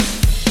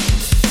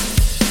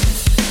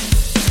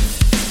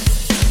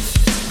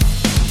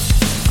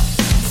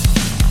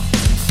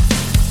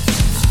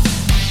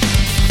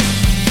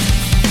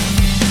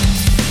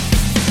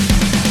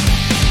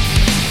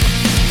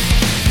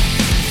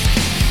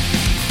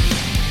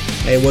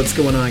Hey, what's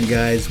going on,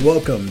 guys?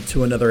 Welcome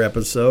to another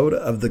episode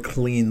of the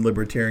Clean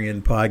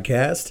Libertarian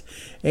Podcast.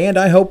 And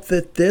I hope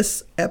that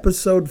this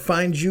episode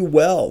finds you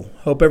well.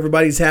 Hope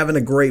everybody's having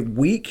a great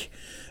week,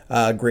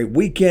 great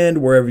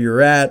weekend, wherever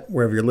you're at,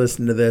 wherever you're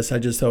listening to this. I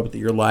just hope that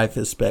your life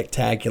is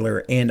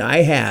spectacular. And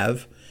I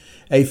have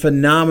a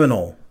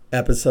phenomenal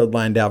episode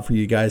lined out for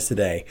you guys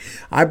today.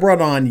 I brought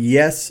on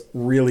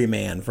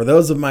YesReallyMan. For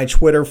those of my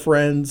Twitter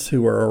friends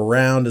who are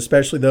around,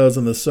 especially those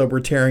in the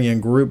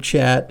Sobertarian group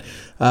chat,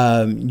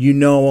 you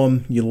know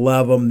him, you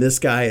love him. This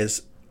guy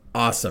is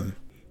awesome.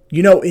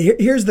 You know,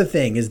 here's the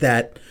thing, is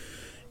that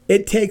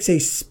it takes a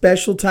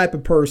special type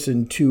of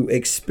person to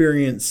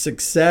experience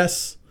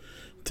success,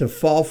 to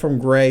fall from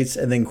grace,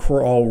 and then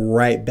crawl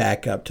right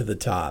back up to the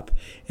top.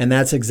 And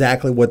that's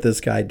exactly what this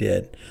guy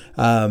did.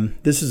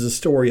 This is a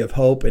story of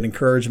hope and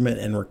encouragement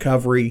and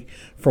recovery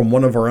from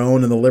one of our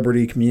own in the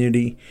Liberty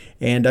community.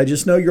 And I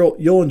just know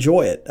you'll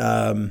enjoy it.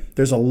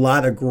 There's a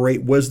lot of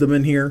great wisdom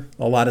in here,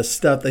 a lot of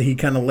stuff that he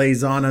kind of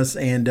lays on us.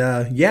 And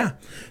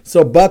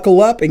so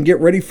buckle up and get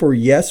ready for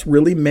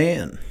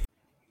YesReallyMan.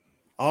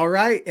 All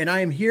right. And I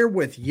am here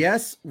with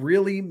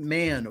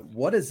YesReallyMan.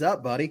 What is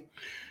up, buddy?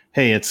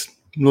 Hey, it's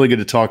really good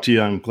to talk to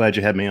you. I'm glad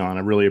you had me on.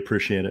 I really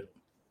appreciate it.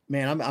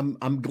 Man,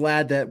 I'm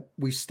glad that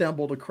we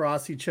stumbled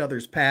across each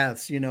other's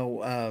paths. You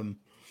know,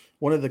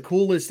 one of the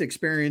coolest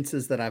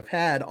experiences that I've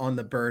had on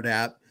the Bird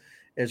app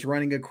is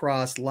running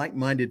across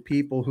like-minded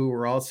people who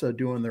are also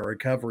doing the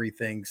recovery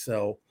thing.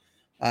 So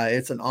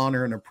it's an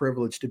honor and a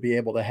privilege to be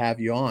able to have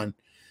you on.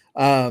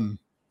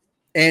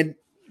 And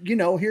you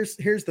know, here's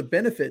the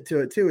benefit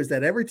to it too, is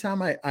that every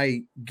time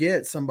I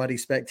get somebody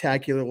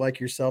spectacular like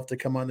yourself to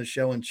come on the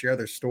show and share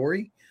their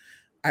story,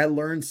 I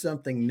learned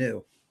something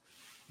new,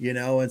 you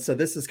know? And so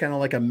this is kind of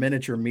like a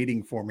miniature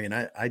meeting for me, and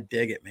I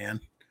dig it, man.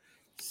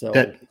 So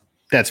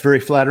that's very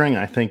flattering.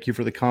 I thank you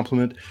for the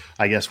compliment.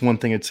 I guess one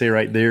thing I'd say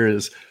right there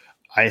is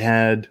I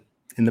had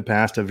in the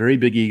past a very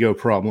big ego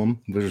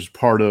problem. There's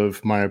part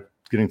of my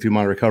getting through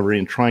my recovery,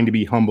 and trying to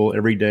be humble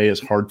every day is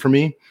hard for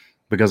me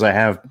because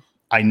I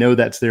know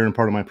that's there in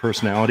part of my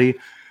personality.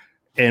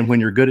 And when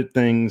you're good at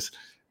things,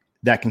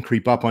 that can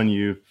creep up on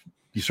you.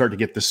 You start to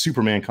get the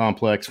Superman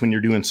complex when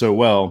you're doing so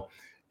well.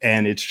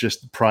 And it's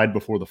just pride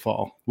before the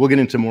fall. We'll get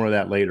into more of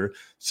that later.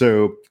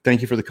 So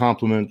thank you for the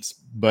compliments,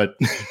 but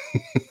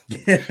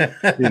you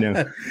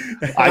know,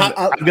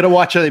 I'm going to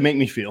watch how they make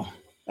me feel.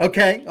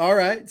 Okay. All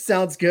right.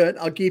 Sounds good.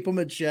 I'll keep them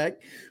in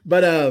check.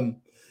 But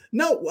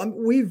no,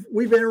 we've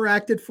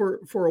interacted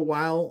for a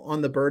while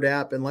on the Bird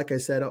app. And like I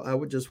said, I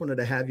just wanted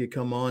to have you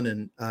come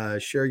on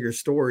and share your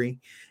story.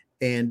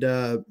 And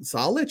so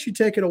I'll let you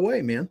take it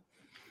away, man.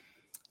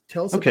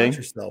 Tell us about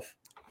yourself.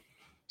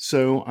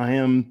 So I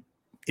am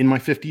in my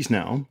 50s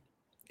now,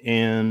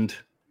 and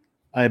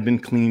I've been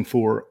clean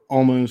for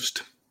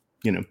almost,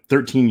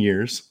 13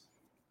 years.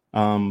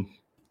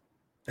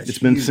 It's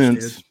been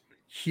since dude.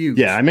 Huge.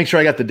 Yeah, I make sure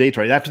I got the dates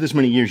right. After this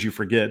many years, you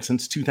forget.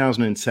 Since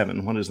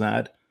 2007. What is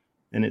that?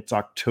 And it's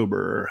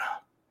October.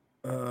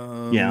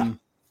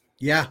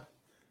 Yeah.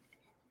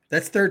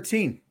 That's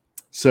 13.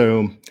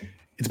 So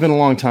it's been a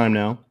long time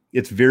now.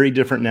 It's very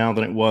different now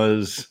than it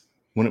was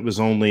when it was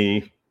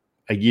only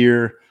a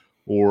year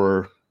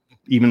or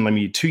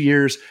even 2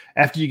 years.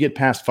 After you get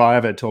past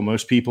 5, I tell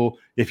most people,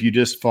 if you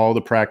just follow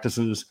the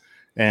practices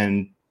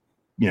and,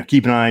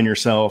 keep an eye on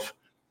yourself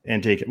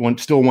and take it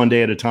one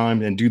day at a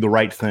time and do the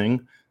right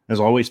thing, as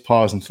always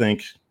pause and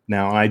think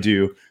now, and I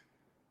do,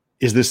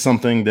 is this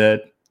something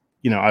that,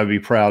 I would be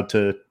proud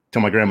to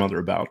tell my grandmother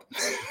about?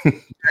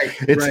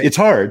 It's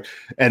hard.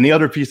 And the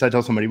other piece I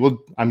tell somebody, well,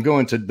 I'm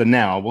going to the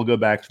now, we'll go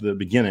back to the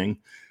beginning,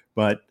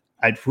 but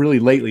I'd really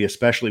lately,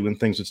 especially when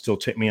things would still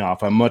tick me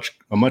off, I'm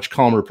a much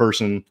calmer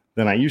person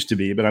than I used to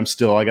be, but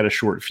I got a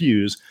short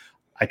fuse.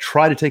 I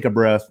try to take a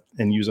breath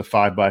and use a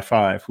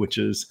 5x5, which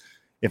is,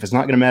 if it's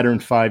not going to matter in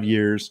 5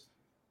 years,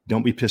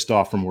 don't be pissed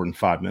off for more than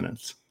 5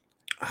 minutes.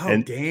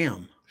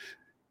 Damn.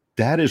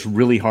 That is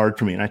really hard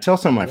for me. And I tell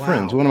some of my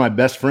friends, one of my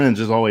best friends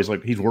is always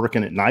like, he's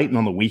working at night and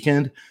on the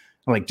weekend.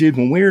 I'm like, dude,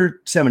 when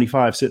we're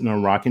 75 sitting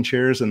on rocking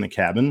chairs in the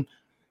cabin,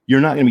 you're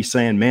not going to be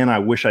saying, man, I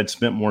wish I'd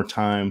spent more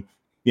time,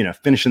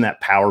 finishing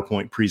that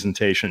PowerPoint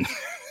presentation.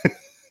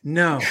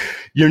 No,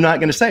 you're not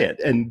going to say it.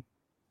 And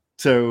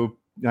so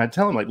I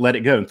tell him, let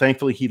it go. And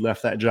thankfully he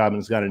left that job and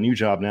has got a new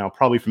job now,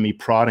 probably for me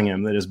prodding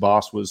him that his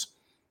boss was,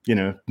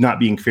 not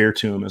being fair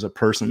to him as a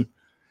person.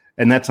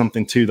 And that's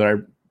something too that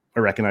I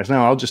recognize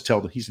now. I'll just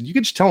he said, you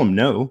could just tell him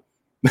no.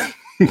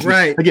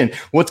 Right. Again,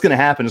 what's going to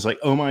happen is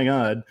oh my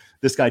God,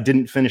 this guy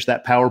didn't finish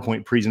that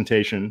PowerPoint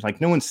presentation.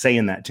 No one's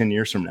saying that 10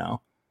 years from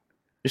now.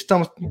 Just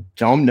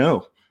tell him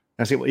no.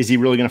 I say, well, is he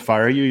really going to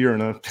fire you? You're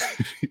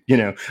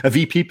in a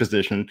VP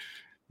position.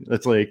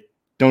 That's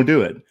don't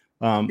do it.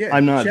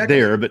 I'm not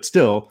there, but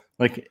still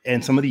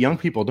and some of the young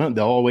people don't,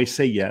 they'll always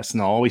say yes, and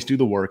they'll always do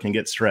the work and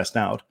get stressed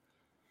out.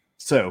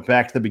 So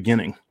back to the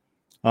beginning.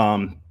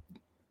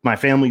 My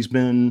family's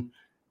been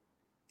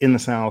in the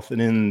South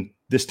and in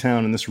this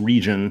town, in this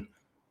region,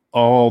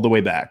 all the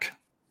way back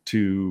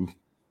to,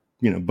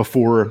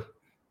 before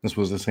this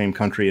was the same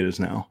country it is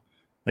now.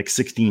 like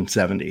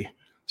 1670.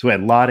 So we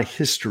had a lot of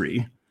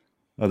history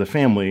of the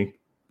family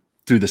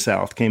through the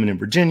South, came in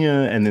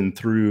Virginia and then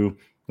through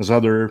those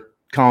other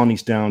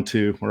colonies down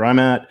to where I'm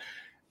at,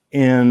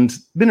 and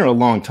been there a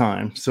long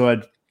time. So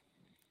I'd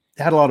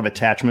had a lot of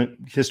attachment,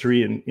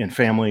 history, and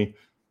family,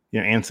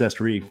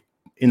 ancestry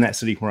in that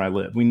city where I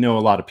live. We know a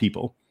lot of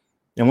people.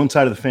 And one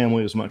side of the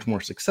family was much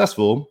more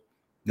successful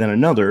than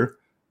another.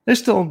 They're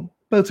still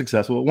both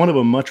successful. One of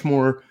them much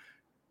more,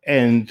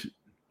 and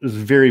was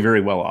very,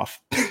 very well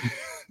off.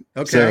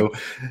 Okay. So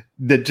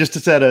that just to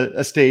set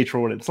a stage for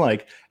what it's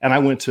like. And I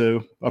went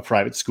to a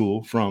private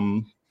school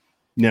from,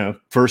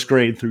 first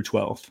grade through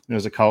 12th. It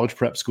was a college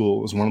prep school.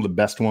 It was one of the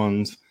best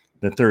ones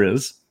that there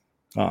is,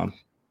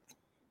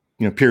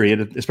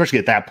 period. Especially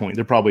at that point,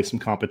 there's probably some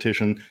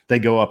competition. They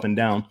go up and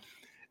down.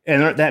 And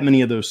there aren't that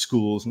many of those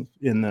schools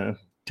in the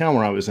town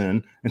where I was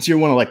in. And so you're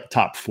one of like the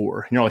top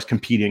four. And you're always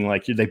competing.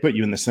 Like they put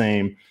you in the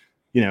same,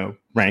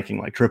 ranking,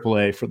 like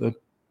AAA for the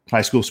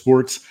high school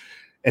sports.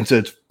 And so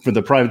it's, for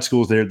the private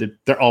schools there,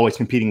 they're always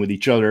competing with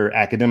each other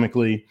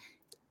academically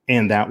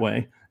and that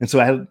way. And so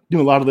I had to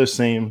do a lot of those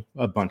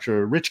a bunch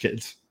of rich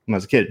kids when I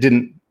was a kid. It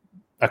didn't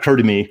occur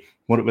to me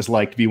what it was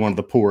like to be one of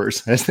the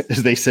poors, as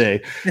they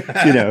say.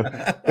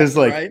 It's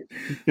like,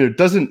 right.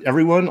 Doesn't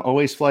everyone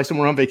always fly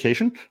somewhere on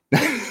vacation?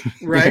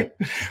 Right.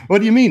 What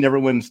do you mean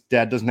everyone's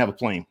dad doesn't have a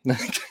plane?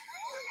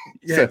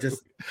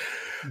 Just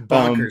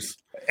bonkers.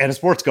 And a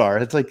sports car.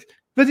 It's like,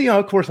 but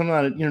of course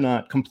you're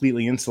not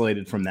completely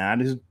insulated from that.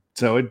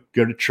 So I'd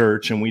go to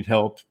church and we'd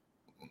help,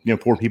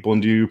 poor people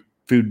and do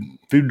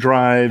food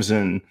drives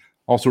and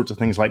all sorts of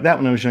things like that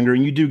when I was younger.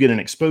 And you do get an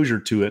exposure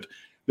to it,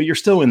 but you're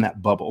still in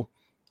that bubble.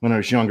 When I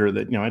was younger,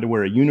 that, I had to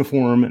wear a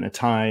uniform and a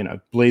tie and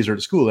a blazer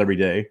to school every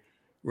day,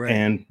 right,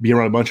 and be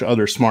around a bunch of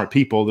other smart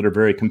people that are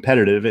very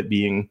competitive at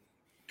being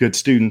good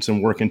students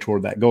and working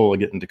toward that goal of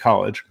getting to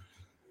college.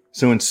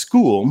 So in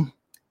school,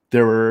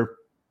 there were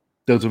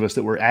those of us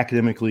that were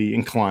academically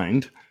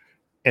inclined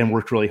and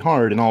worked really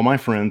hard. And all my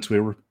friends,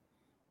 we were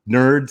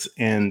nerds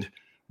and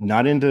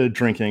not into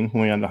drinking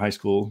when we got into high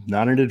school,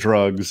 not into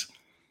drugs,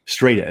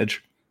 straight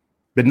edge,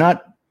 but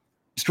not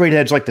straight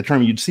edge like the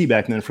term you'd see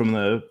back then from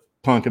the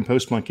punk and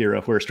post-punk era,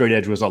 where straight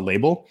edge was a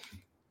label.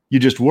 You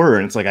just were.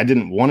 And it's like, I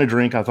didn't want to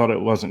drink. I thought it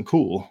wasn't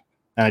cool.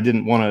 And I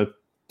didn't want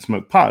to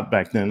smoke pot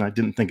back then. I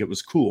didn't think it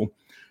was cool.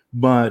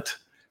 But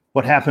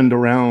what happened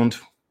around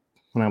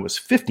when I was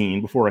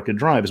 15, before I could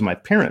drive, is my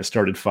parents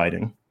started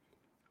fighting.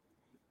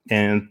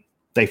 And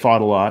they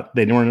fought a lot.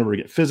 They didn't ever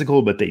get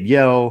physical, but they'd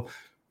yell.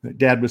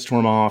 Dad would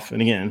storm off.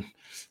 And again,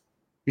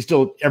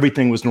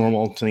 everything was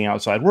normal to the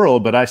outside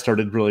world, but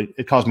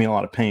it caused me a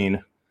lot of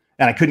pain.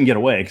 And I couldn't get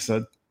away because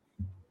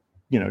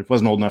it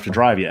wasn't old enough to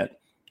drive yet.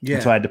 Yeah.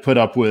 And so I had to put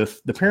up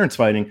with the parents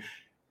fighting.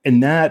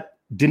 And that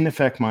didn't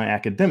affect my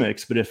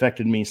academics, but it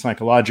affected me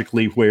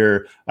psychologically,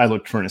 where I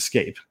looked for an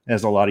escape,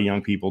 as a lot of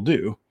young people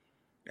do.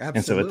 Absolutely.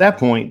 And so at that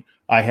point,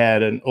 I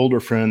had an older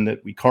friend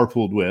that we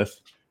carpooled with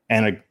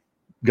and a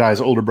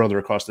guy's older brother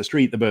across the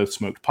street that both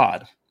smoked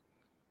pot.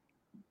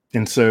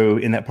 And so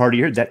in that part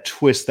of that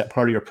twists that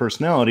part of your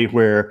personality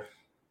where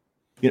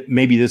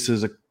maybe this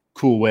is a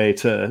cool way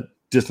to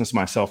distance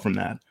myself from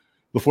that.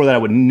 Before that, I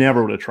would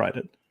never have tried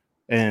it.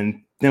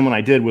 And then when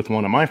I did with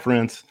one of my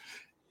friends,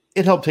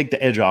 it helped take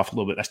the edge off a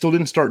little bit. I still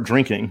didn't start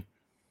drinking,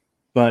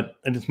 but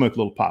I did smoke a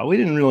little pot. We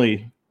didn't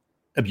really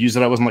abuse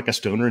it. I wasn't like a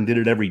stoner and did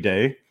it every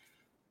day.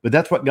 But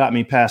that's what got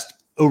me past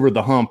over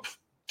the hump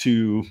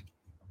to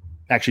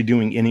actually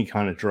doing any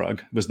kind of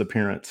drug, was the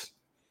parents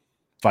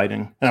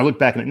fighting. And I look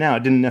back at it now,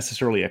 it didn't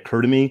necessarily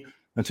occur to me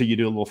until you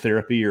do a little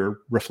therapy or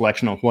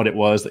reflection on what it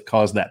was that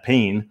caused that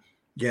pain.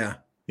 Yeah.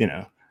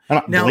 I'm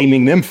not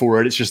blaming them for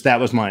it. It's just that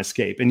was my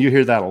escape. And you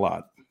hear that a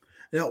lot.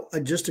 Now,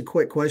 just a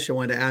quick question I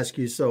wanted to ask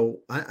you. So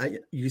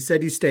you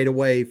said you stayed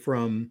away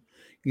from,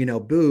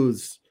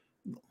 booze.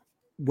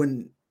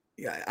 When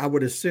I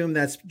would assume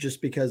that's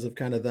just because of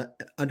kind of the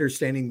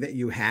understanding that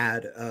you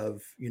had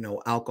of,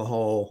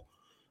 alcohol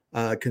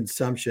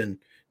consumption.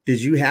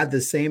 Did you have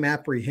the same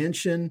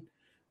apprehension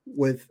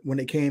when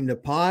it came to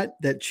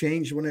pot that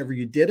changed whenever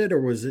you did it?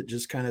 Or was it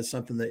just kind of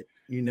something that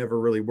you never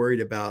really worried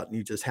about and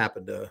you just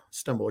happened to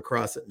stumble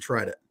across it and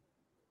tried it?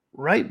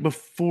 Right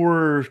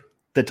before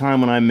the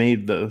time when I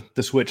made the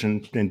switch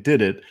and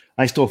did it,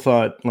 I still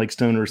thought like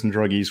stoners and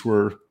druggies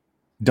were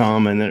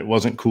dumb and that it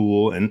wasn't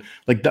cool. And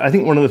like, I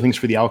think one of the things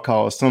for the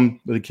alcohol is some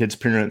of the kids'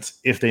 parents,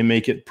 if they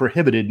make it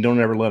prohibited,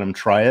 don't ever let them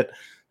try it.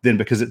 Then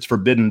because it's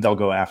forbidden, they'll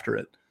go after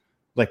it.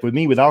 Like with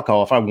me, with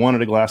alcohol, if I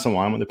wanted a glass of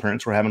wine when the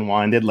parents were having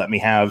wine, they'd let me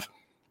have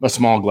a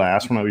small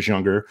glass when I was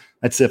younger.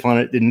 I'd sip on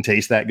it. Didn't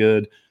taste that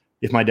good.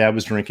 If my dad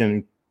was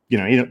drinking, he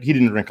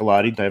didn't drink a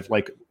lot. He'd have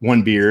like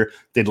one beer.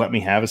 They'd let me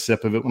have a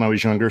sip of it when I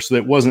was younger. So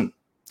it wasn't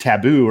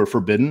taboo or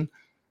forbidden.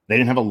 They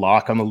didn't have a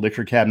lock on the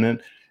liquor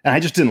cabinet. And I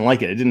just didn't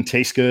like it. It didn't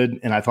taste good.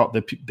 And I thought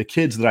the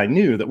kids that I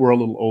knew that were a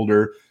little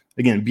older,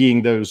 again,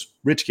 being those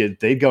rich kids,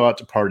 they'd go out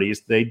to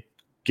parties, they'd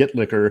get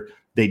liquor,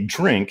 they'd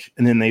drink,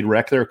 and then they'd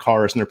wreck their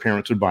cars and their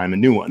parents would buy them a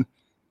new one.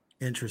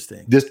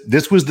 Interesting.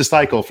 This was the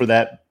cycle for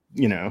that,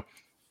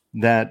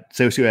 that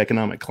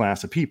socioeconomic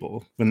class of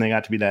people when they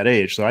got to be that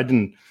age. So I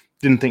didn't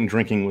think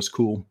drinking was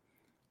cool.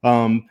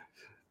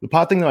 The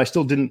pot thing, though, I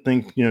still didn't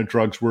think,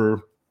 drugs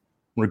were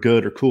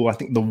good or cool. I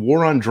think the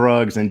war on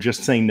drugs and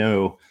just say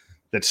no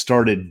that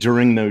started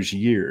during those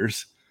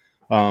years,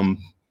 me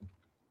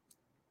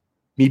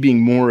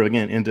being more,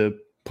 again, into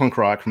punk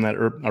rock from that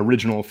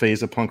original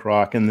phase of punk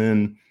rock, and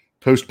then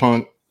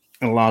post-punk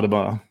and a lot of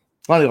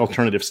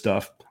alternative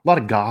stuff, a lot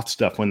of goth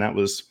stuff when that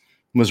was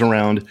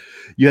around.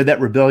 You had that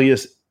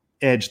rebellious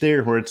edge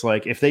there where it's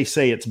like, if they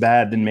say it's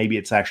bad, then maybe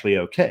it's actually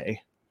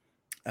okay.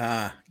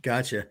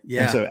 Gotcha.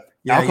 Yeah. And so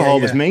alcohol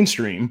was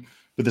mainstream,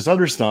 but this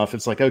other stuff,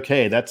 it's like,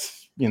 okay,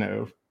 that's,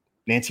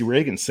 Nancy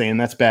Reagan saying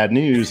that's bad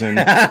news. And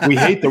we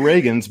hate the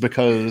Reagans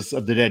because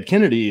of the dead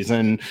Kennedys,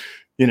 and,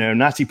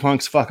 Nazi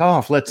punks, fuck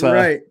off. Let's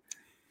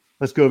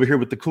go over here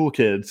with the cool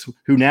kids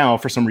who now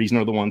for some reason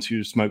are the ones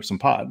who smoke some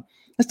pot.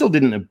 I still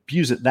didn't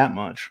abuse it that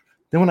much.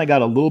 Then when I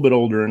got a little bit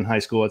older in high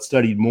school, I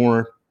studied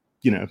more,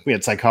 we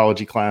had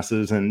psychology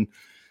classes, and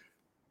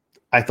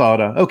I thought,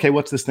 okay,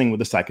 what's this thing with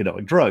the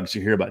psychedelic drugs?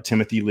 You hear about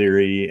Timothy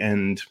Leary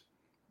and,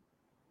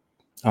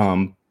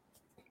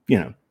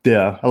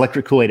 the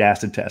electric Kool-Aid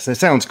acid test. That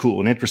sounds cool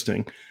and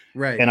interesting.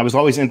 Right. And I was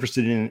always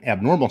interested in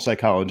abnormal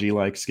psychology,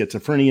 like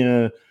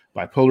schizophrenia,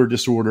 bipolar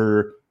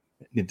disorder,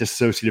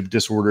 dissociative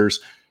disorders.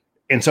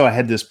 And so I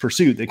had this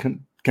pursuit that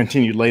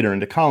continued later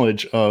into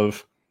college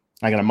of,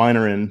 I got a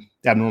minor in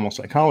abnormal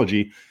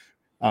psychology,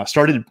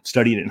 started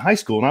studying it in high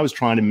school. And I was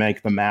trying to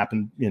make the map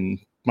in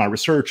my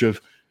research of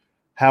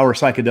how are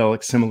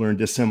psychedelics similar and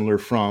dissimilar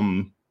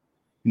from,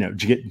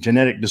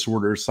 genetic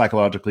disorders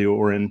psychologically,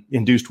 or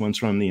induced ones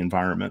from the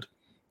environment,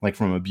 like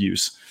from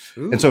abuse.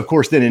 Ooh. And so, of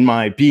course, then in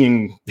my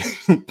being,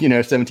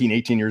 17,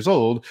 18 years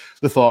old,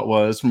 the thought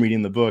was, from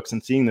reading the books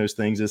and seeing those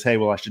things, is, hey,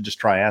 well, I should just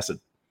try acid.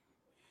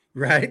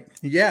 Right.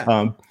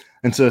 Yeah.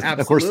 And so,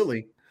 absolutely.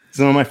 Of course,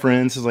 some of my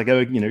friends is like, oh,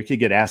 you could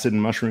get acid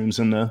and mushrooms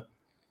in the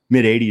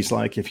mid 80s.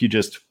 Like if you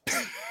just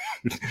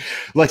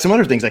like some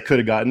other things I could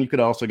have gotten, you could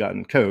have also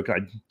gotten Coke.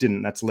 I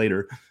didn't, that's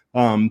later.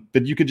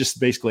 But you could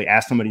just basically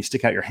ask somebody to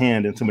stick out your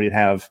hand, and somebody would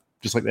have,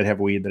 just like they'd have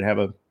weed, they'd have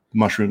a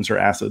mushrooms or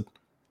acid.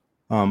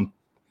 And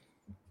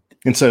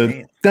so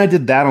then I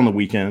did that on the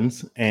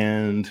weekends,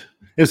 and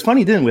it was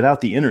funny then without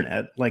the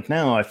internet. Like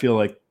now I feel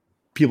like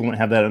people don't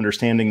have that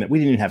understanding that we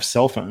didn't even have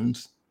cell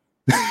phones.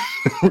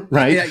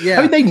 Right.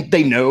 Yeah. I mean,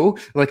 they know,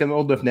 like, I'm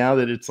old enough now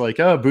that it's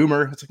like, oh,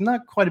 boomer. It's like,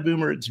 not quite a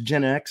boomer. It's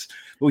Gen X,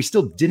 but we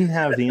still didn't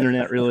have the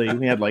internet really.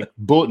 We had like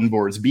bulletin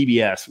boards.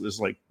 BBS was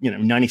like,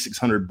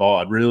 9600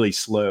 baud, really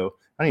slow.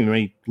 I don't even know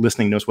any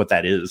listening knows what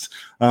that is.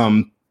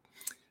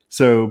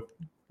 So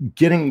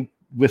getting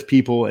with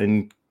people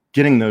and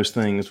getting those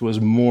things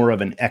was more of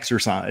an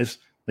exercise.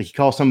 Like you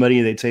call somebody,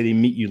 they'd say they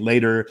meet you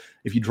later.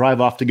 If you drive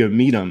off to go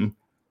meet them,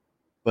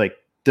 like,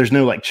 there's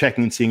no like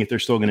checking and seeing if they're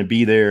still going to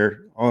be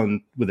there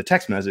with a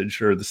text message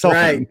or the cell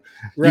phone.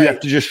 Right. You have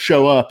to just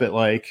show up at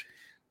like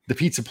the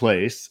pizza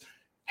place,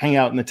 hang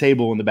out in the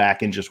table in the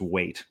back, and just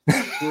wait.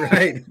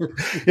 Right.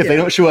 If they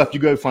don't show up, you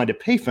go find a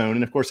payphone.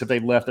 And of course, if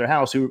they've left their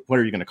house, what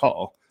are you going to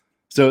call?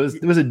 So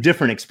it was a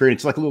different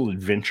experience, like a little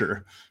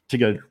adventure to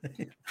go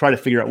try to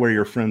figure out where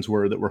your friends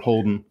were that were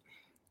holding.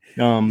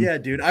 Yeah,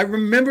 dude, I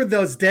remember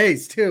those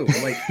days too.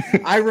 Like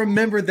I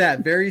remember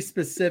that very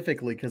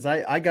specifically because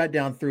I got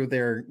down through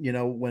there,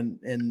 when,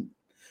 and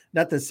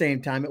not the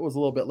same time, it was a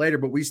little bit later,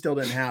 but we still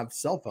didn't have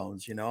cell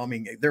phones. I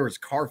mean, there was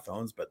car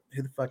phones, but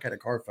who the fuck had a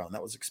car phone?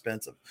 That was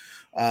expensive.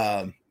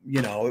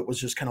 It was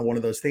just kind of one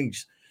of those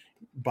things.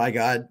 By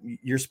God,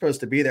 you're supposed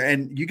to be there,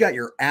 and you got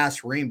your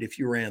ass reamed if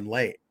you ran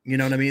late. You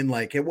know what I mean?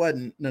 Like it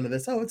wasn't none of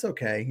this. Oh, it's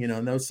okay.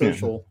 No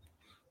social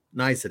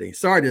nicety.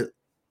 Sorry to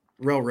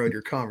railroad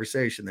your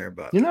conversation there,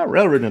 but you're not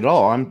railroading at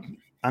all.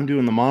 I'm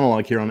doing the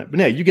monologue here on it, but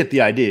yeah, you get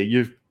the idea.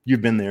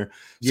 You've been there.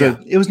 So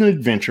It was an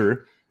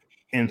adventure,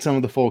 and some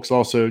of the folks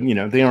also,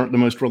 they aren't the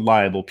most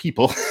reliable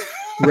people,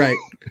 right?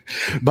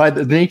 By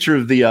the nature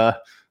of the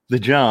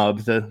job,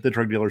 the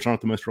drug dealers aren't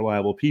the most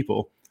reliable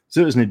people.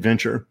 So it was an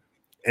adventure,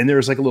 and there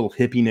was like a little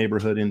hippie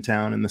neighborhood in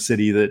town in the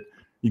city that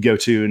you go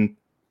to, and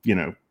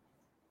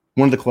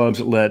one of the clubs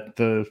that let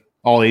the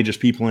all ages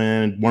people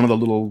in, one of the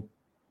little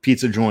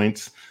pizza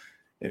joints.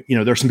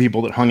 There's some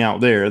people that hung out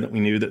there that we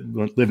knew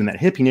that live in that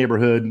hippie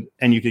neighborhood,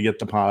 and you could get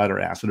the pot or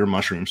acid or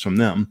mushrooms from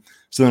them.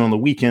 So then on the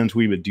weekends,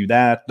 we would do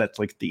that. That's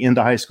like the end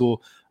of high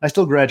school. I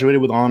still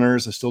graduated with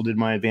honors. I still did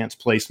my advanced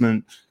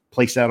placement,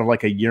 placed out of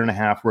like a year and a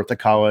half worth of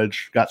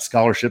college, got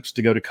scholarships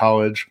to go to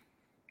college,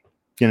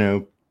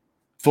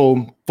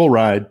 full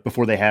ride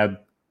before they had,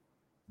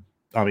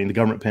 the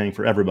government paying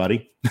for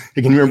everybody.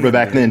 I can remember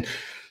back then.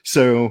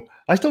 So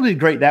I still did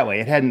great that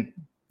way. It hadn't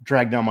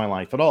dragged down my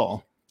life at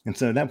all. And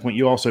so at that point,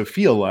 you also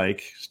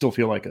still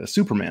feel like a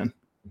Superman,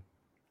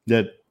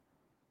 that,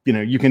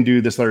 you can do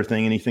this other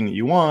thing, anything that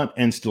you want,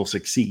 and still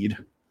succeed.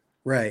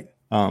 Right.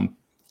 Then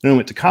I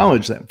went to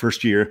college that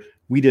first year.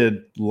 We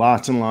did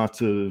lots and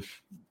lots of,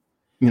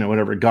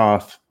 whatever,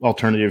 goth,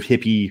 alternative,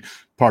 hippie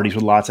parties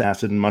with lots of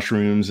acid and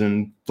mushrooms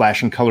and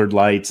flashing colored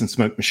lights and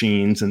smoke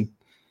machines, and,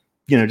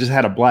 just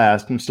had a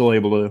blast. I'm still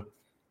able to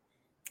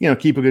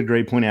keep a good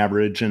grade point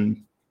average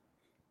and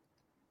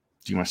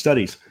do my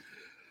studies.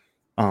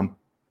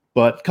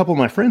 But a couple of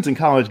my friends in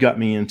college got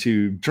me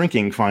into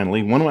drinking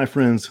finally. One of my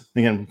friends,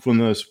 again, from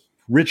those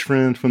rich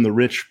friends from the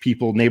rich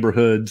people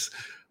neighborhoods,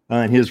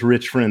 and his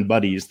rich friend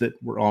buddies that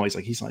were always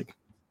like, he's like,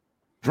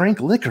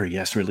 drink liquor.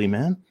 Yes, really,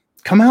 man.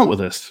 Come out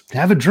with us.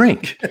 Have a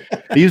drink.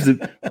 He was a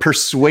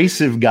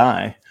persuasive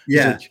guy.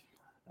 Yeah. Like,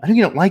 I know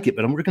you don't like it,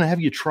 but we're going to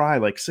have you try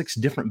like 6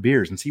 different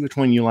beers and see which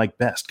one you like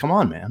best. Come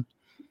on, man.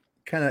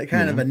 Kind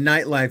of a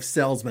nightlife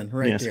salesman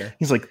there.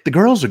 He's like, the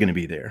girls are going to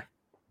be there.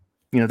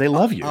 They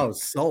love you. Oh,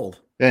 sold.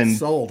 And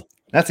sold.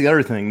 That's the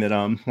other thing that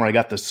where I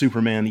got the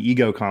Superman, the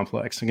ego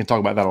complex. I can talk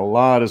about that a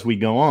lot as we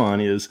go on.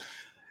 Is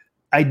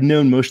I'd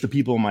known most of the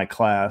people in my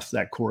class,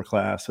 that core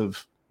class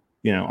of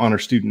honor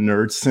student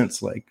nerds,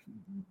 since like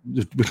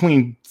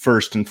between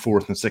 1st and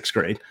 4th and 6th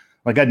grade.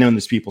 Like I'd known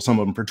these people, some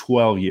of them for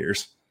 12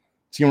 years.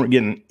 So you weren't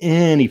getting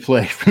any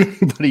play from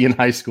anybody in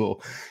high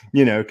school,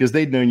 because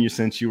they'd known you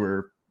since you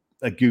were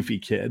a goofy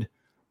kid.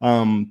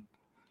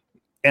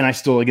 And I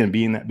still, again,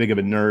 being that big of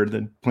a nerd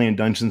that playing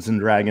Dungeons and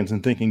Dragons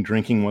and thinking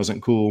drinking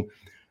wasn't cool.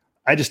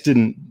 I just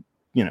didn't,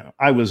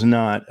 I was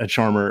not a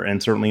charmer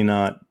and certainly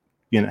not,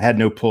 had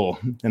no pull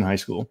in high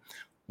school.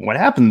 What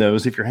happened though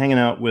is if you're hanging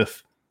out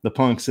with the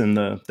punks and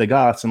the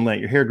goths and let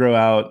your hair grow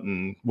out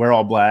and wear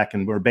all black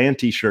and wear band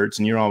t-shirts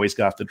and you're always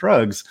got the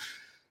drugs,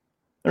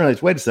 I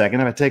realized, wait a second,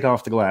 if I take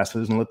off the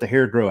glasses and let the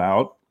hair grow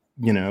out,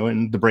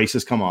 and the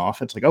braces come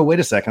off, it's like, oh, wait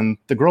a second,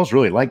 the girls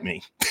really like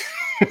me.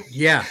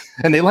 Yeah.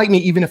 And they like me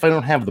even if I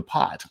don't have the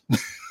pot.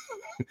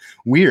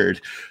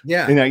 Weird.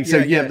 Yeah. So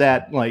you have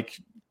that, like,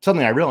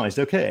 suddenly I realized,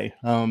 okay,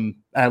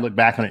 I look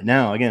back on it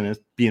now, again, as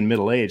being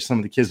middle-aged, some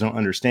of the kids don't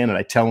understand it.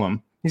 I tell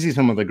them, you see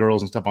some of the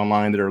girls and stuff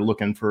online that are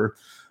looking for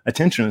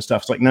attention and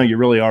stuff. It's like, no, you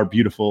really are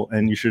beautiful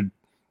and you should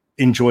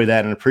enjoy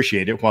that and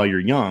appreciate it while you're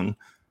young.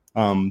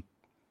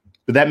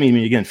 But that made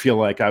me, again, feel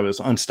like I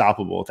was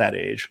unstoppable at that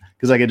age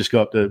because I could just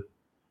go up to,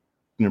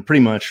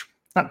 pretty much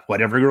not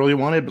whatever girl you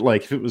wanted, but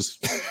like if it was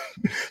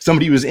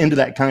somebody who was into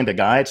that kind of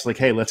guy, it's like,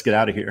 hey, let's get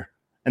out of here.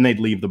 And they'd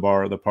leave the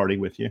bar or the party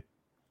with you.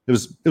 It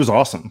was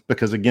awesome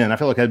because, again, I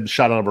feel like I'd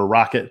shot out of a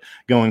rocket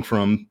going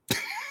from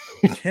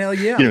hell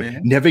yeah,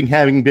 man. Never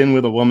having been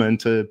with a woman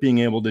to being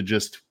able to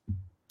just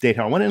date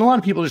how I wanted. And a lot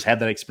of people just had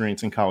that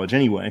experience in college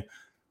anyway.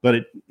 But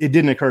it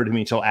didn't occur to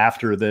me until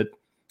after that.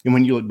 And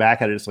when you look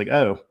back at it, it's like,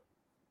 oh,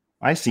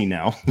 I see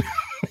now.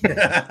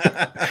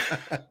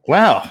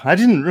 Wow, I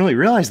didn't really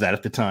realize that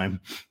at the time.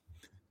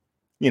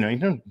 I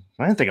didn't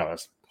think I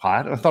was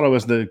hot. I thought I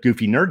was the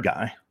goofy nerd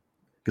guy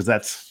because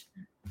that's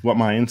what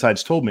my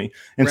insides told me.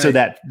 And so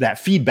that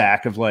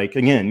feedback of like,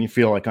 again, you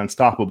feel like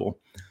unstoppable.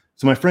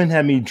 So my friend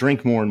had me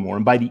drink more and more.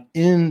 And by the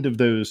end of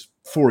those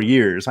 4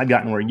 years, I'd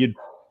gotten where you'd,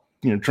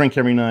 drink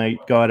every night,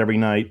 go out every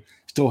night,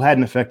 still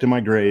hadn't affected my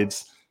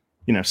grades,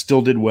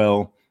 still did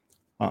well.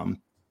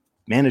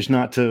 Managed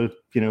not to,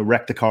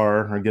 wreck the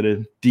car or get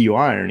a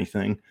DUI or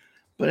anything,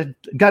 but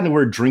it got to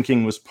where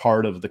drinking was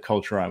part of the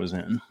culture I was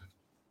in.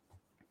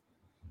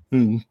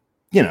 And,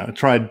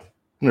 tried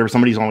whenever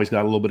somebody's always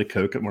got a little bit of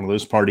Coke at one of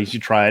those parties, you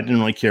try it, didn't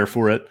really care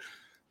for it.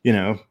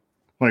 When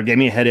it gave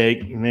me a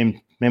headache,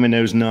 made my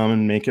nose numb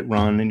and make it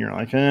run. And you're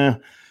like,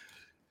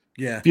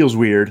 yeah, feels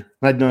weird.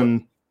 I'd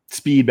done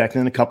speed back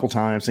then a couple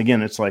times.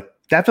 Again, it's like,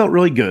 that felt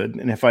really good.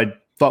 And if I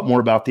thought more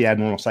about the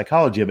abnormal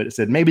psychology of it, it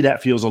said, maybe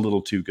that feels a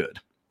little too good.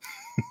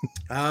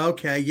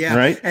 Okay. Yeah.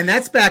 Right. And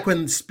that's back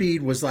when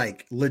speed was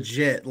like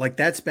legit. Like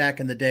that's back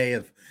in the day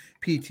of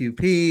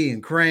P2P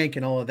and crank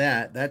and all of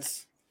that.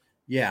 That's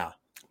yeah.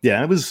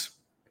 Yeah. It was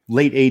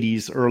late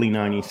 80s, early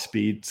 90s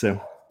speed.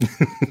 So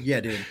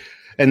yeah, dude.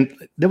 And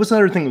there was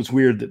another thing that was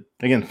weird that,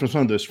 again, from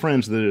some of those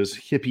friends, that is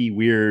hippie,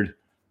 weird,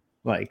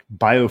 like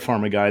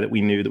biopharma guy that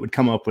we knew that would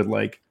come up with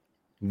like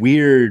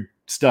weird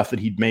stuff that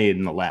he'd made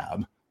in the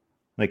lab,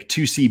 like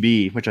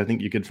 2CB, which I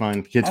think kids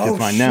could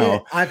find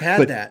now. I've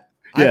had that.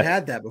 Yeah. I've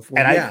had that before.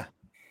 And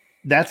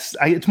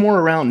it's more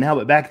around now,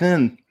 but back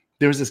then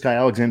there was this guy,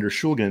 Alexander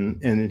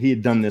Shulgin, and he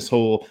had done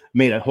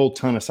made a whole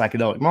ton of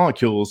psychedelic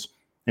molecules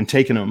and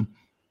taken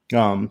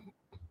them,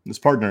 his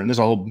partner, and there's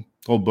a whole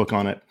book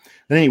on it.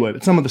 But anyway,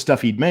 but some of the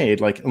stuff he'd made,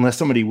 like unless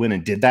somebody went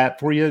and did that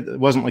for you, it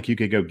wasn't like you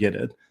could go get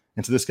it.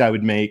 And so this guy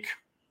would make,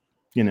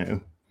 DET,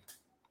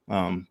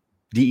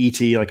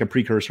 like a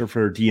precursor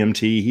for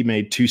DMT. He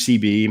made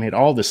 2CB, he made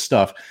all this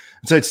stuff.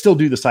 And so I'd still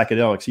do the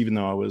psychedelics, even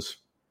though I was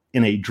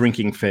in a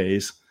drinking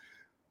phase,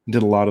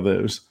 did a lot of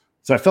those.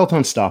 So I felt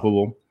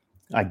unstoppable.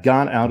 I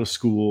got out of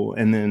school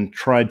and then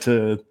tried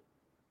to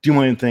do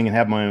my own thing and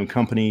have my own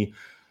company,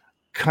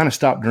 kind of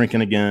stopped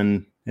drinking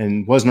again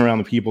and wasn't around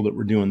the people that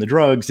were doing the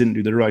drugs, didn't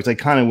do the drugs. I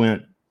kind of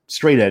went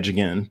straight edge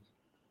again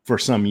for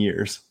some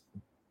years.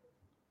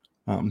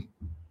 Then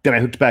I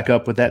hooked back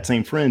up with that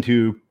same friend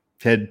who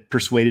had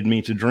persuaded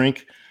me to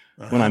drink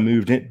when I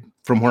moved in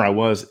from where I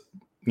was,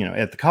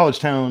 at the college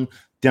town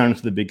down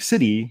into the big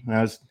city.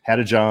 I had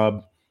a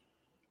job,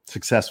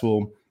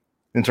 successful,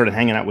 and started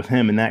hanging out with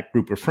him and that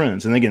group of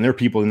friends. And again, they're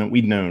people that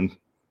we'd known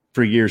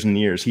for years and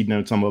years. He'd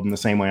known some of them the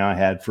same way I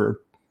had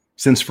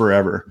since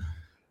forever.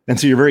 And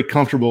so you're very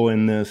comfortable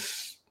in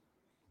this,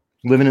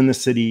 living in the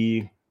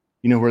city,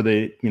 where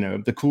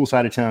the cool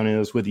side of town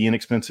is with the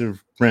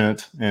inexpensive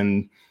rent,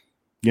 and,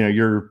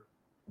 you're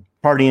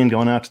partying,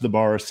 going out to the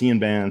bar, seeing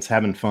bands,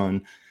 having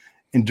fun.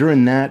 And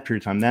during that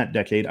period of time, that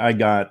decade, I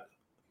drank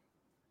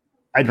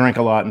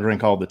a lot and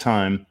drank all the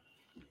time.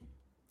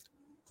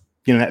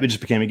 That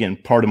just became, again,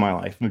 part of my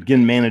life.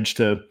 Again,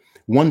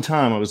 one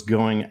time I was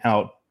going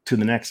out to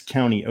the next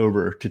county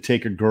over to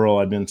take a girl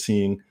I'd been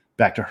seeing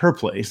back to her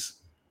place.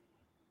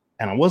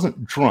 And I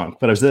wasn't drunk,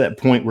 but I was at that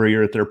point where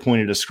you're at their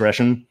point of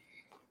discretion.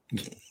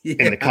 Yeah.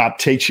 And the cop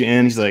takes you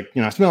in. He's like,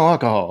 I smell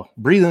alcohol.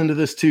 Breathe into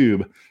this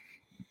tube.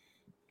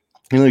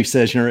 He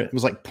says, it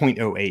was like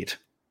 0.08,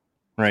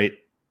 right?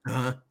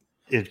 Uh-huh.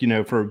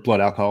 If, for blood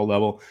alcohol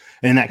level.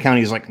 And in that county,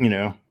 he's like,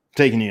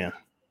 taking you in.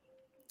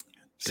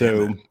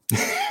 So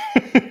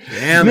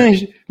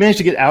managed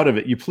to get out of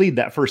it. You plead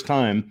that first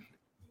time,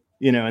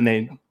 and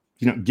they,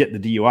 get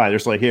the DUI.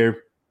 There's like,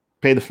 here,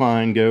 pay the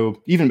fine,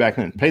 go, even back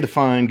then, pay the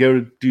fine,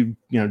 go do,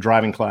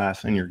 driving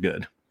class, and you're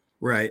good.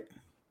 Right.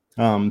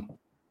 But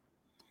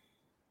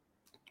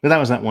that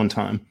was that one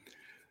time.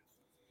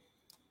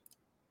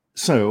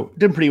 So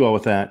did pretty well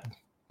with that.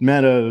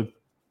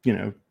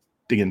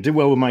 Did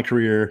well with my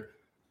career.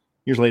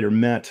 Years later,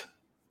 met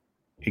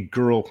a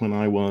girl when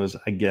I was,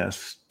 I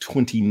guess,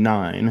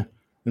 29,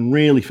 and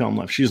really fell in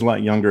love. She's a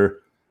lot younger,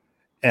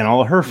 and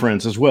all of her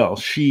friends as well.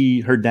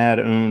 Her dad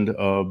owned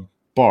a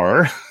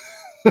bar,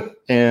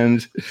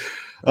 and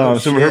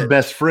some of her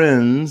best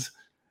friends'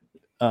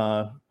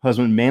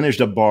 husband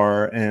managed a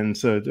bar, and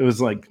so it was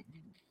like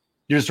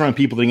you're just around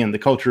people. Again, the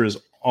culture is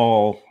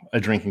all a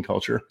drinking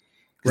culture.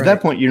 Right. At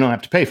that point, you don't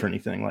have to pay for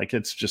anything. Like,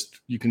 it's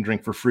just, you can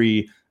drink for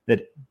free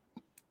at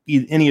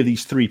any of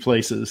these three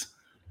places.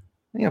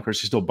 And, of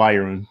course, you still buy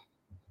your own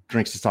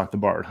drinks to stock the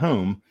bar at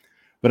home.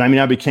 But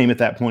I became at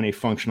that point a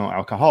functional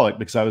alcoholic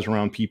because I was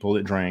around people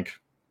that drank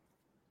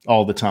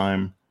all the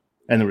time,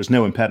 and there was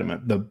no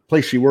impediment. The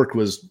place she worked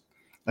was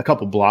a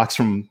couple blocks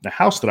from the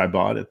house that I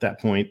bought at that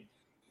point,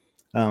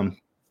 in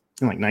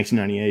like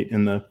 1998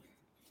 in the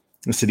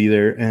city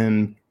there.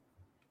 And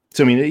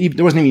so,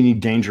 there wasn't even any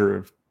danger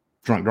of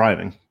drunk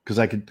driving because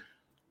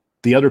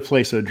the other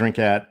place I would drink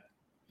at,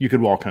 you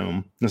could walk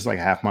home. This is like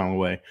a half mile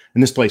away.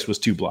 And this place was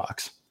 2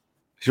 blocks.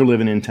 If you're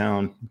living in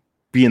town,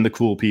 being the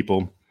cool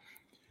people.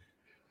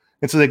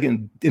 And so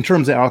again, in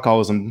terms of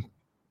alcoholism,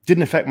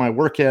 didn't affect my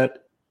work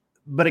yet,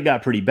 but it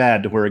got pretty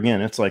bad to where,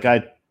 again, it's like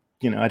I'd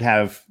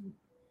have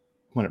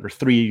whatever,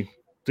 three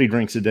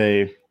drinks a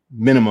day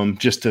minimum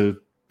just to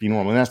be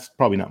normal. And that's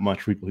probably not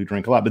much for people who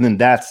drink a lot, but then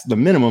that's the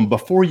minimum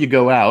before you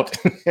go out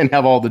and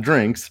have all the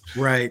drinks,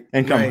 right,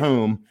 and come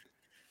home.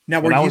 Now,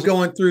 were you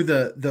going through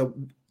the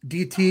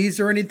DTs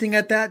or anything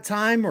at that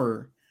time,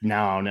 or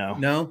no,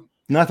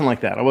 nothing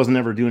like that? I wasn't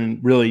ever doing,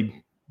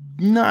 really,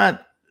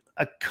 not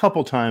a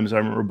couple times I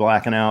remember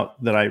blacking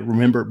out that I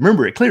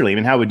remember it clearly.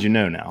 How would you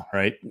know now,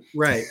 right?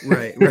 Right.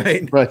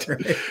 But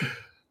right.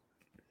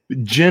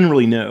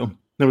 Generally, no.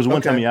 There was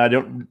one time, I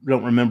don't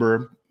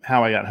remember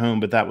how I got home,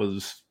 but that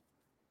was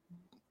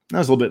a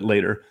little bit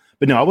later.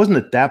 But no, I wasn't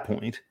at that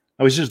point.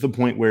 I was just the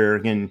point where,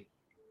 again,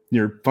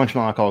 you're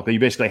functional alcoholic. You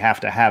basically have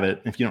to have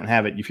it. If you don't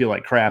have it, you feel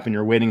like crap, and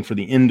you're waiting for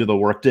the end of the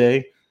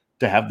workday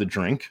to have the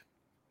drink.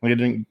 Like, I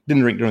didn't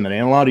drink during the day.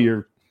 And a lot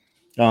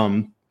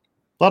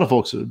of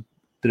folks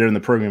that are in the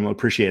program will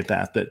appreciate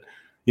that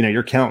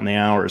you're counting the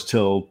hours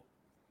till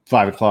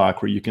 5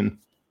 o'clock where you can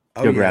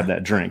go grab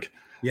that drink.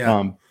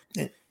 Yeah.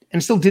 And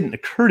it still didn't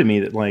occur to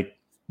me that, like,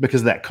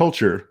 because of that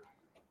culture,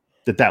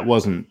 that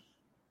wasn't,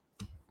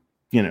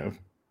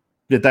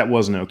 that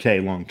wasn't okay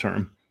long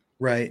term.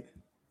 Right.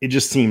 It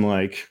just seemed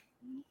like,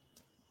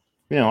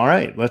 all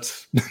right,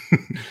 let's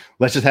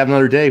just have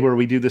another day where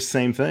we do the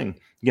same thing.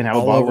 You can have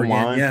a bottle of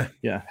wine.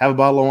 Yeah. Have a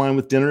bottle of wine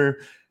with dinner,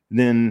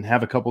 then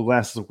have a couple of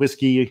glasses of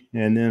whiskey,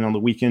 and then on the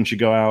weekends you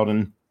go out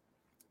and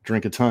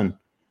drink a ton.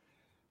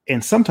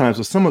 And sometimes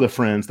with some of the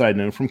friends that I'd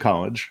known from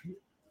college,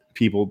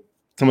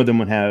 some of them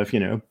would have,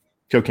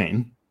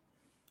 cocaine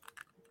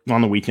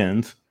on the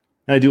weekends.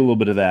 And I do a little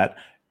bit of that.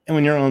 And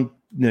when you're on,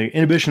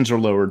 inhibitions are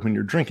lowered when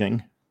you're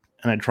drinking.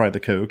 And I tried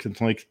the Coke.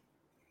 It's like,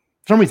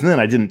 for some reason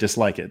then I didn't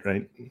dislike it,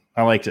 right?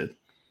 I liked it.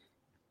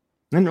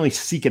 I didn't really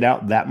seek it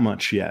out that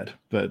much yet,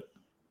 but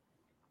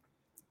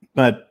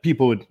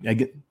people would,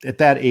 at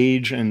that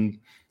age and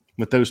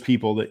with those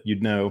people that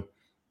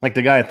like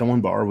the guy at the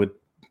one bar would,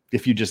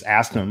 if you just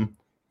asked him,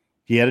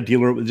 he had a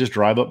dealer that would just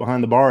drive up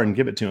behind the bar and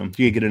give it to him.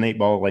 You could get an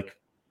 8-ball,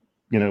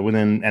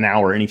 within an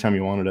hour, anytime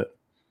you wanted it.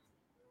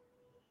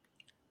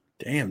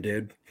 Damn,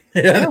 dude.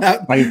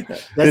 That's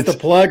the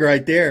plug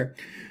right there.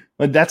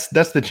 But that's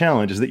the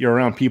challenge, is that you're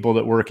around people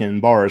that work in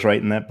bars,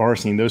 right? In that bar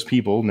scene, those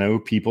people know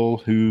people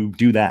who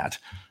do that.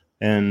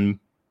 And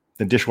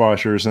the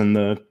dishwashers and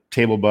the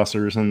table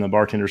bussers and the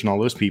bartenders and all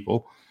those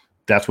people,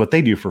 that's what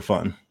they do for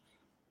fun.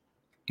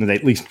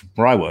 At least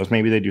where I was.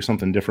 Maybe they do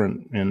something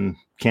different in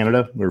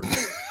Canada. Or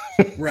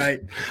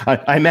right.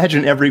 I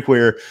imagine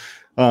everywhere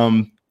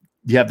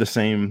you have the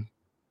same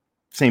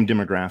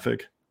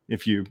demographic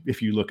if you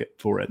look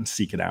for it and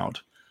seek it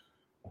out.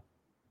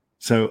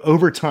 So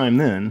over time,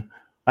 then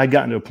I'd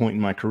gotten to a point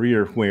in my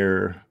career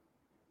where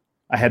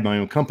I had my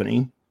own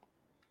company,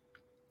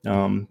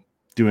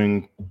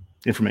 doing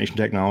information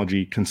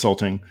technology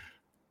consulting.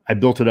 I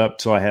built it up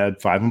till I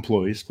had 5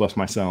 employees plus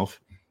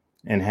myself,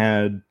 and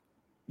had,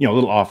 a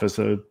little office,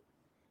 a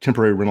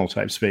temporary rental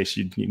type space.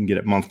 You can get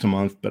it month to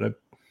month, and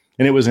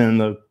it was in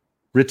the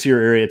ritzier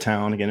area of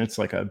town. Again, it's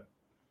like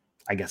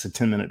I guess a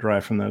 10-minute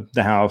drive from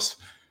the house,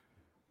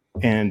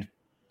 and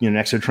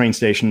next to a train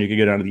station. You could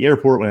go down to the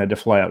airport when I had to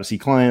fly out to see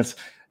clients.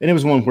 And it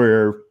was one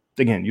where,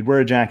 again, you'd wear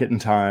a jacket and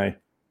tie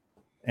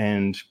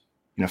and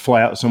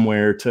fly out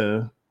somewhere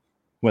to,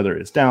 whether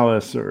it's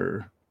Dallas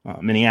or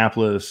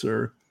Minneapolis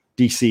or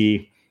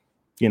DC,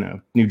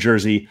 New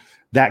Jersey,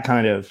 that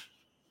kind of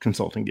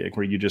consulting gig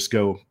where you just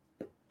go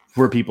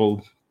where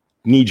people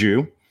need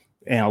you.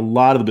 And a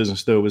lot of the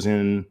business, though, was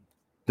in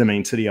the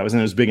main city I was in.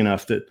 It was big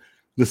enough that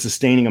the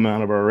sustaining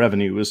amount of our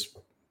revenue was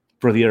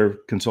for the other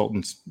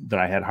consultants that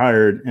I had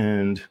hired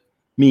and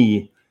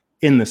me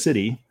in the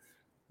city.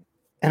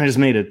 And I just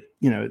made it,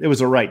 it was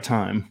the right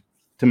time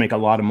to make a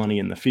lot of money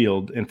in the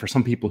field. And for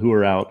some people who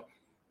are out,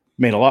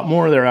 made a lot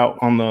more. They're out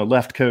on the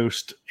left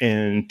coast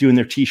and doing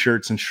their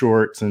t-shirts and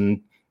shorts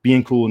and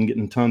being cool and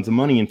getting tons of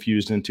money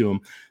infused into them.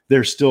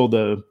 There's still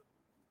the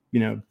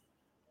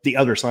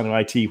other side of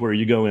IT where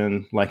you go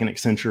in like an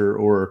Accenture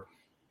or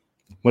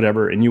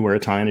whatever, and you wear a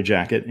tie and a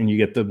jacket and you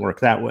get the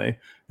work that way.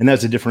 And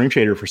that's a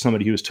differentiator for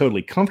somebody who was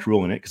totally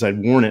comfortable in it, because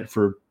I'd worn it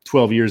for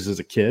 12 years as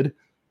a kid.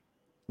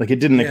 Like it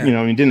didn't, it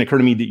didn't occur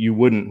to me that you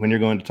wouldn't, when you're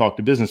going to talk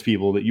to business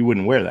people, that you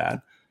wouldn't wear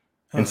that.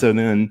 Huh. And so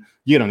then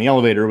you get on the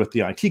elevator with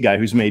the IT guy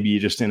who's maybe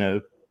just in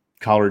a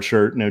collared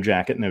shirt, no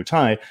jacket, no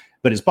tie,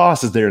 but his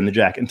boss is there in the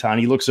jacket and tie, and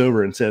he looks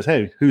over and says,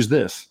 "Hey, who's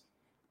this?"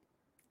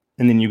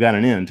 And then you got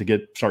an in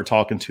to start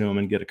talking to him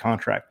and get a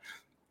contract.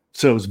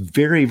 So it was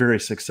very, very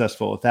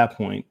successful at that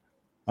point.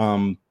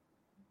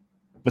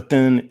 But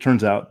then it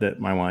turns out that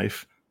my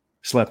wife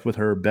slept with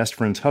her best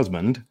friend's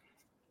husband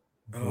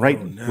right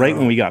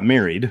when we got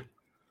married.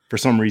 For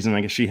some reason,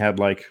 I guess she had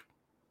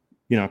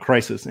a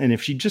crisis. And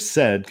if she just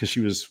said, because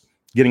she was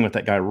getting with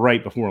that guy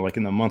right before, like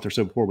in the month or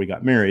so before we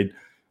got married,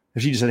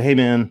 if she just said, "Hey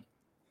man,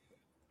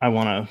 I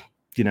want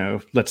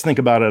to, let's think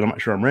about it. I'm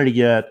not sure I'm ready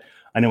yet.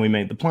 I know we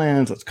made the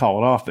plans. Let's call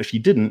it off." But she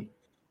didn't.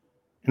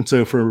 And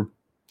so for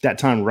that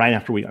time, right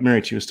after we got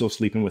married, she was still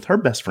sleeping with her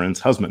best friend's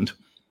husband,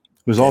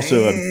 who was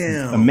also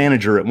a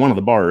manager at one of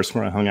the bars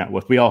where I hung out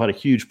with. We all had a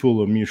huge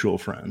pool of mutual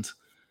friends.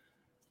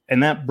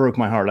 And that broke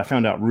my heart. I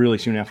found out really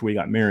soon after we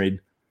got married,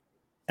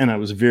 and I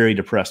was very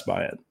depressed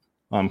by it.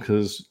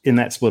 Because in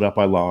that split up,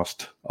 I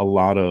lost a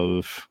lot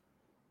of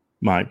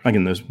my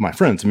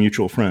friends,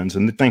 mutual friends.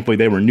 And thankfully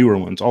they were newer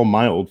ones. All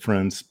my old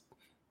friends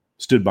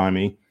stood by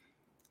me,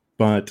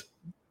 but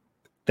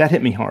that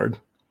hit me hard.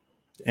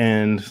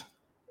 And,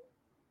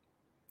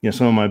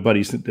 some of my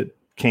buddies that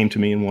came to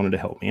me and wanted to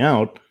help me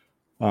out,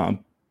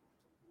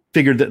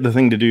 figured that the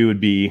thing to do would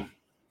be,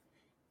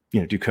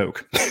 do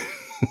coke.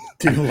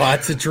 Do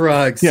lots of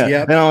drugs. Yeah.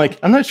 Yep. And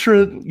I'm not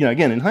sure,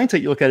 again, in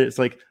hindsight, you look at it, it's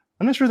like,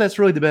 I'm not sure that's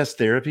really the best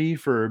therapy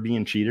for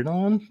being cheated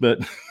on, but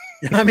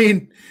I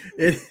mean,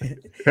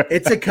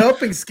 it's a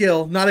coping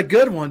skill, not a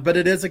good one, but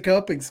it is a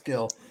coping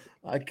skill.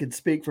 I could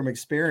speak from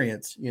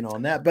experience,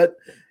 on that, but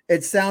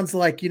it sounds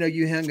like,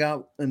 you hung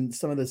out in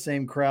some of the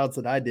same crowds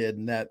that I did,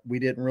 and that we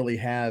didn't really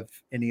have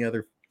any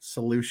other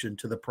solution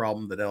to the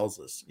problem that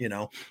ails us,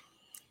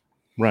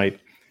 Right.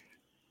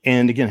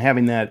 And again,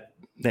 having that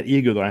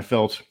ego that I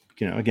felt,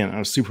 again, I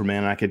was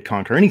Superman. I could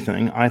conquer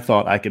anything. I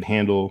thought I could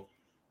handle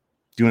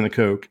doing the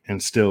coke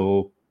and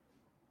still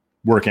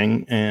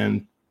working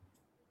and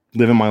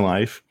living my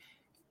life,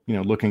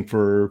 looking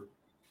for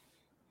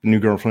a new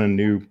girlfriend,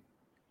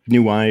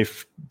 new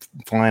wife,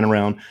 flying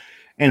around.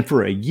 And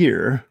for a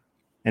year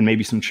and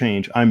maybe some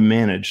change, I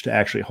managed to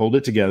actually hold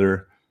it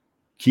together,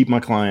 keep my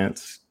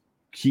clients,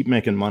 keep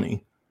making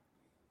money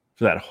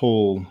for that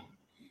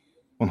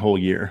one whole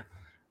year.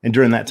 And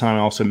during that time,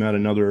 I also met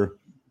another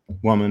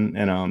woman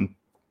and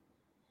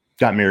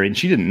got married, and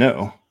she didn't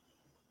know.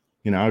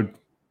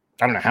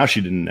 I don't know how she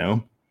didn't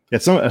know.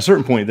 At a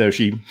certain point, though,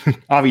 she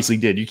obviously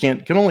did. You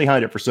can only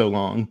hide it for so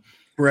long.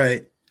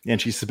 Right. And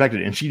she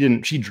suspected it. And she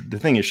didn't. The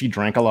thing is, she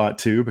drank a lot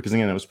too, because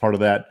again, it was part of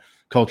that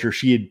culture.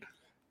 She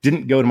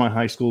didn't go to my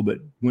high school, but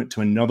went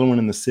to another one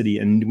in the city.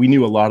 And we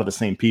knew a lot of the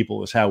same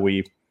people. Is how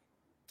we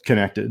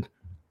connected,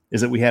 is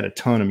that we had a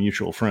ton of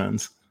mutual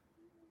friends.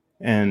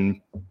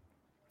 And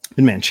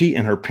man, she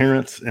and her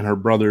parents and her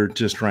brother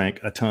just drank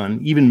a ton,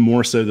 even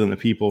more so than the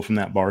people from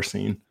that bar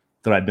scene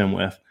that I'd been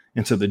with.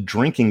 And so the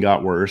drinking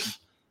got worse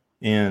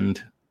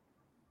and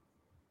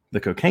the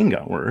cocaine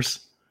got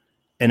worse.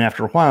 And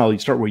after a while, you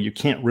start where you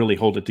can't really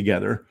hold it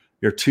together.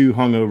 You're too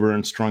hungover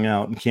and strung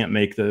out and can't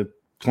make the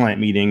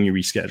client meeting. You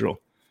reschedule.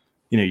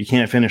 You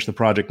can't finish the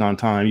project on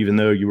time, even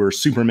though you were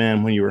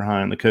Superman when you were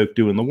high on the coke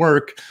doing the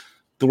work.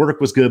 The work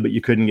was good, but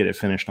you couldn't get it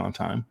finished on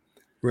time.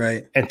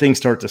 Right. And things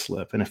start to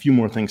slip, and a few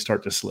more things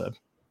start to slip.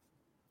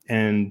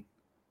 And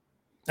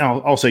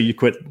also you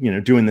quit,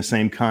 doing the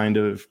same kind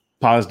of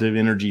positive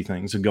energy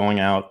things of going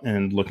out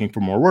and looking for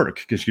more work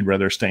because you'd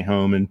rather stay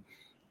home and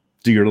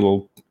do your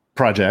little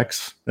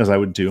projects as I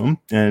would do them.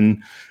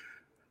 And,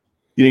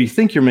 you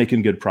think you're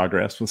making good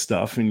progress with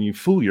stuff and you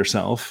fool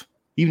yourself,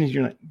 even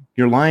if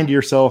you're lying to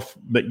yourself,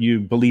 but you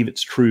believe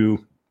it's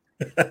true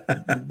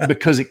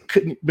because it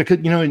couldn't, because,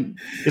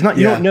 it's not,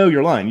 you don't know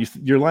you're lying.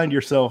 You're lying to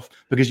yourself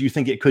because you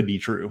think it could be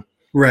true.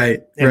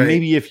 Right. And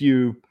maybe if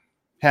you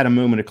had a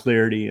moment of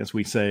clarity, as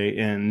we say,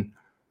 and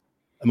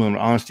a moment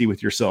of honesty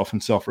with yourself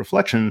and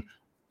self-reflection,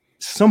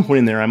 some point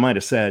in there, I might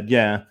have said,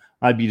 yeah,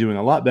 I'd be doing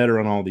a lot better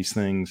on all these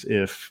things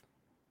if,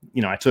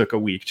 I took a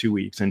week, 2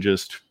 weeks and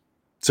just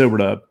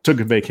sobered up, took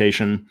a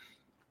vacation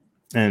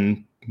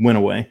and went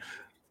away.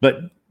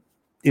 But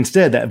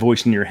instead, that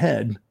voice in your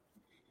head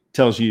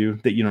tells you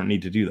that you don't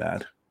need to do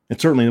that. And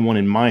certainly the one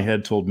in my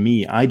head told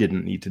me I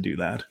didn't need to do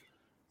that.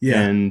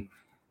 Yeah. And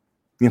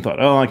you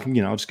thought, oh, I can,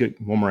 I'll just get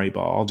one more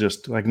 8-ball.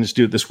 I can just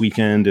do it this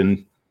weekend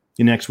and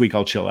next week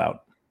I'll chill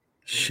out.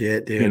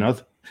 Shit, dude.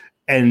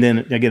 And then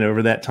again,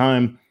 over that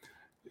time,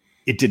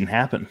 it didn't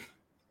happen.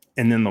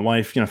 And then the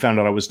wife, found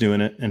out I was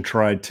doing it and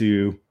tried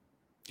to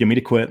get me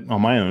to quit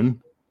on my own.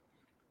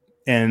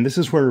 And this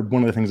is where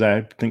one of the things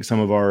I think some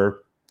of our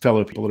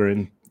fellow people that are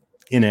in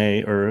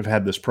NA or have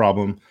had this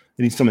problem,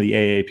 I think some of the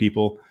AA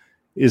people,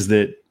 is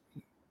that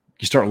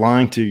you start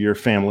lying to your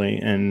family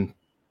and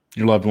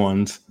your loved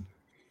ones.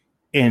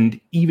 And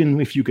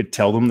even if you could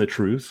tell them the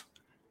truth,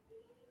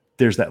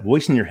 there's that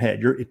voice in your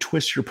head. It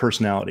twists your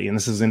personality. And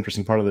this is an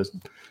interesting part of this,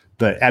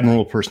 the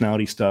abnormal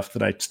personality stuff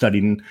that I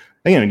studied. And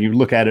again, you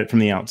look at it from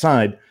the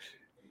outside,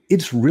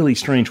 it's really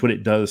strange what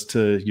it does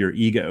to your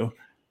ego.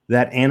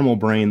 That animal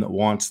brain that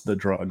wants the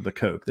drug, the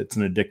Coke, that's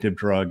an addictive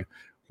drug,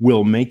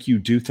 will make you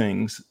do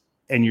things.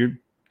 And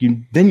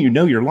then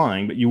you're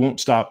lying, but you won't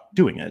stop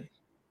doing it.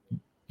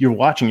 You're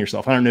watching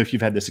yourself. I don't know if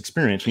you've had this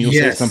experience. When you'll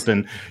say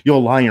something,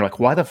 you'll lie, and you're like,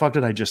 why the fuck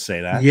did I just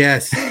say that?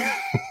 Yes.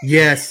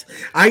 Yes.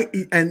 I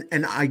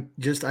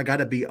got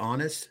to be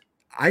honest.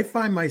 I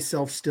find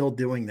myself still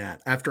doing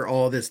that after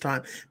all this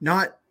time.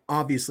 Not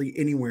obviously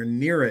anywhere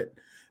near it,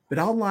 but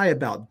I'll lie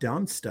about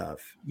dumb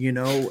stuff,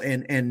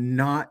 and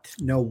not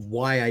know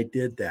why I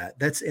did that.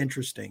 That's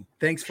interesting.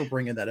 Thanks for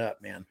bringing that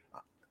up, man.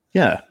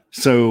 Yeah.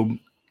 So,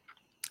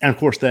 and of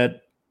course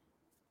that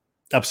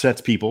upsets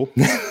people.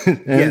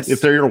 And yes.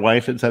 If they're your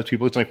wife, it upsets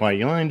people. It's like, why are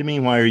you lying to me?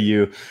 Why are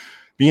you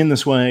being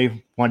this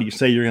way? Why do you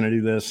say you're going to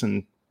do this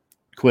and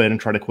quit and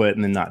try to quit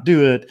and then not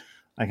do it?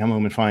 I come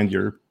home and find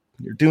you're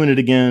doing it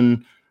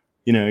again.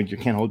 You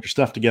can't hold your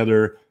stuff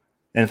together.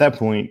 And at that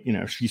point,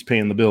 she's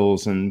paying the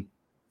bills, and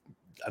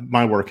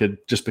my work had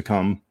just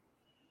become,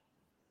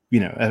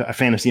 a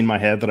fantasy in my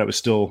head that I was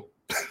still,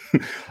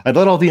 I'd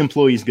let all the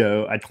employees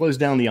go. I'd closed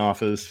down the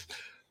office.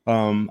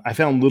 I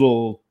found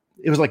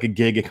it was like a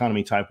gig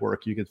economy type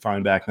work you could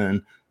find back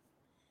then,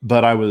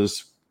 but I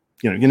was,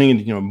 getting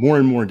into, more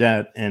and more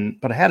debt.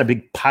 But I had a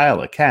big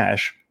pile of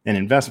cash and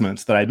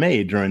investments that I'd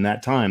made during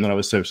that time that I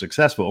was so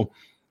successful.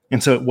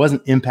 And so it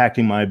wasn't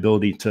impacting my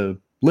ability to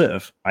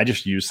live. I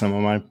just used some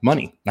of my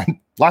money,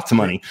 lots of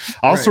money.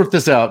 I'll sort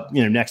this out,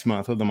 next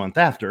month or the month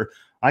after.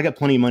 I got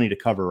plenty of money to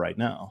cover right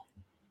now.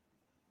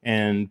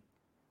 And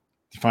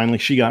finally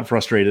she got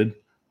frustrated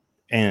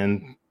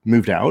and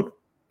moved out,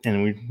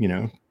 and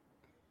we,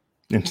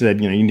 and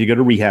said, you need to go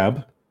to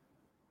rehab.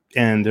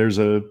 And there's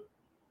a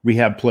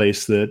rehab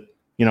place that,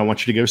 I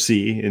want you to go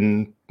see.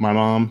 And my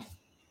mom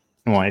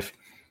and wife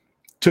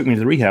took me to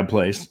the rehab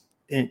place.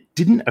 And it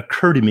didn't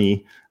occur to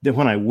me that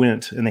when I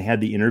went and they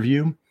had the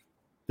interview,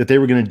 that they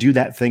were going to do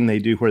that thing they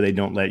do where they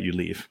don't let you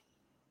leave.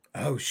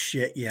 Oh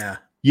shit. Yeah.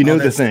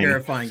 The thing.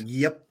 Terrifying.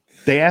 Yep.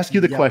 They ask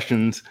you the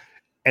questions.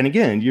 And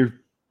again, you're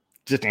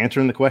just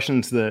answering the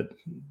questions that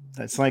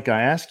psych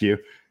guy asked you.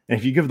 And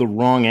if you give the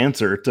wrong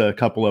answer to a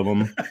couple of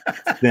them,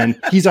 then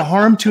he's a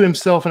harm to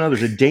himself and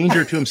others. A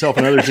danger to himself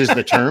and others is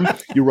the term.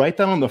 You write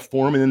that on the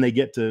form, and then they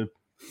get to,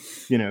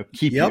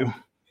 keep you.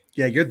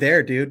 Yeah, you're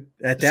there, dude.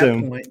 At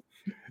that point.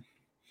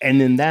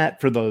 And then there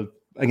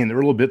were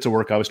little bits of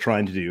work I was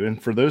trying to do. And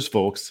for those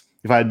folks,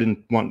 if I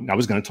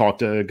was going to talk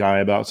to a guy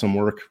about some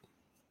work,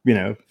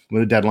 with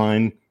a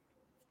deadline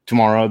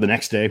tomorrow, the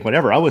next day,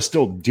 whatever, I was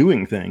still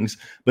doing things.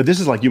 But this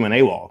is like you went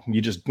AWOL.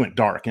 You just went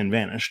dark and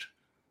vanished.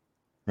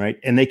 Right.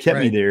 And they kept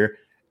me there.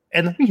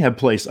 And the rehab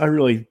place, I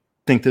really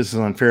think this is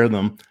unfair to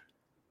them.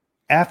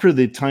 After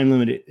the time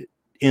limit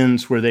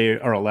ends where they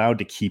are allowed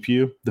to keep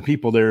you, the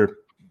people there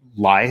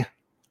lie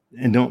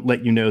and don't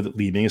let you know that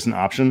leaving is an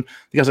option.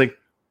 The guy's like,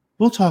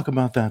 we'll talk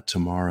about that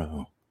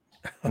tomorrow.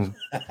 And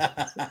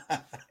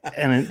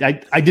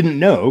I didn't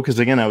know, because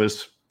again, I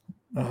was,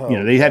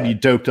 they have you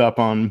doped up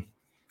on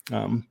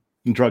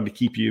drug to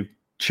keep you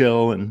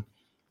chill and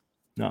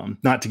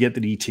not to get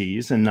the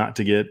DTs and not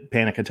to get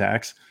panic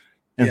attacks.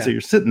 And so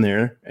you're sitting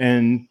there,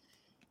 and,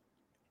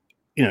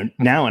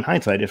 now in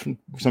hindsight, if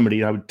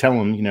somebody, I would tell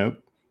them,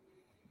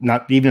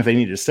 not even if they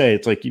needed to stay,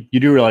 it's like, you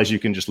do realize you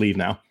can just leave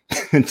now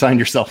and sign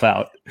yourself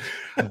out.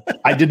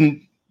 I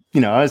didn't,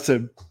 I was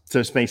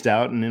so spaced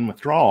out and in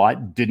withdrawal. I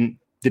didn't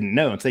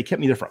know. And so they kept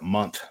me there for a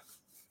month.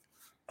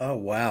 Oh,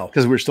 wow.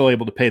 Because we're still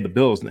able to pay the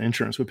bills, and the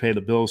insurance would pay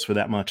the bills for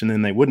that much, and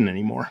then they wouldn't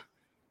anymore.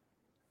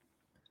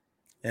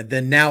 And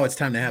then now it's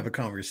time to have a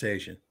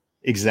conversation.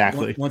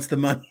 Exactly. Once the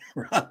money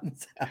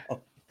runs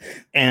out.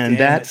 And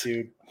that's,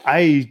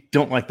 I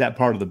don't like that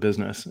part of the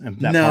business and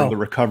that part of the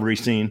recovery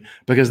scene,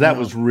 because that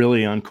was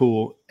really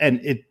uncool.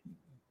 And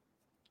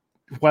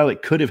while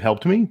it could have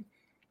helped me,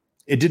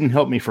 it didn't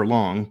help me for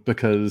long,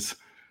 because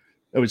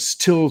I was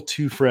still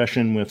too fresh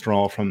in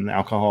withdrawal from the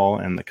alcohol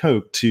and the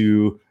Coke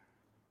to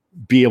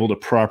be able to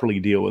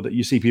properly deal with it.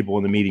 You see people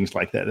in the meetings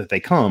like that they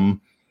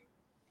come,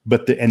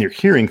 and they're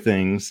hearing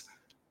things,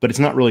 but it's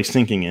not really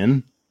sinking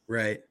in.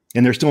 Right.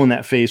 And they're still in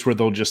that phase where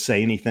they'll just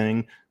say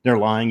anything. They're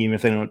lying, even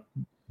if they don't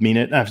mean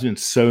it. I've been in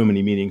so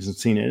many meetings and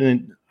seen it.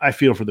 And I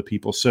feel for the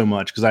people so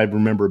much, because I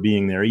remember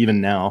being there.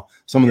 Even now,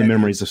 some of the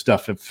memories of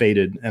stuff have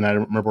faded, and I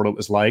don't remember what it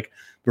was like.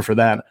 But for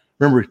that, I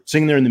remember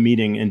sitting there in the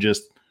meeting and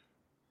just,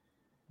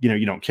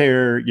 you don't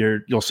care.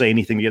 You'll say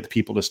anything to get the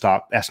people to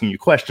stop asking you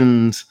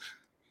questions.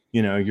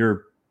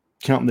 You're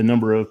counting the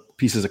number of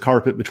pieces of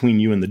carpet between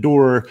you and the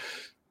door.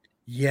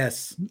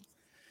 Yes.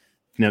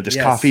 This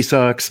coffee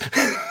sucks.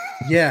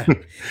 Yeah.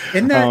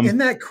 Isn't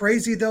that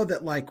crazy though,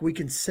 that like we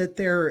can sit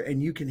there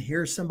and you can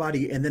hear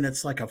somebody and then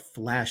it's like a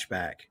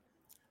flashback.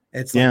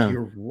 It's like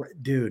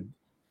dude,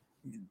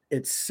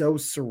 it's so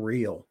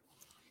surreal,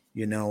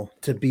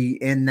 to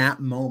be in that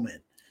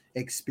moment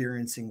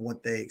experiencing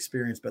what they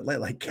experienced, but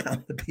like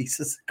count the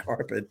pieces of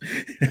carpet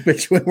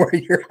between where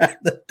you're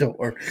at the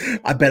door.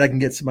 I bet I can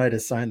get somebody to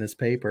sign this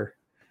paper.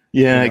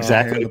 Yeah,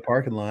 exactly. In the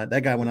parking lot.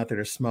 That guy went out there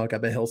to smoke. I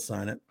bet he'll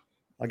sign it.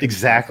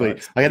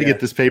 Exactly. I got to get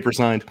this paper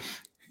signed.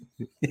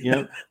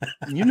 Yep.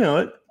 You know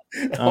it.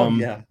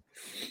 Yeah.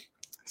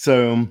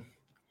 So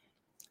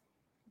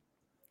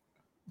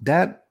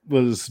that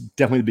was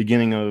definitely the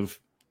beginning of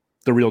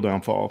the real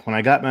downfall. When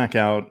I got back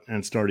out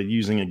and started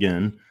using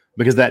again,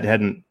 because that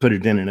hadn't put a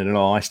dent in it at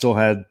all. I still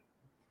had,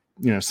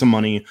 some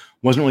money,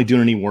 wasn't really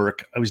doing any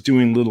work. I was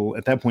doing little,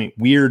 at that point,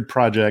 weird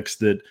projects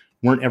that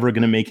weren't ever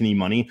going to make any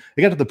money.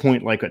 It got to the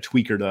point like a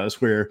tweaker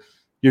does, where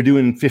you're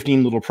doing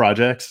 15 little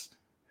projects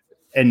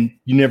and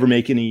you never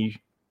make any,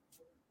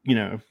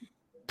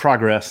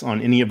 progress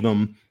on any of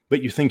them,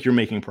 but you think you're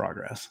making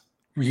progress.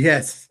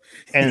 Yes.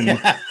 And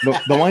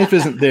the wife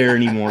isn't there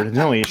anymore to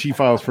tell you. She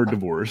files for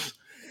divorce.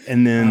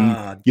 And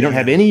then you don't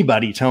have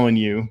anybody telling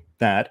you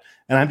that.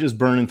 And I'm just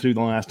burning through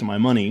the last of my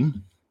money.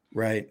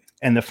 Right.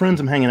 And the friends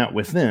I'm hanging out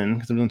with then,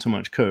 because I'm doing so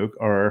much Coke,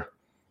 are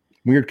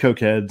weird Coke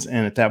heads.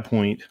 And at that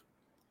point,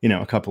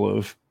 a couple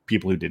of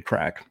people who did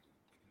crack.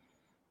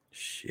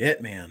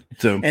 Shit, man.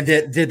 So, and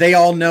did they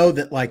all know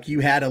that like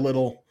you had a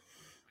little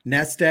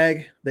nest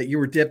egg that you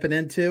were dipping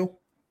into?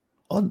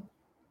 Well,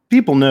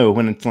 people know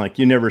when it's like,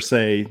 you never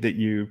say that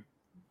you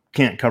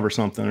can't cover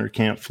something or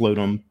can't float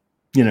them,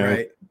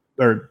 right.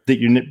 Or that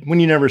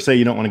when you never say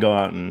you don't want to go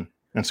out and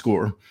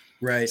score.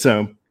 Right.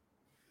 So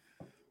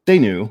they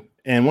knew.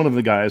 And one of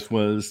the guys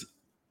was,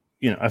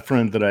 a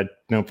friend that I'd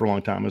known for a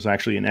long time, was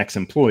actually an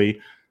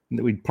ex-employee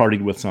that we'd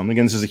partied with some.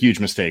 Again, this is a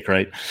huge mistake,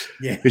 right?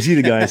 Yeah. Because he's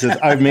the guy that says,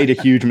 I've made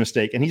a huge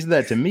mistake. And he said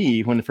that to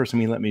me when the first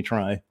time he let me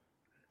try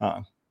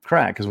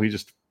crack, because we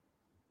just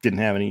didn't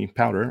have any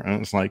powder. And it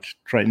was like,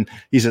 trying.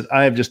 He said,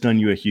 I have just done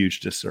you a huge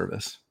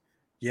disservice.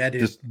 Yeah,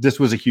 dude. This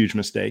was a huge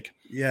mistake.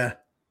 Yeah.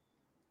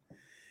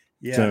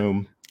 Yeah. So,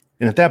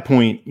 and at that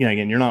point,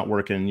 again, you're not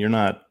working, you're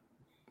not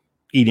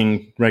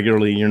eating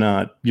regularly,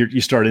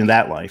 you start in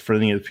that life. For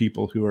any of the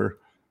people who are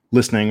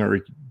listening or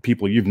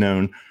people you've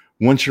known,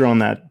 once you're on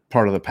that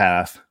part of the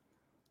path,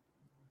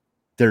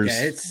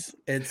 there's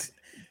it's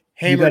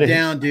hammered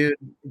down, dude,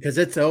 because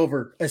it's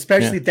over.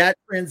 Especially that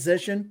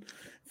transition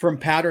from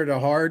powder to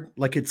hard,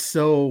 like it's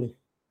so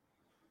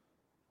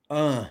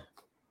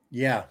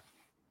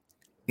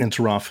it's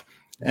rough.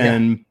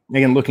 And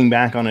again, looking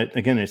back on it,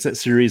 again, it's that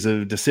series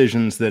of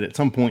decisions that at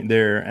some point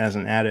there as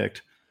an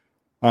addict,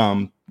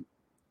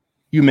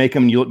 you make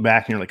them, you look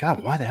back and you're like,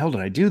 God, why the hell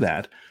did I do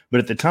that? But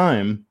at the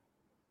time,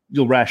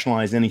 you'll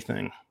rationalize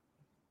anything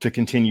to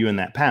continue in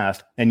that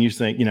path. And you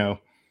say,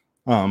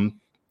 I'm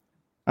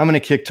going to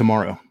kick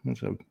tomorrow.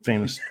 That's a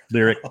famous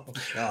lyric.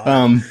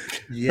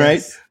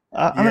 Right?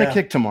 I'm going to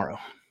kick tomorrow.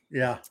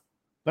 Yeah.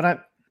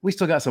 But we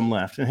still got some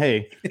left. And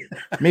hey,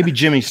 maybe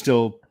Jimmy's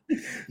still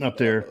up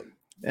there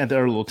at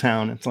our little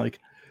town. It's like,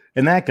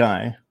 and that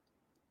guy,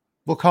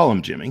 we'll call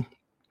him Jimmy,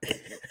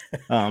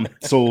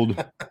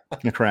 sold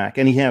a crack.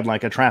 And he had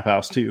like a trap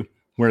house too,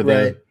 where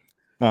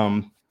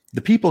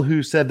the people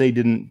who said they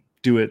didn't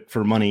do it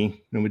for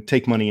money and would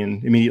take money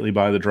and immediately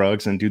buy the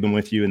drugs and do them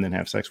with you and then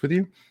have sex with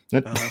you.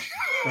 Yep.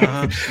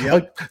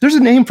 There's a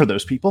name for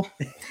those people.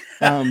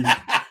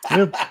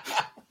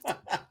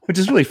 Which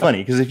is really funny,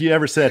 because if you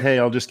ever said, hey,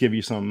 I'll just give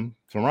you some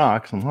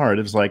rock, some hard,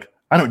 it was like,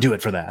 I don't do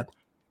it for that.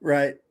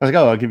 Right. I was like,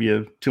 oh, I'll give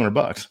you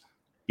 $200.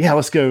 Yeah,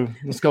 let's go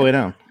lay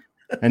down.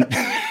 And,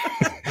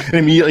 and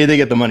immediately they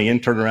get the money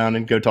and turn around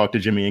and go talk to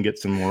Jimmy and get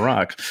some more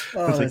rocks.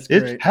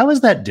 How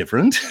is that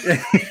different?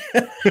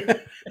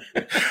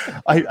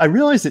 I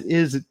realize it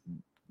is,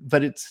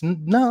 but it's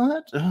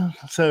not.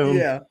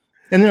 So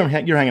And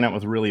then you're hanging out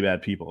with really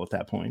bad people at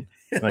that point.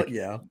 Like,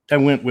 yeah. I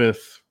went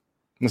with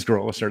this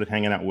girl I started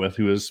hanging out with,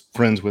 who was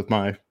friends with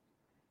my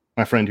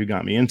friend who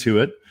got me into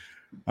it,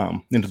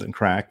 into the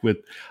crack.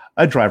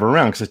 I'd drive her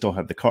around because I still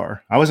had the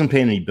car. I wasn't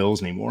paying any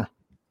bills anymore.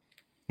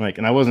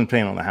 And I wasn't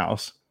paying on the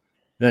house.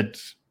 That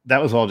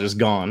was all just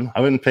gone.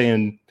 I wasn't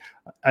paying.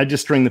 I'd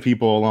just string the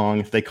people along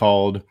if they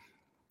called,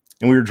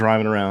 and we were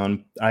driving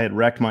around. I had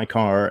wrecked my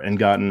car and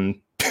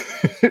gotten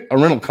a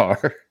rental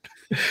car,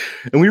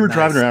 and we were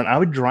driving around. I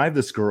would drive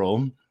this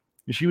girl.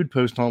 She would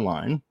post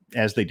online,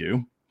 as they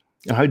do,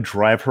 and I would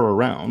drive her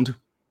around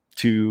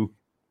to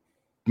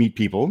meet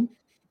people,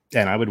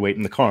 and I would wait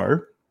in the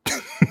car.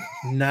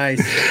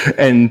 Nice.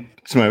 And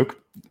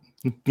smoke,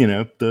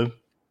 the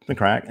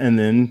crack. And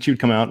then she would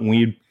come out and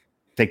we'd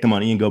take the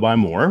money and go buy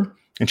more.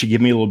 And she'd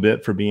give me a little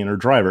bit for being her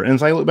driver. And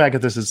as I look back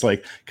at this, it's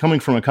like coming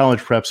from a college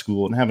prep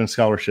school and having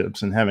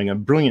scholarships and having a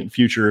brilliant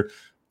future,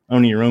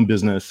 owning your own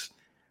business,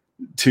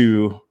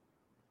 to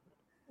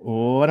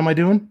what am I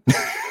doing?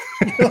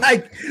 You're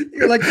like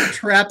the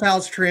Trap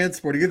House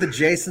Transporter. You're the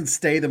Jason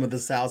Statham of the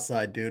South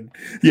Side, dude.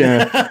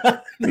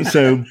 Yeah.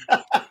 So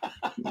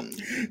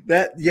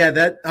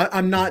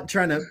I'm not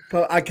trying to,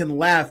 I can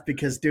laugh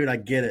because, dude, I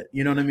get it.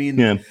 You know what I mean?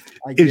 Yeah.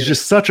 It's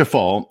just such a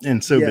fall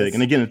and so big.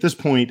 And again, at this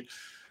point,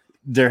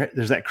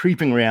 there's that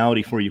creeping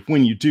reality for you.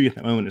 When you do get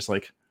that moment, it's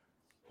like,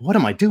 what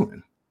am I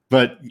doing?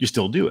 But you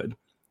still do it.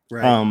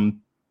 Right.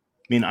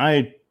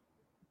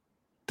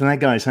 To that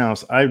guy's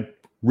house, I'd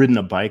ridden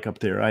a bike up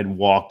there. I'd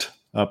walked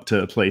up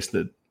to a place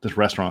this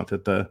restaurant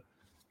that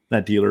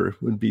that dealer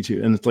would be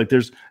to. And it's like,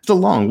 it's a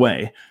long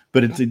way,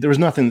 but there was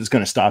nothing that's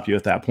going to stop you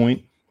at that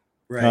point.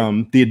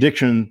 Right. The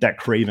addiction, that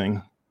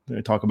craving that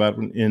I talk about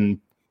in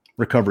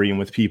recovery and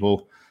with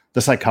people,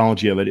 the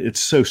psychology of it,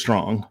 it's so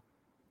strong.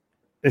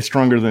 It's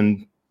stronger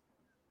than,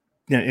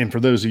 and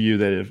for those of you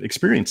that have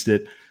experienced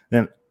it,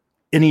 than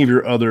any of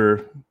your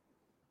other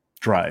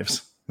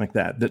drives like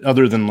that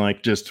other than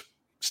like just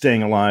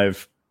staying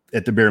alive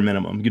at the bare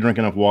minimum. You drink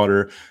enough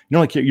water,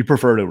 you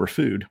prefer it over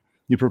food.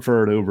 You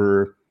prefer it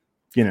over,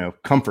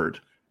 comfort.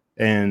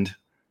 And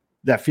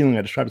that feeling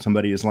I described to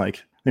somebody is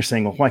like, they're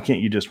saying, well, why can't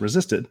you just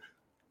resist it?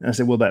 And I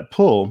said, well, that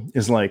pull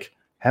is like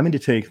having to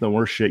take the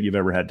worst shit you've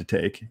ever had to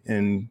take,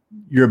 and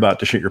you're about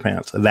to shit your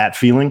pants. That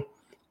feeling.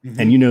 Mm-hmm.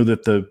 And you know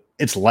that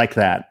it's like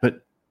that, but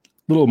a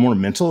little more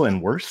mental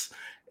and worse.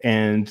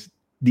 And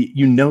the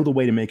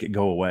way to make it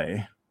go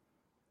away.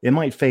 It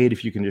might fade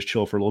if you can just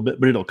chill for a little bit,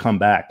 but it'll come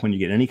back when you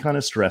get any kind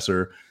of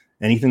stressor,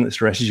 anything that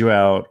stresses you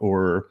out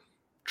or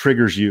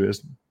triggers you,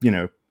 as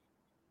to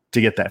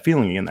get that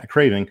feeling again, that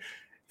craving.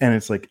 And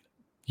it's like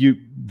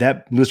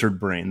that lizard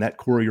brain, that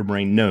core of your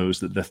brain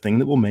knows that the thing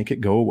that will make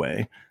it go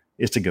away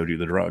is to go do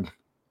the drug.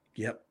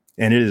 Yep.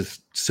 And it is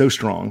so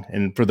strong.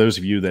 And for those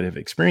of you that have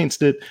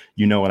experienced it,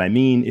 you know what I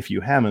mean. If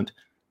you haven't,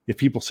 if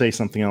people say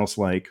something else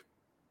like,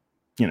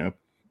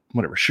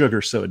 whatever,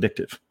 sugar's so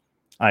addictive,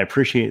 I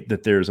appreciate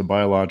that there's a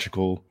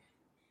biological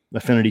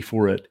affinity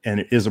for it, and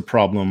it is a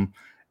problem,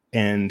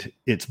 and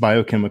it's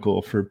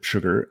biochemical for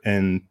sugar,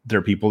 and there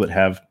are people that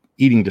have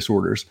eating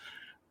disorders.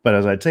 But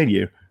as I'd say to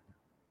you,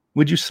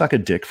 would you suck a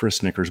dick for a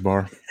Snickers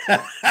bar?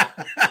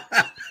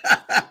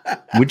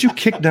 Would you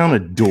kick down a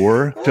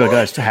door to a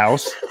guy's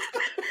house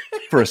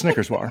for a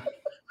Snickers bar?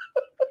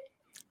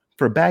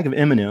 For a bag of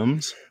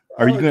M&Ms,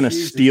 are you going to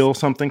steal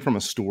something from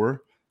a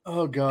store?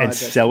 Oh God! And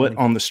sell it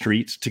on the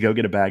streets to go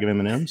get a bag of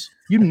M&Ms?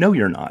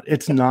 You're not.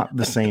 It's not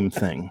the same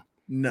thing.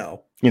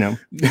 No.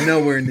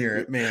 Nowhere near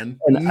it, man.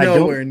 And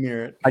nowhere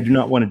near it. I do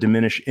not want to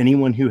diminish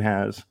anyone who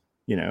has,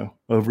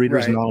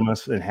 Overeaters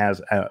Anonymous and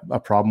has a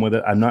problem with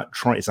it. I'm not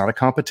trying. It's not a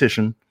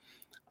competition.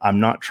 I'm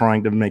not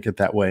trying to make it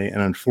that way.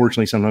 And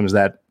unfortunately, sometimes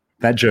that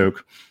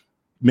joke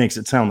makes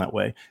it sound that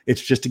way.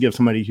 It's just to give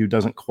somebody who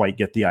doesn't quite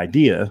get the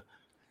idea.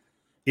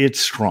 It's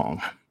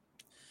strong.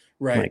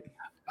 Right. Like,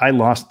 I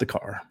lost the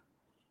car.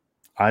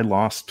 I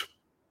lost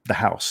the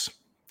house.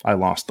 I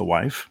lost the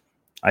wife.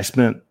 I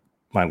spent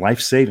my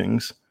life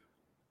savings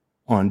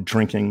on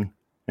drinking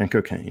and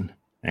cocaine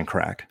and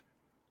crack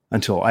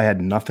until I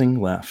had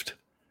nothing left.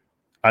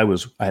 I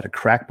had a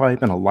crack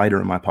pipe and a lighter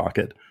in my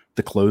pocket,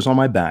 the clothes on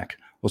my back.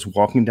 I was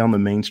walking down the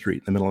main street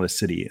in the middle of the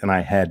city, and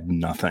I had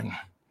nothing.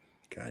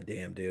 God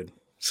damn, dude.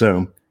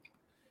 So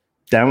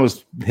that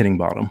was hitting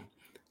bottom.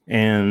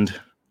 And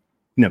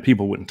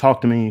people wouldn't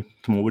talk to me.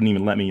 Someone wouldn't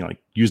even let me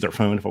use their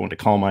phone if I wanted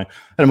to call at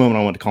a moment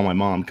I wanted to call my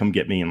mom, come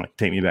get me and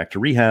take me back to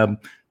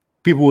rehab.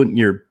 People wouldn't,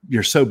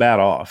 you're so bad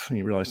off. And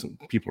you realize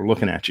people are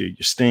looking at you.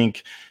 You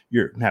stink.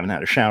 You haven't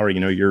had a shower.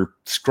 You're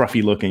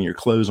scruffy looking. Your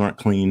clothes aren't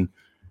clean.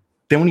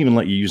 They won't even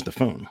let you use the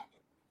phone.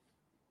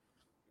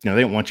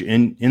 They don't want you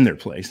in their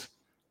place.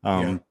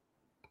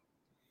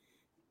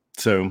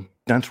 So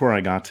that's where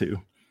I got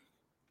to.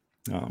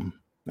 And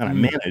I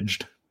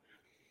managed.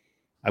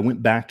 I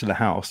went back to the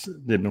house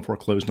that had been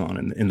foreclosed on,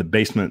 and in the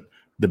basement,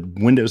 the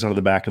windows out of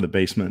the back of the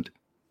basement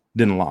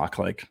didn't lock,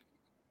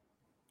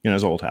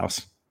 his old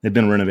house. It'd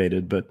been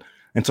renovated,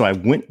 and so I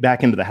went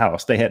back into the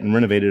house. They hadn't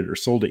renovated it or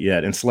sold it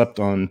yet, and slept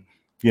on,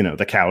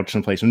 the couch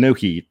in place with no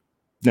heat.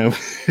 No,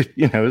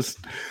 it's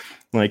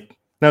like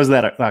That was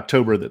that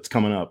October that's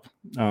coming up.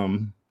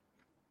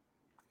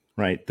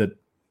 Right. That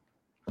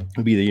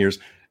would be the years.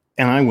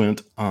 And I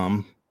went,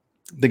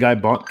 the guy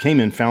came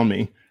in, found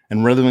me,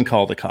 and rather than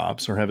call the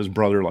cops or have his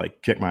brother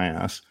like kick my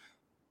ass,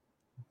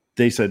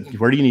 they said,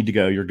 where do you need to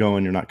go? You're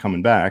going, you're not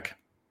coming back.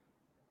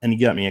 And he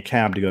got me a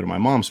cab to go to my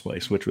mom's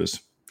place, which was,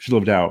 she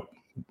lived out,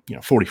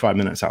 45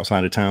 minutes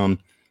outside of town,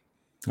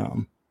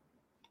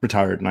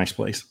 retired, nice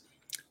place.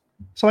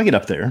 So I get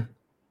up there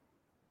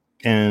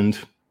and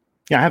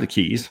I have the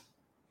keys.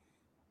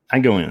 I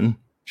go in,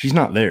 she's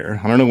not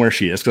there. I don't know where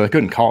she is because I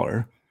couldn't call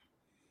her.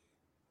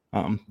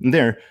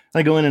 There,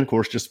 I go in and of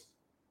course,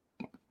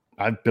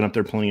 I've been up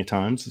there plenty of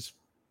times.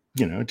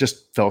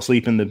 Just fell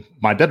asleep in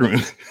my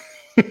bedroom.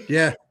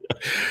 Yeah.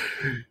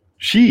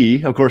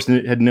 She, of course,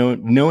 had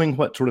knowing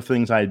what sort of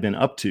things I had been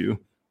up to,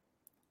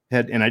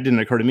 and it didn't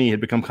occur to me,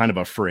 had become kind of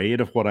afraid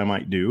of what I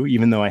might do,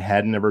 even though I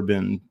had never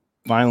been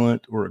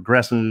violent or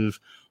aggressive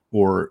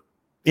or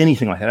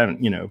anything like that. I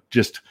haven't,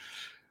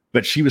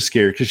 but she was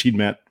scared because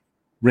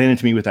ran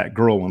into me with that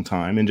girl one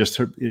time, and just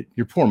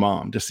your poor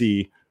mom, to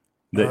see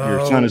that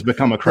your son has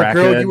become a crackhead.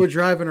 The girl you were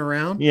driving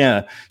around?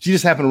 Yeah. She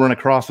just happened to run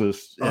across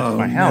us at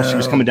my house. No. She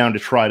was coming down to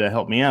try to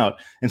help me out.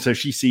 And so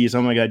she sees,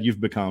 oh my God,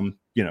 you've become,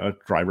 a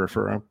driver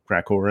for a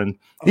crack whore. And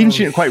even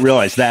she didn't quite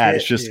realize that.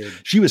 It's just, dude.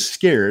 She was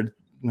scared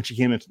when she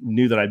came and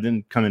knew that I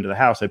didn't come into the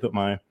house. I put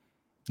my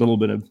little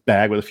bit of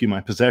bag with a few of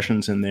my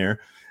possessions in there.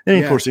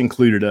 And of course it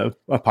included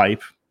a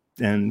pipe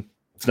and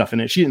stuff in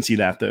it. She didn't see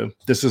that though.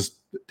 This is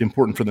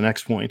important for the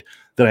next point,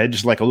 that I had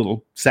just like a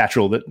little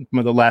satchel that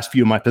the last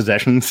few of my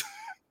possessions,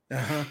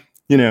 a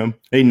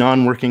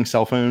non-working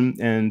cell phone,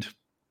 and,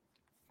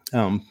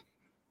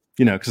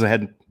 because I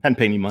hadn't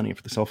paid any money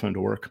for the cell phone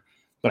to work,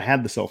 but I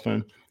had the cell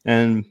phone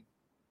and,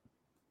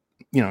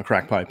 a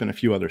crack pipe and a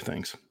few other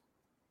things.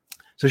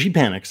 So she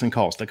panics and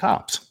calls the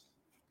cops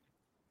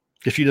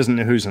because she doesn't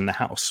know who's in the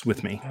house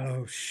with me.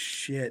 Oh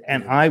shit.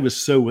 And I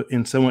was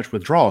in so much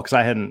withdrawal because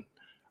I hadn't,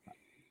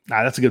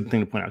 that's a good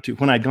thing to point out too.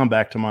 When I'd gone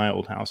back to my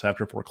old house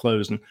after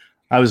foreclosed, and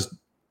I was,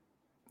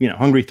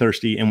 hungry,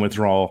 thirsty, and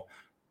withdrawal,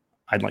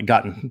 I'd like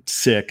gotten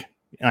sick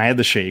and I had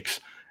the shakes,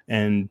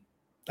 and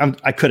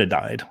I could have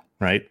died,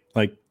 right?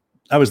 Like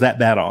I was that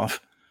bad off.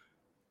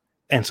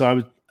 And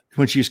so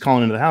when she was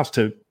calling into the house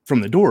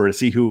from the door to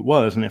see who it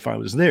was and if I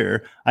was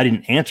there, I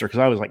didn't answer because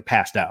I was like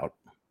passed out.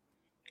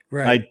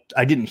 Right.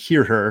 I didn't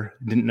hear her,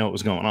 didn't know what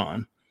was going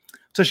on.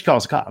 So she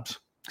calls the cops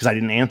because I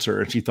didn't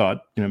answer, and she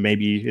thought,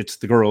 maybe it's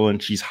the girl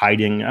and she's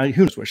hiding.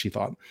 Who knows what she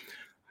thought.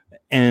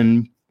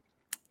 And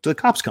so the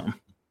cops come.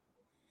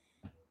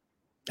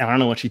 And I don't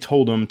know what she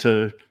told them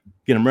to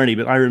get them ready,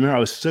 but I remember I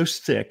was so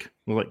sick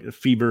with like a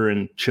fever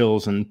and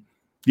chills, and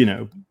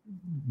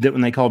that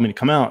when they called me to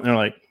come out, they're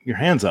like, your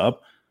hands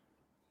up.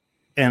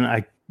 And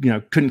I,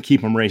 couldn't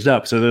keep them raised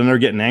up. So then they're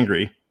getting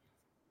angry,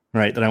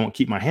 right? That I won't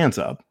keep my hands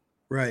up.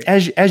 Right.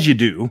 As you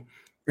do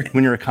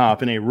when you're a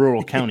cop in a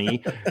rural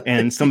county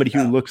and somebody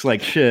who looks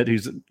like shit,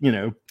 who's,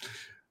 the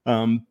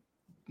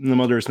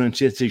mother has been,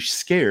 she's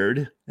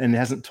scared and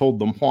hasn't told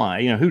them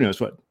why, who knows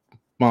what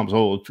mom's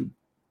old,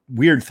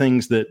 weird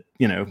things that,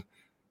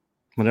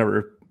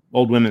 whatever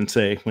old women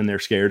say when they're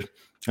scared.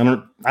 I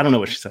don't know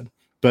what she said,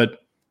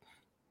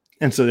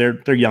 and so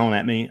they're yelling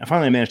at me. I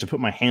finally managed to put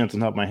my hands on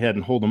top of my head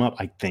and hold them up.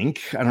 I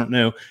don't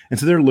know. And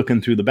so they're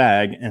looking through the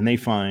bag and they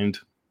find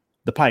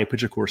the pipe,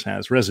 which of course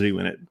has residue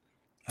in it.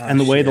 And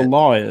the way the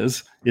law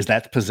is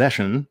that's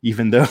possession,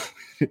 even though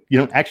you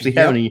don't actually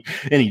have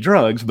any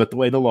drugs, but the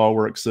way the law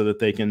works so that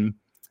they can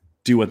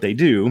do what they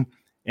do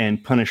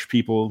and punish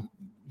people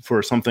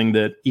for something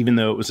that, even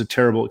though it was a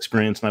terrible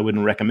experience and I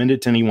wouldn't recommend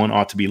it to anyone,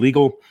 ought to be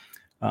legal.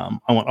 I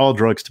want all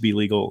drugs to be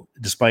legal,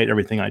 despite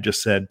everything I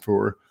just said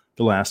for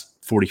the last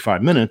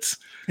 45 minutes.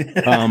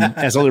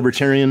 As a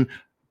libertarian,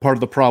 part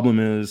of the problem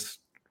is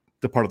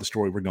the part of the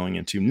story we're going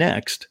into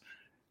next,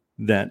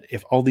 that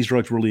if all these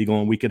drugs were legal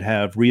and we could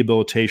have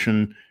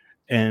rehabilitation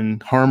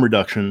and harm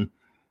reduction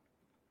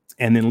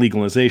and then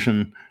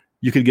legalization,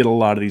 you could get a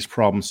lot of these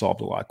problems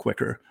solved a lot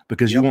quicker,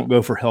 because you won't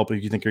go for help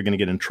if you think you're going to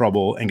get in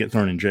trouble and get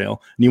thrown in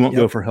jail. And you won't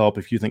go for help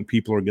if you think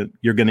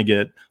you're going to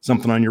get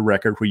something on your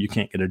record where you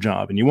can't get a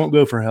job. And you won't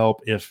go for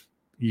help if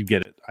you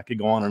get it. I could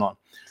go on and on.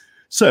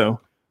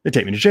 So they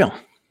take me to jail.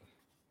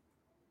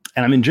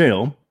 And I'm in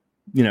jail.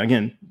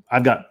 Again,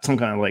 I've got some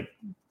kind of like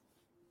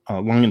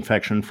lung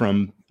infection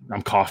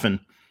I'm coughing,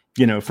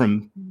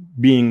 from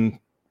being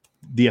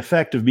the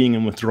effect of being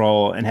in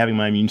withdrawal and having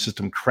my immune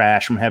system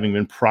crash from having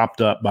been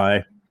propped up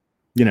by,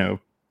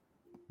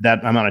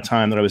 that amount of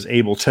time that I was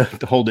able to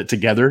hold it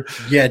together.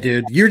 Yeah,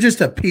 dude. You're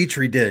just a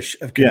petri dish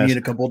of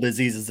communicable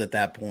diseases at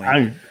that point.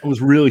 I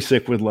was really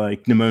sick with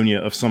like pneumonia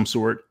of some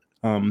sort,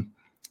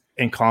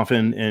 and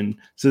coughing. And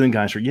so then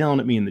guys are yelling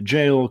at me in the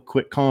jail,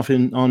 quit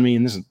coughing on me.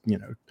 And this is,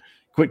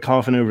 quit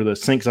coughing over the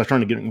sink. 'Cause I was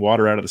trying to get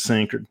water out of the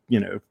sink or,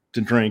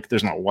 to drink.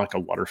 There's not like a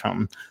water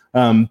fountain.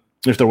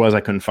 If there was,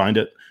 I couldn't find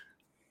it.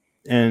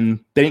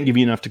 And they didn't give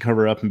you enough to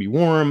cover up and be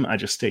warm. I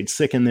just stayed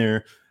sick in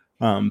there.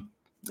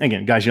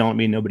 Again, guys yelling at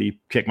me, nobody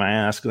kicked my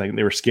ass because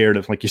they were scared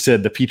of, like you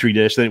said, the petri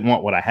dish. They didn't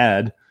want what I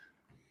had.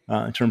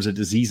 in terms of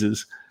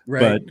diseases.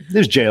 Right. But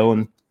there's jail,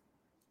 and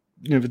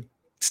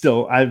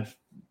still, I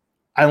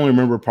only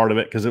remember part of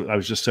it because I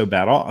was just so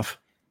bad off.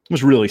 I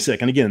was really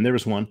sick, and again, there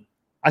was one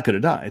I could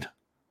have died.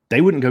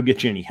 They wouldn't go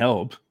get you any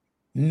help.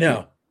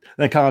 No,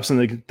 the cops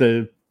and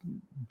the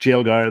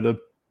jail guy or the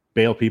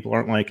bail people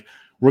aren't like,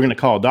 we're going to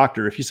call a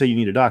doctor. If you say you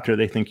need a doctor,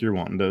 they think you're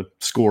wanting to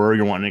score or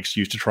you're wanting an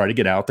excuse to try to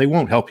get out. They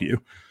won't help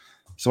you.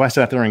 So I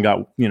sat there and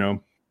got,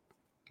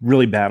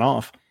 really bad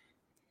off.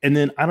 And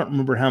then I don't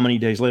remember how many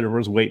days later I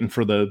was waiting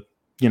for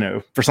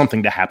for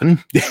something to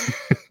happen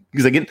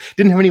because I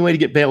didn't have any way to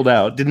get bailed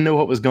out. Didn't know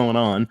what was going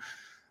on. A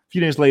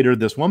few days later,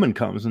 this woman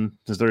comes and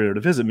is there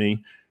to visit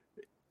me.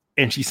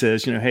 And she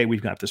says, hey,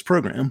 we've got this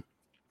program.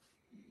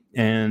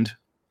 And,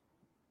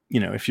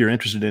 if you're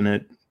interested in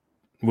it,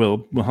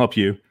 we'll help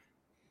you.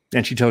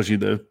 And she tells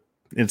you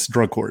it's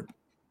drug court.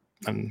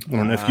 I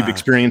don't know if you've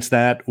experienced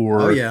that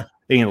or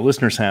any of the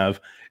listeners have.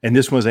 And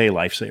this was a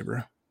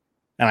lifesaver.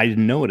 And I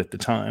didn't know it at the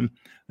time.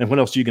 And what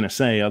else are you going to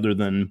say other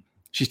than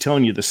she's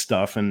telling you this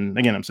stuff? And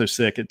again, I'm so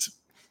sick. It's,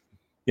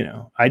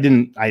 I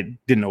didn't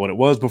know what it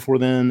was before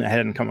then. I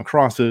hadn't come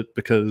across it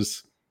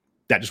because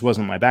that just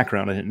wasn't my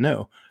background. I didn't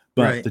know.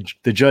 But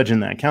the judge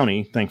in that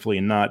county, thankfully,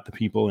 and not the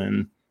people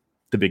in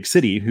the big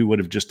city who would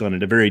have just done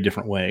it a very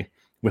different way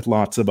with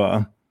lots of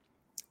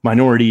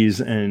minorities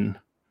and,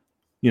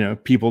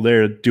 people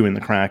there doing the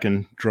crack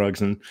and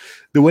drugs, and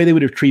the way they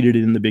would have treated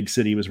it in the big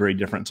city was very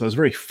different. So I was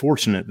very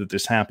fortunate that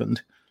this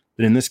happened,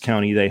 that in this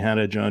county, they had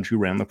a judge who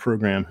ran the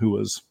program who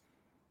was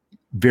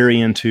very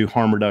into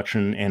harm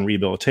reduction and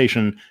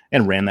rehabilitation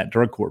and ran that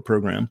drug court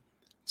program.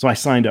 So I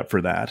signed up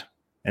for that.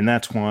 And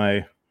that's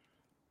why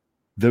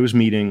those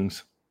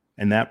meetings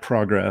and that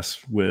progress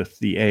with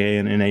the AA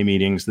and NA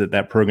meetings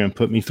that program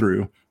put me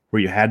through,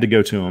 where you had to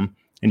go to them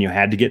and you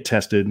had to get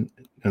tested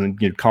and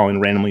you'd call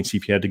in randomly and see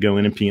if you had to go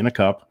in and pee in a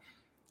cup.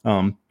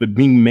 But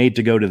being made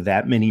to go to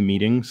that many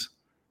meetings,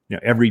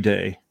 every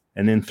day,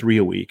 and then 3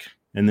 a week,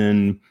 and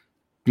then,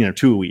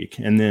 2 a week.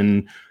 And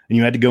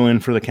you had to go in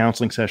for the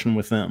counseling session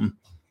with them,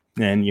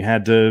 and you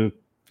had to,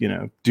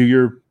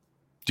 do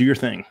your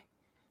thing.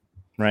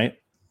 Right.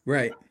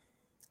 Right.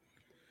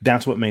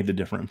 That's what made the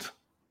difference,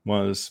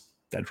 was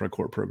that drug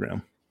court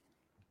program.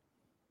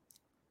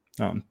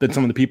 But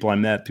some of the people I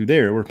met through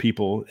there were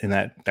people in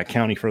that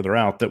county further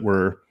out that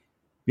were,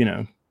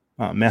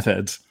 meth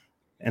heads.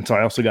 And so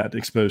I also got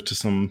exposed to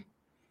some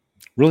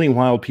really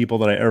wild people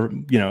that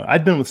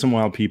I'd been with some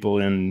wild people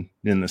in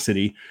the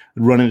city.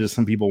 I'd run into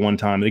some people one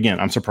time. And again,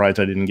 I'm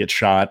surprised I didn't get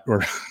shot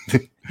or,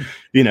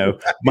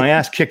 my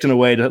ass kicked in a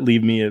way to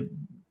leave me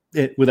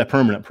with a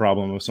permanent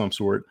problem of some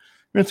sort.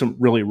 We had some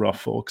really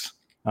rough folks.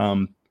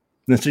 In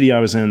the city I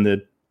was in,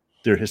 that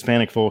they're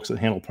Hispanic folks that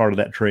handle part of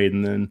that trade,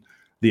 and then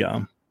the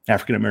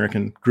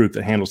African-American group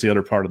that handles the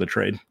other part of the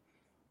trade,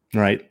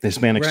 right? The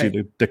Hispanics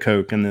do the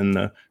coke, and then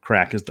the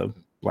crack is the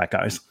black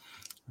guys.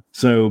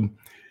 So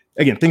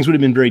again, things would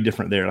have been very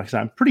different there. Like I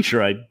said, I'm pretty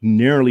sure I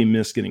narrowly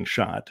missed getting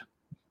shot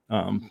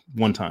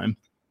one time.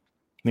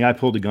 The guy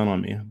pulled a gun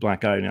on me, a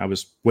black guy, and I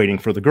was waiting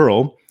for the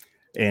girl,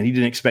 and he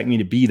didn't expect me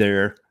to be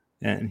there,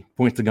 and he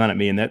points the gun at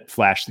me, and that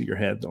flashed through your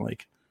head.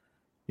 Like,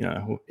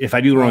 if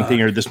I do the wrong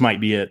thing, or this might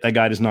be it. That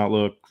guy does not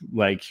look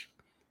like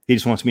he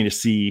just wants me to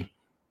see,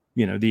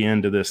 the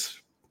end of this,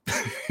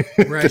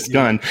 this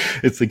gun.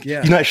 It's like,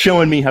 he's not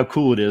showing me how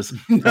cool it is.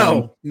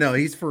 No,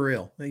 he's for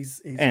real.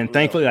 He's and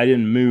thankfully I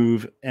didn't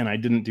move and I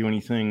didn't do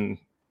anything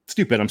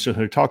stupid. I'm still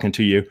here talking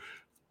to you,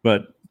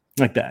 but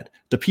like that,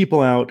 the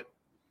people out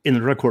in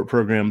the drug court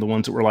program, the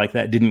ones that were like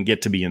that, didn't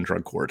get to be in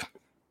drug court,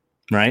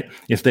 right?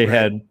 If they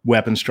had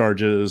weapons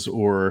charges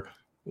or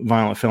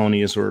violent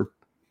felonies or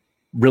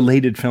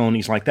related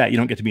felonies like that, you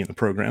don't get to be in the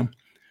program.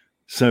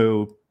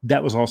 So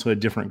that was also a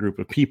different group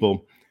of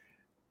people.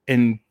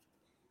 And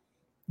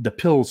the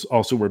pills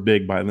also were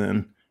big by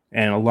then.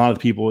 And a lot of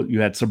people, you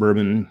had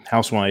suburban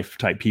housewife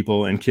type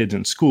people and kids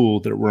in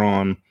school that were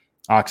on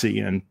Oxy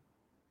and,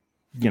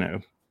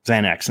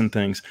 Xanax and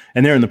things.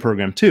 And they're in the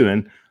program too.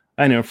 And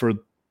I know for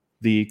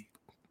the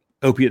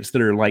opiates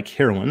that are like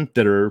heroin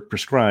that are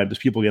prescribed, as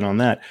people get on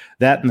that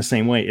in the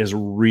same way is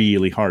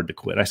really hard to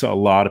quit. I saw a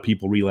lot of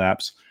people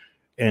relapse,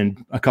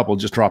 and a couple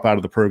just drop out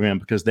of the program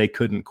because they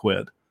couldn't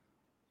quit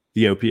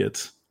the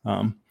opiates.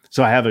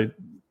 So I have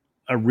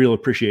a real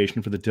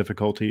appreciation for the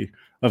difficulty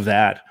of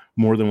that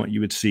more than what you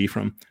would see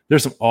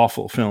there's some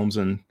awful films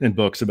and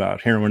books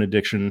about heroin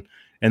addiction,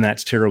 and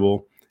that's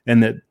terrible.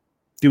 And that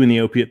doing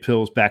the opiate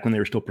pills back when they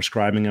were still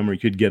prescribing them, or you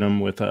could get them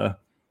with a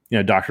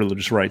doctor that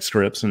just write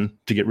scripts and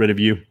to get rid of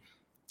you.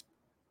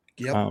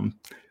 Yep.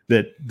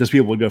 That those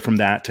people would go from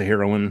that to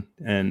heroin,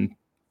 and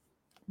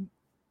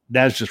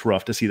that's just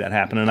rough to see that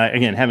happen. And I,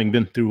 again, having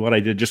been through what I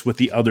did just with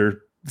the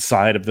other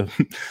side of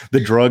the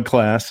drug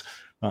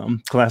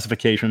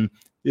classification,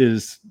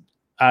 is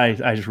I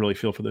just really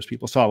feel for those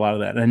people. Saw a lot of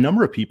that. And a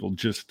number of people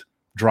just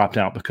dropped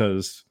out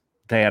because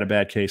they had a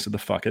bad case of the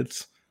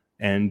fuckets.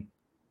 And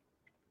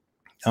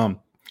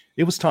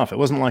it was tough. It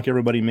wasn't like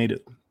everybody made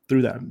it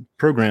through that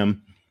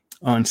program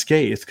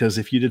unscathed, because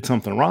if you did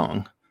something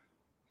wrong,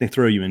 they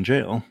throw you in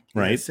jail,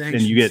 right?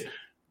 And you get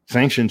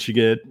sanctions you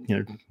get,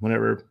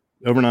 whatever,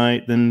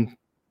 overnight, then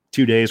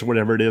 2 days or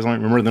whatever it is. I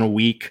don't remember, than a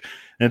week.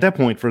 And at that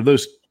point, for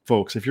those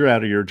folks, if you're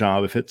out of your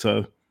job, if it's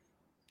a,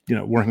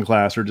 working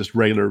class or just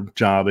regular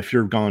job, if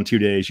you're gone 2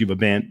 days,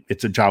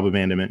 it's a job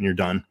abandonment and you're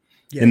done.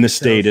 Yeah, in this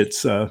state,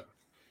 it's,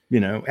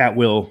 at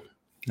will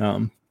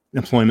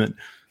employment.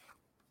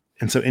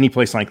 And so any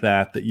place like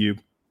that you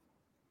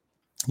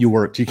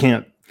worked, you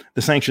can't,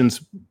 the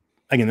sanctions,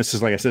 again, this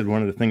is, like I said,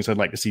 one of the things I'd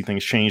like to see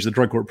things change. The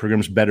drug court program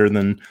is better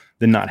than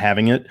not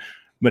having it,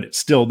 but it's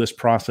still this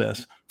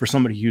process for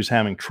somebody who's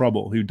having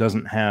trouble, who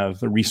doesn't have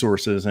the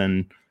resources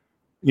and,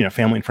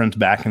 family and friends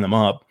backing them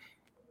up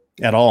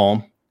at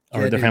all,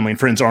 or their family and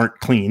friends aren't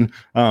clean.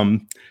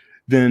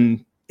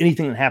 Then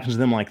anything that happens to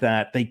them like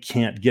that, they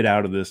can't get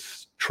out of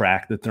this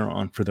track that they're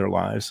on for their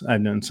lives.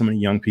 I've known so many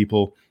young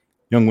people,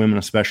 young women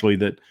especially,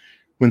 that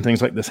when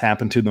things like this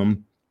happen to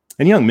them,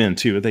 and young men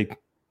too,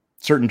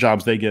 certain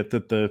jobs they get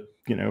that the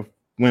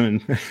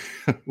women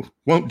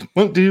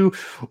won't do,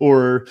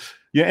 or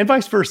and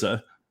vice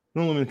versa.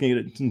 The women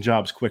can get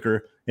jobs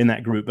quicker in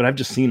that group, but I've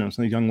just seen them.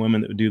 Some young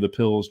women that would do the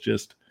pills,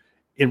 just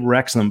it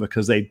wrecks them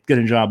because they get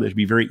a job that would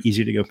be very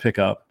easy to go pick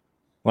up,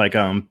 like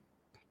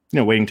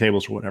waiting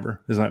tables or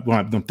whatever is what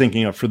I'm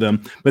thinking of for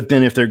them. But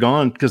then if they're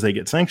gone because they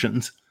get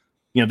sanctions,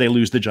 they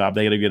lose the job,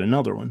 they got to get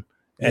another one.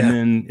 And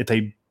then if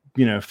they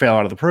fail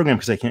out of the program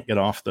because they can't get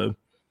off the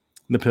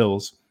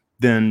pills,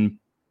 then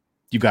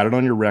you got it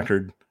on your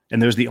record, and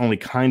those are the only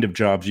kind of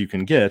jobs you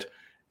can get,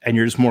 and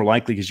you're just more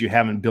likely because you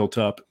haven't built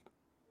up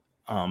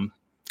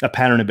a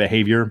pattern of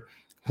behavior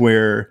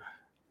where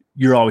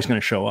you're always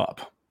going to show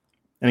up.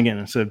 And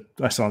again, so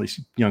I saw these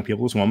young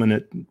people, this woman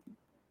at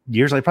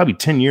years, like probably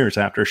 10 years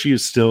after, she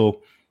was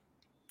still,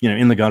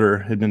 in the gutter,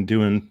 had been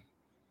doing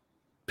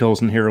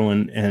pills and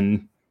heroin,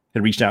 and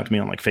had reached out to me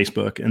on like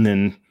Facebook, and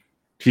then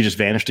she just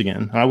vanished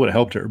again. I would have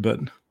helped her, but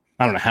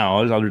I don't know how,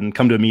 other than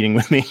come to a meeting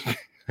with me.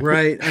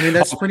 Right. I mean,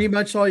 that's pretty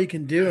much all you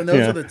can do. And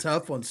those are the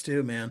tough ones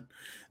too, man.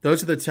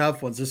 Those are the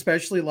tough ones,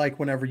 especially like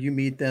whenever you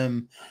meet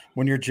them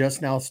when you're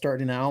just now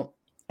starting out,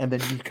 and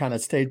then you kind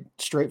of stay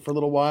straight for a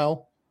little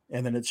while.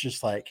 And then it's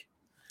just like,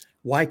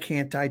 why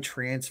can't I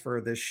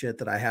transfer this shit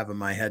that I have in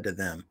my head to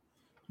them?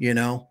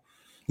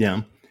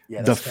 Yeah.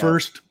 The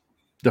first,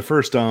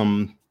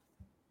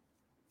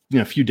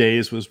 few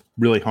days was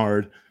really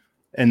hard.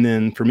 And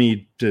then for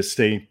me to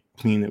stay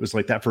clean, it was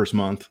like that first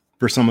month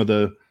for some of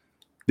the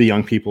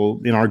young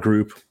people in our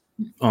group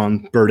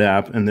on Bird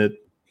app, and that,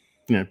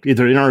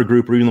 either in our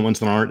group or even the ones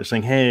that aren't, just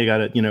saying, hey, I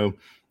got it,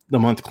 the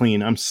month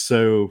clean. I'm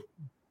so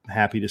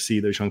happy to see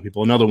those young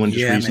people. Another one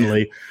just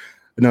recently, man.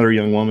 Another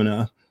young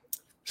woman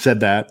said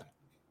that.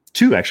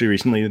 Two actually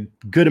recently, a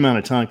good amount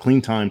of time,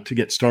 clean time to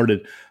get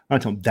started. I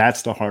told them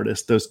that's the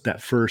hardest.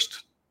 That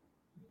first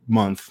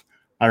month,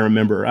 I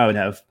remember I would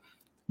have,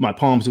 my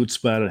palms would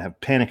sweat. I'd have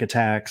panic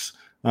attacks.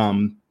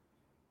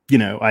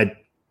 I'd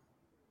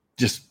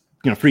just,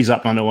 freeze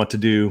up, not know what to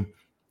do.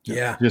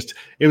 Yeah.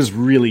 It was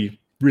really,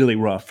 really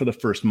rough for the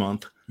first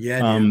month.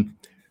 Yeah.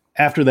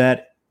 After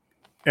that,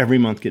 every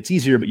month gets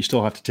easier, but you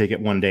still have to take it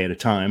one day at a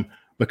time,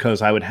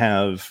 because I would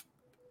have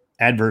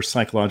adverse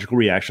psychological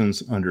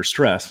reactions under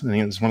stress. I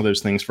think it's one of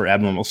those things for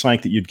abnormal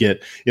psych that you'd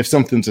get. If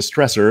something's a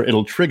stressor,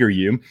 it'll trigger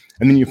you.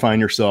 And then you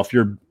find yourself,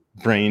 your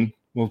brain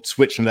will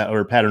switch from that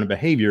or pattern of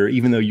behavior,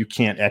 even though you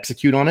can't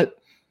execute on it,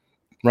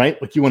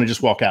 right? Like you want to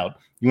just walk out.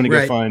 You want to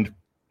go find,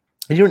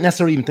 and you don't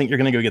necessarily even think you're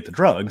going to go get the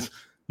drugs.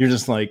 You're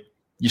just like,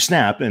 you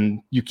snap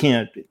and you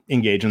can't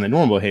engage in the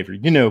normal behavior.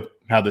 You know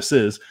how this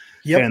is.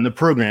 Yep. And the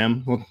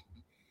program will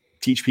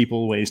teach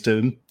people ways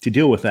to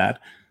deal with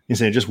that. You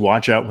say, just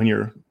watch out when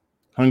you're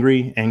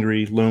hungry,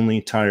 angry,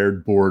 lonely,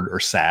 tired, bored, or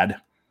sad,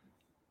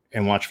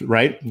 and watch,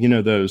 right?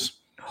 Those.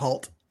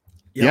 Halt.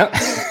 Yep.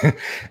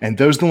 And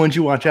those are the ones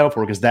you watch out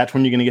for, because that's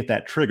when you're going to get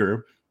that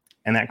trigger,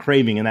 and that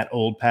craving and that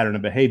old pattern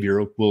of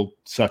behavior will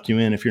suck you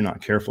in if you're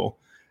not careful.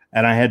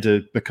 And I had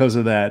to, because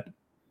of that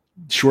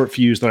short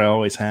fuse that I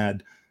always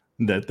had,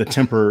 the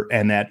temper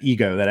and that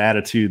ego, that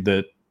attitude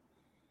that,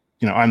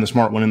 I'm the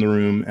smart one in the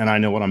room and I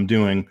know what I'm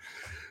doing.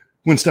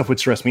 When stuff would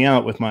stress me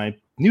out with my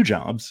new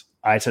jobs,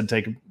 I said,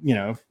 take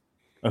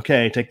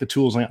the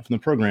tools I got from the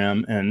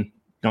program and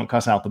don't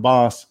cuss out the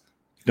boss.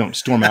 Don't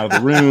storm out of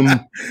the room.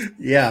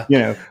 Yeah.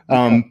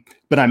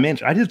 But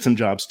I did some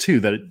jobs too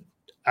that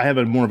I have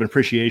more of an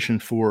appreciation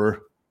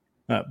for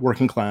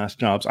working class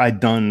jobs. I'd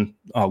done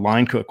a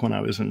line cook when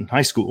I was in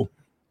high school,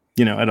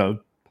 at a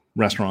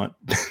restaurant.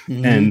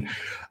 Mm-hmm. And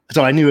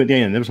so I knew it.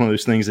 It was one of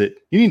those things that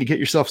you need to get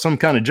yourself some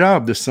kind of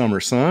job this summer,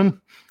 son.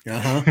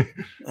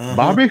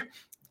 Bobby,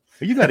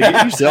 you got to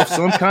get yourself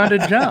some kind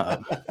of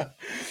job.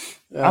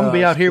 I'm gonna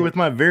be out here with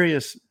my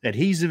various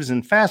adhesives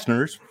and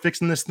fasteners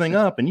fixing this thing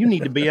up, and you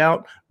need to be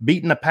out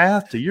beating a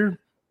path to your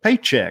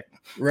paycheck.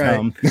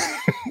 Right.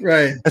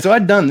 Right. And so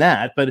I'd done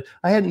that, but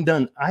I had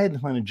to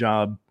find a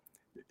job.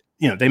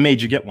 They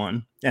made you get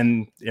one,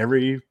 and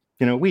every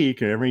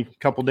week or every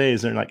couple of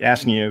days, they're like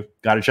asking you,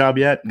 got a job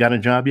yet? Got a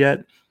job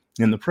yet?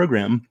 In the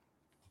program,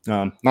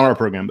 not our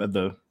program, but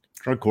the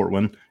drug court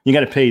one, you got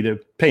to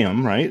pay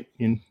them, right?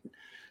 And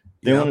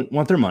they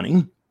want their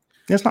money.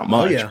 It's not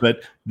much,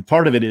 but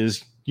part of it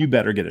is you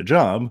better get a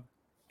job.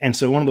 And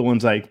so one of the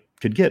ones I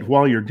could get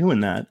while you're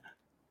doing that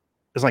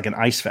is like an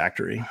ice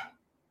factory.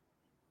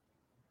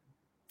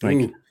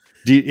 Like,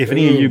 if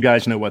any of you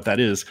guys know what that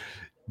is,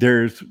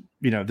 there's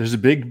a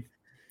big,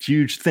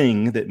 huge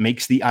thing that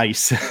makes the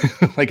ice,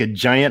 like a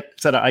giant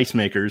set of ice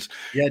makers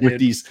with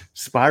these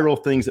spiral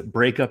things that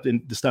break up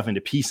the stuff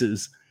into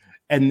pieces.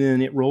 And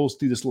then it rolls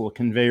through this little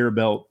conveyor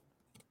belt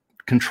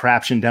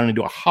contraption down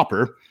into a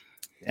hopper.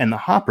 And the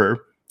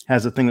hopper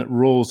has a thing that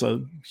rolls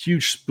a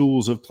huge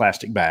spools of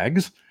plastic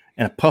bags,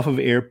 and a puff of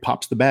air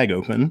pops the bag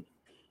open.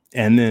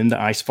 And then the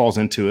ice falls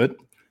into it.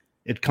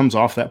 It comes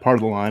off that part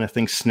of the line. A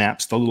thing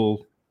snaps the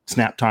little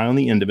snap tie on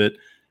the end of it.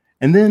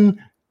 And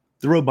then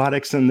the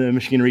robotics and the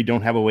machinery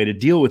don't have a way to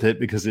deal with it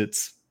because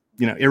it's,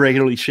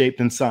 irregularly shaped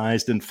and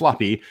sized and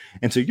floppy.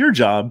 And so your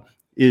job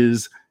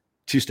is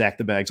to stack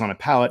the bags on a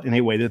pallet in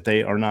a way that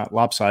they are not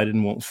lopsided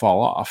and won't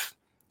fall off.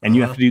 And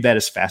you have to do that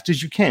as fast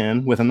as you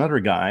can with another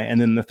guy.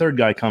 And then the third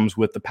guy comes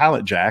with the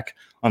pallet jack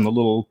on the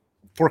little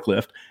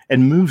forklift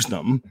and moves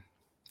them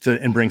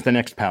and brings the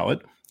next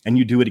pallet. And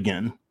you do it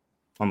again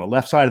on the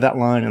left side of that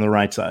line and the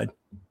right side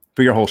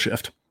for your whole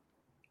shift.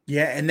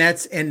 Yeah.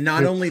 And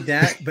not only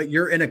that, but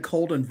you're in a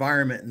cold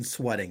environment and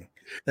sweating.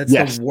 That's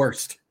the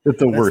worst. It's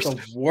the worst.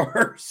 The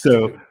worst.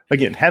 So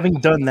again, having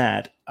done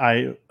that,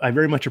 I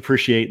very much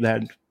appreciate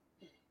that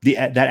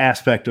that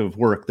aspect of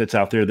work that's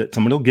out there that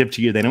someone will give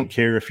to you. They don't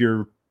care if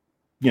you're,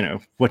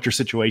 what your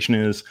situation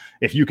is.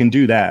 If you can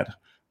do that,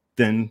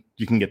 then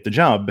you can get the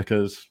job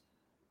because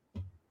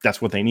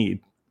that's what they need.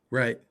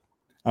 Right.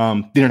 They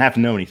don't have to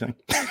know anything.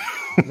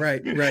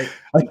 Right.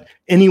 Like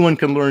anyone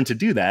can learn to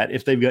do that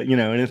if they've got,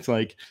 and it's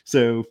like,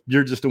 so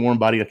you're just a warm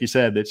body, like you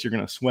said, that you're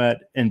going to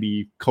sweat and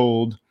be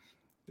cold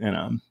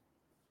and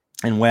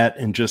wet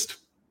and just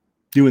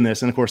doing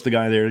this. And of course the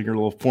guy there, your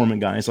little foreman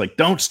guy, is like,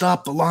 don't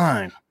stop the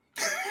line.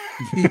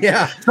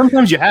 Yeah.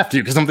 Sometimes you have to,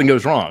 because something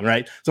goes wrong,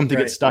 right? Something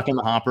gets stuck in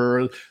the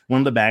hopper. One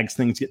of the bags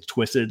things gets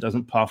twisted. It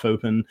doesn't puff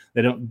open.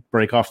 They don't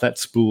break off that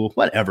spool,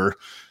 whatever.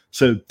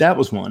 So that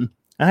was one.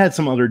 I had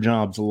some other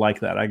jobs like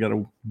that. I got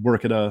to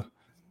work at a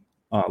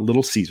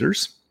Little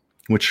Caesars,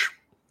 which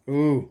I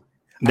worked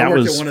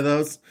at one of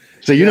those.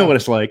 So you know what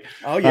it's like.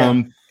 Oh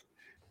yeah.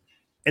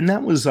 And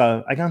that was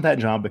I got that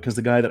job because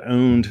the guy that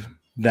owned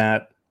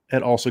that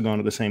had also gone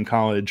to the same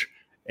college,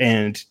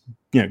 and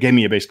gave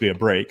me basically a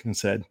break and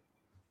said,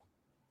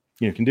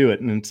 you can do it.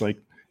 And it's like,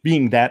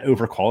 being that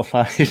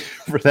overqualified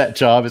for that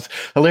job is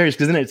hilarious,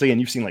 because then it's, again,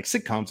 you've seen like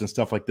sitcoms and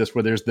stuff like this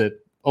where there's the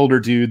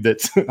older dude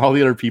that's all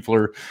the other people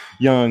are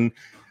young,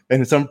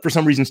 and for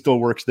some reason still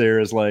works there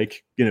as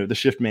like, the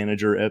shift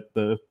manager at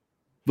the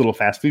little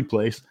fast food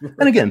place.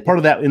 And again, part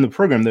of that in the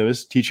program though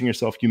is teaching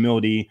yourself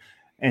humility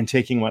and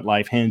taking what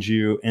life hands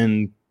you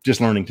and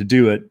just learning to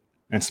do it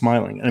and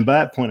smiling. And by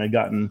that point I'd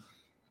gotten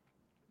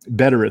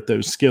better at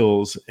those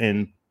skills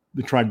and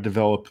tried to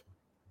develop,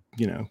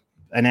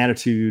 an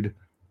attitude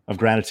of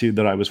gratitude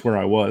that I was where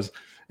I was.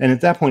 And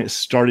at that point, it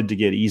started to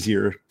get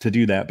easier to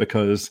do that,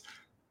 because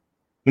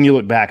when you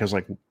look back, I was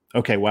like,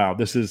 okay, wow,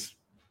 this is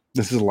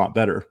a lot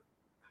better.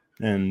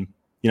 And,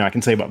 I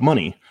can save up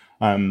money.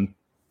 I'm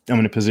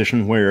in a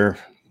position where,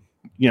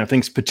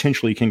 things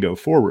potentially can go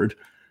forward,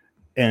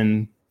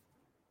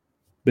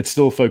 but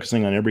still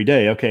focusing on every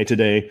day. Okay,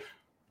 today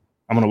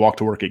I'm going to walk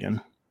to work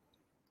again.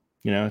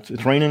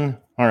 It's raining.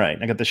 All right,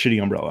 I got the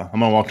shitty umbrella. I'm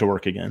going to walk to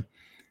work again.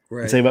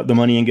 Right. Save up the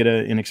money and get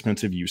an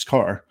inexpensive used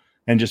car,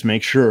 and just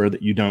make sure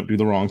that you don't do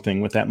the wrong thing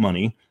with that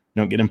money.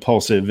 Don't get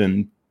impulsive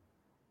and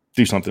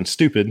do something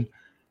stupid,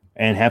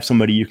 and have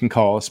somebody you can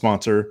call, a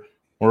sponsor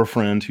or a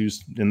friend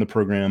who's in the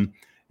program.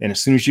 And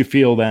as soon as you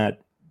feel that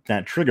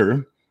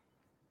trigger,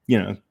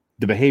 the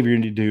behavior you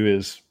need to do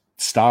is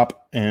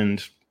stop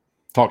and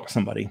talk to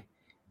somebody.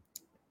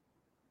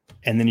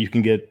 And then you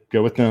can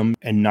go with them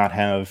and not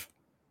have,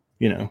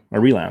 a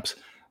relapse.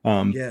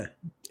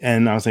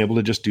 And I was able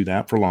to just do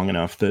that for long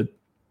enough that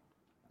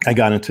I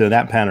got into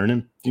that pattern,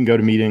 and you can go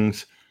to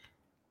meetings,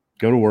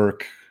 go to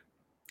work,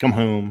 come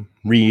home,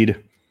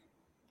 read,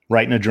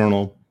 write in a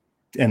journal,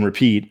 and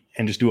repeat,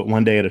 and just do it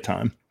one day at a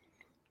time.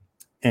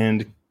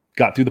 And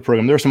got through the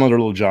program. There were some other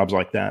little jobs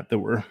like that I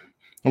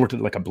worked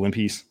at like a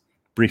Blimpies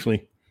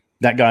briefly.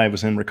 That guy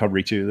was in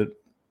recovery too, that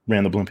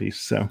ran the Blimpies.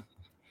 So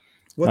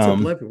what's a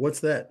Blimpie?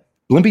 What's that?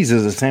 Blimpies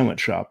is a sandwich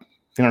shop.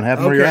 You don't have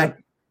them where you're at?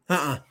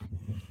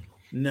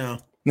 No.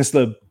 It's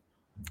the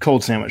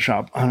cold sandwich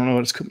shop. I don't know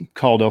what it's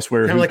called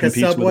elsewhere. Kind of like a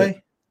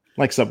Subway?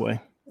 Like Subway.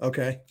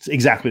 Okay. It's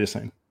exactly the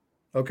same.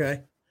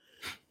 Okay.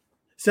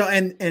 So,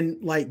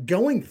 and like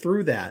going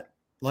through that,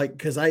 like,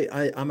 cause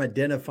I'm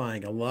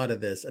identifying a lot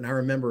of this, and I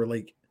remember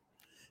like,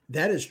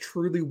 that is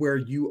truly where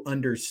you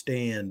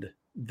understand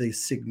the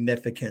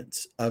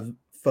significance of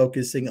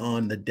focusing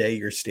on the day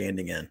you're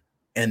standing in,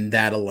 and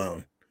that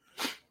alone.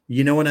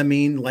 You know what I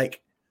mean?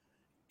 Like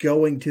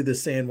going to the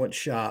sandwich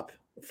shop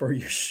for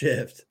your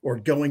shift, or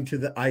going to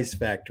the ice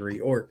factory,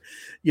 or,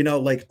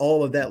 like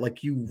all of that.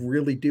 Like you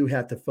really do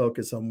have to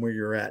focus on where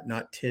you're at,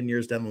 not 10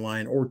 years down the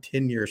line or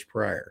 10 years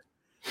prior.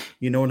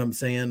 You know what I'm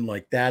saying?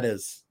 Like that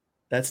is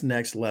That's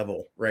next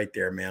level right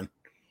there, man.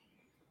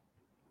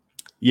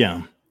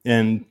 Yeah.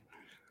 And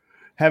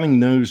having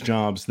those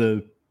jobs,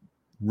 the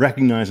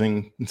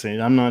recognizing and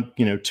saying, I'm not,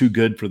 too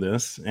good for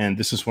this, and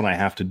this is what I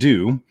have to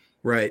do,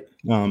 right,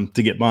 to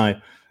get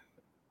by.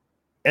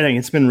 And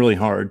it's been really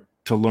hard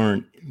to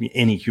learn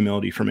any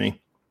humility for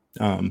me.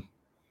 And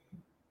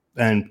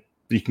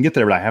you can get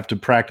there, but I have to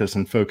practice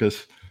and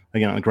focus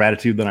again on the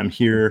gratitude that I'm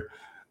here,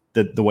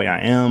 that the way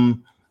I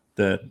am,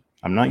 that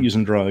I'm not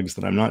using drugs,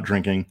 that I'm not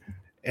drinking.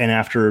 And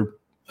after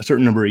a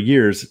certain number of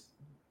years,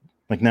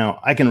 like now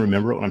I can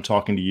remember it when I'm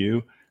talking to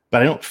you,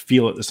 but I don't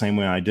feel it the same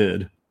way I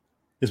did.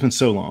 It's been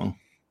so long.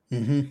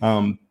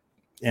 Mm-hmm.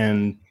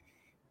 And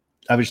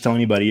I would just tell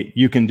anybody,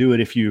 you can do it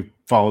if you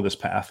follow this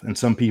path. And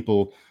some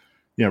people,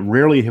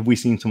 rarely have we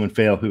seen someone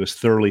fail who has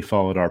thoroughly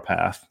followed our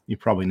path. You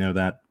probably know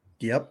that.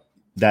 Yep.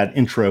 That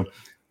intro.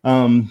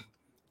 I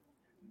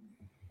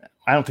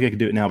don't think I could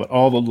do it now, but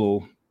all the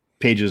little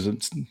pages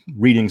and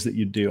readings that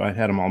you do, I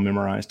had them all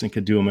memorized and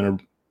could do them in a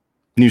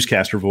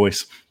newscaster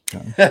voice.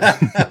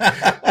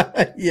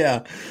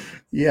 Yeah.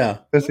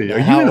 Let's see. Are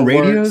you in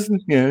radio?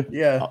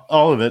 Yeah.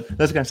 All of it.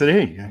 That's the guy said,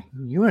 "Hey,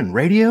 you in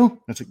radio?" I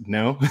was like,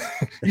 "No."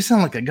 You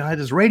sound like a guy that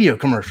does radio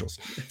commercials.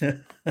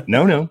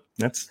 No,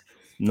 that's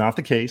not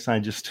the case.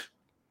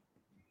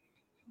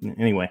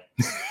 Anyway.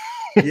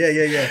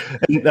 Yeah.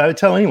 And I would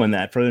tell anyone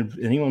that, for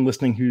anyone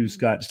listening who's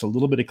got just a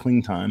little bit of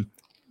clean time,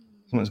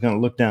 someone's going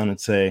to look down and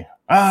say,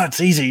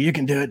 it's easy. You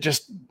can do it.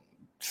 Just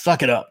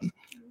suck it up.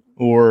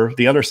 Or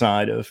the other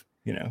side of,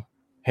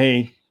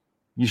 hey,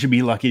 you should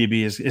be lucky to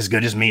be as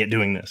good as me at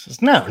doing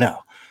this.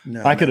 No.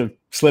 I could have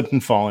slipped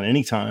and fallen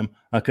anytime.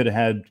 I could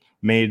have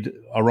made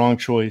a wrong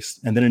choice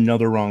and then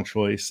another wrong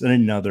choice and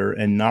another,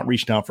 and not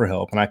reached out for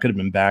help. And I could have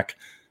been back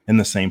in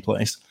the same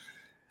place.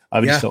 I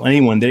would just tell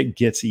anyone that it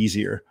gets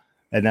easier.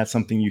 And that's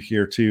something you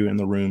hear too in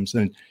the rooms.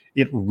 And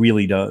it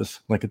really does.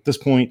 Like at this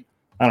point,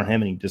 I don't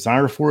have any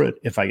desire for it.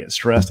 If I get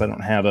stressed, I don't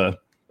have a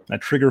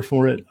trigger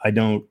for it. I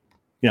don't,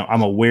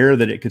 I'm aware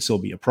that it could still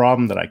be a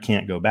problem, that I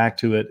can't go back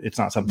to it. It's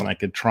not something I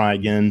could try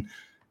again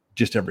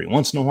just every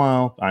once in a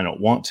while. I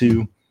don't want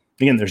to.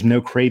 Again, there's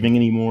no craving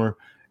anymore.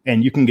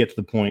 And you can get to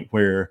the point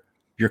where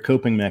your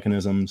coping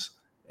mechanisms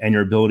and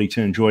your ability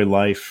to enjoy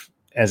life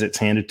as it's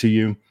handed to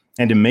you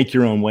and to make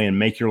your own way and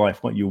make your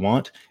life what you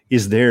want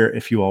is there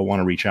if you all want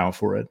to reach out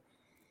for it.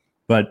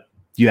 But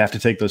you have to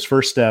take those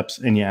first steps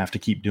and you have to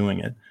keep doing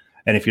it.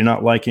 And if you're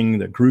not liking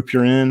the group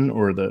you're in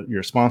or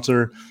your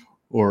sponsor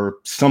or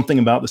something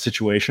about the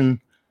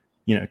situation,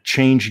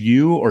 change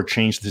you or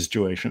change the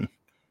situation.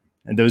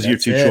 And those are your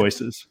two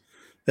choices.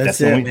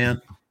 That's it,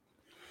 man.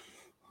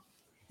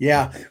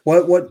 Yeah.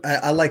 What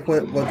I like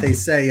what they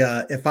say,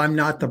 if I'm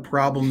not the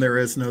problem, there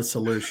is no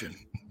solution.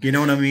 You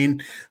know what I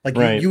mean? Like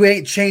right. you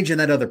ain't changing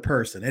that other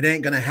person. It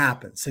ain't going to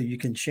happen. So you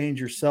can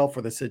change yourself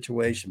or the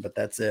situation, but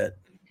that's it.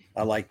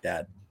 I like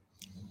that.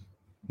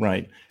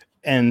 Right.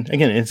 And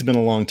again, it's been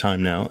a long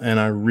time now. And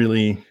I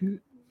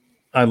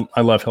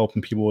love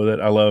helping people with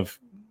it. I love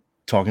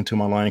talking to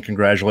them online and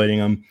congratulating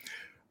them.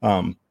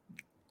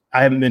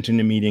 I haven't been to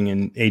a meeting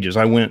in ages.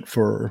 I went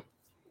for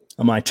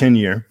my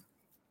 10-year.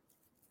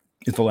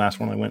 It's the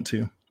last one I went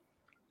to.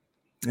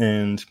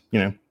 And,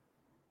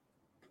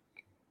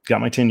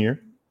 got my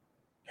 10-year.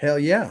 Hell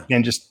yeah.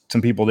 And just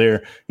some people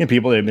there,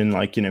 people that have been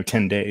like,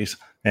 10 days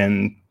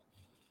and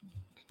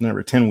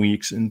 10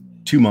 weeks and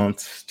 2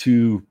 months,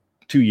 2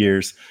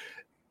 years.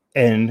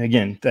 And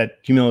again, that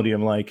humility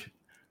of like,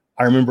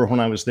 I remember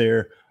when I was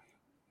there,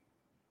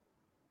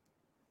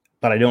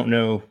 but I don't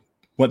know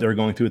what they're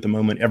going through at the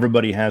moment.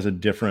 Everybody has a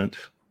different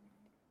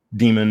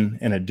demon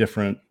and a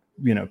different,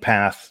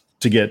 path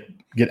to get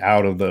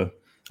out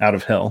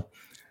of hell.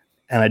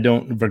 And I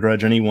don't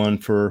begrudge anyone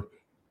for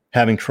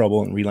having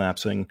trouble and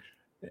relapsing.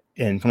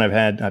 And when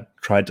I've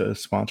tried to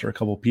sponsor a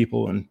couple of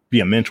people and be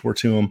a mentor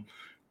to them.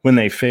 When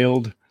they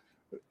failed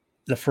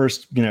the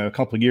first, a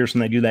couple of years,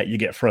 when they do that, you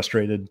get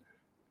frustrated,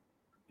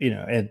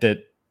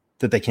 that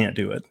they can't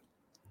do it.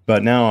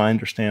 But now I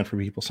understand for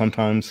people,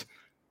 sometimes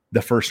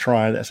the first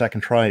try, that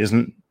second try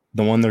isn't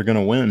the one they're going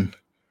to win.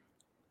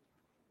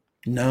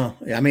 No,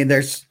 I mean,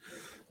 that's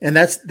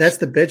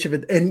the bitch of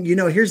it. And,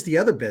 here's the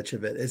other bitch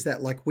of it is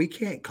that like, we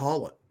can't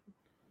call it.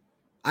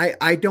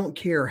 I don't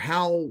care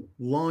how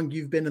long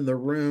you've been in the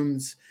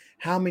rooms,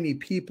 how many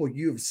people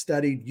you've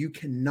studied, you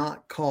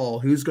cannot call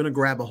who's going to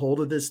grab a hold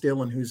of this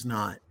deal and who's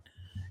not.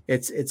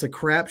 It's a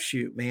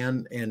crapshoot,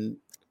 man. And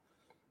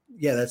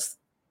yeah,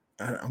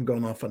 I'm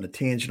going off on a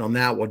tangent on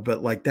that one,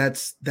 but like,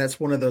 that's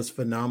one of those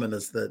phenomena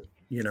that,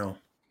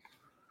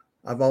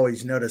 I've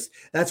always noticed.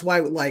 That's why,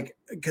 like,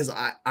 because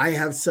I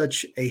have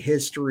such a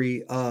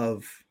history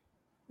of,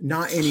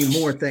 not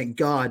anymore, thank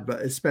God,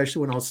 but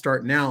especially when I was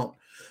starting out,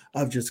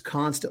 of just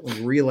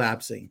constantly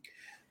relapsing,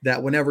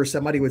 that whenever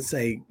somebody would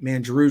say,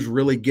 man, Drew's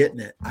really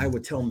getting it, I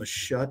would tell them to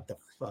shut the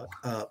fuck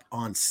up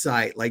on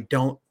site. Like,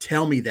 don't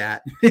tell me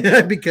that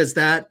because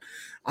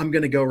I'm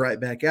going to go right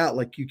back out.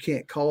 Like, you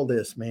can't call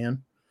this,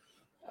 man.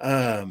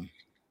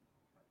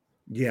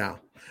 Yeah.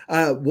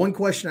 One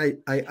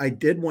question I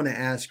did want to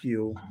ask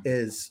you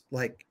is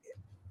like,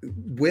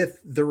 with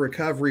the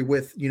recovery,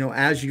 with,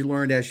 as you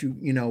learned, as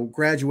you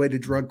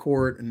graduated drug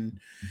court and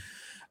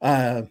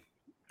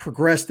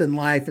progressed in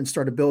life and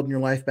started building your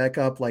life back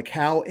up, like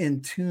how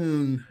in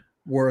tune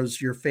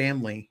was your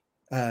family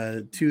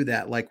to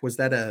that? Like, was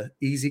that a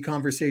easy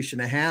conversation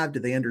to have?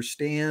 Did they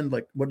understand?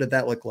 Like, what did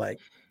that look like?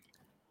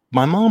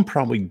 My mom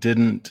probably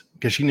didn't,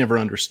 because she never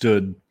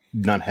understood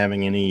not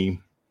having any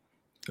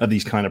of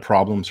these kind of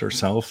problems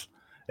herself.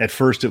 At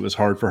first, it was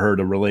hard for her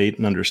to relate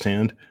and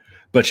understand,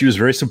 but she was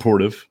very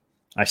supportive.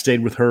 I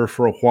stayed with her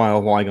for a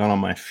while I got on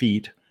my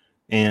feet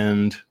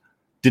and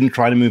didn't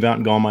try to move out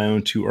and go on my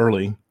own too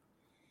early.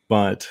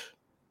 But,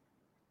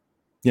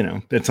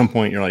 at some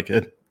point you're like,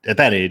 at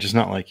that age, it's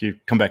not like you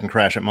come back and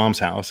crash at mom's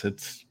house.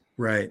 It's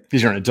right.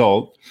 Because you're an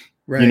adult,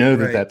 right,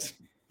 that that's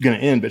going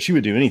to end, but she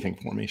would do anything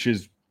for me.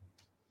 She's,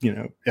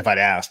 if I'd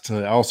asked.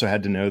 I also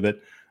had to know that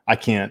I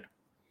can't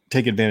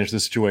take advantage of the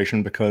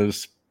situation,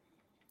 because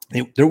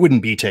there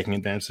wouldn't be taking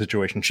advantage of the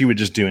situation. She would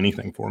just do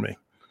anything for me.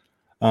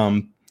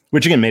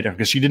 Which again made her,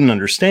 because she didn't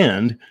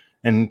understand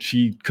and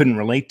she couldn't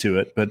relate to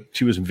it, but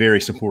she was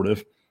very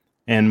supportive.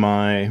 And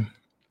my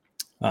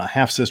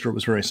half sister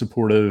was very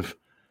supportive.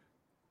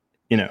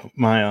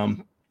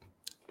 My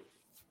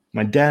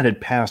dad had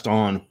passed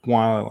on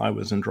while I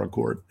was in drug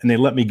court, and they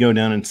let me go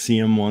down and see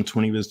him once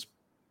when he was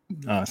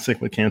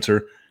sick with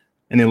cancer,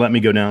 and they let me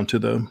go down to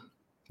the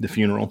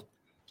funeral.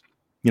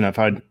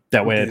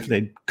 If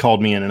they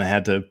called me in and I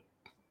had to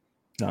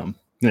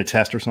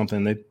test or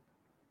something, the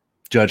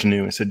judge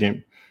knew. I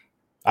said,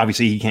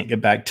 obviously he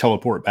can't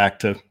teleport back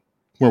to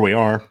where we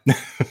are.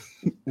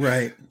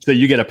 Right. So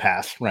you get a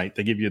pass, right?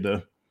 They give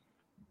you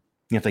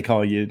if they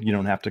call you, you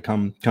don't have to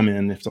come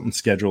in. If something's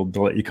scheduled,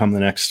 they'll let you come the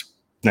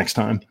next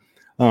time.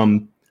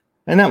 And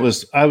I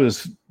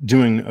was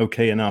doing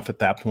okay enough at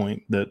that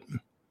point that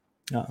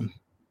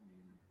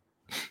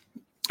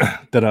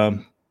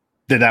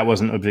that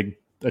wasn't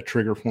a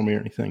trigger for me or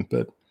anything.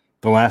 But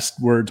the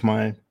last words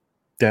my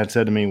dad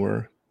said to me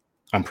were,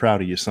 "I'm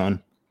proud of you,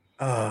 son."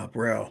 Oh,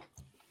 bro.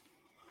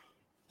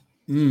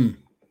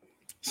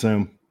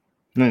 So,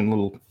 a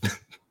little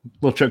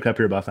choked up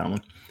here about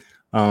that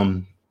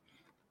one.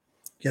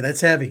 Yeah,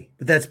 that's heavy,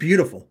 but that's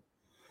beautiful.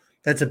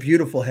 That's a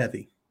beautiful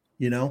heavy,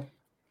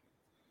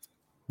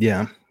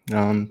 Yeah.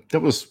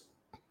 That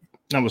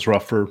was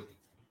rough for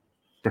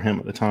him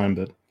at the time,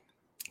 but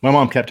my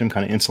mom kept him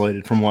kind of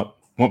insulated from what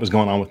was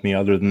going on with me,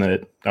 other than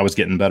that I was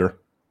getting better.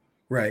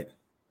 Right.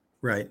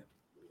 Right.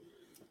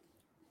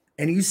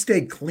 And you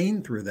stayed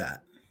clean through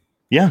that.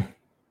 Yeah.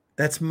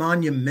 That's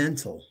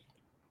monumental.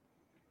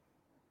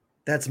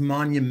 That's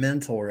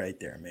monumental right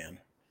there, man.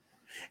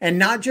 And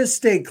not just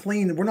stay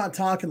clean. We're not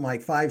talking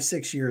like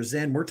 5-6 years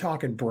in. We're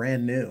talking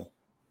brand new.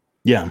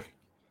 Yeah.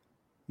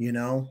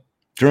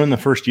 During the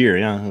first year.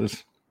 Yeah. It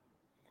was.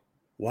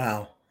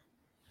 Wow.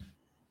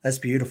 That's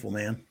beautiful,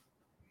 man.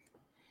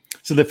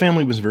 So the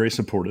family was very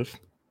supportive,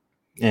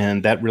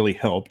 and that really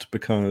helped,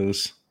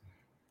 because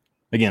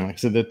again, like I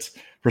said, that's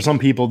for some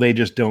people, they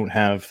just don't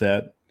have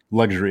that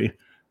luxury.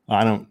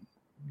 I don't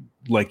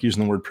like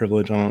using the word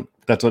privilege.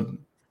 That's a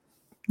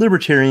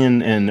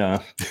libertarian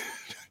and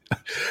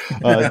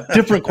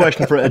different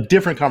question for a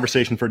different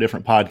conversation for a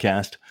different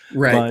podcast.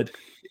 Right. But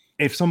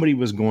if somebody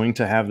was going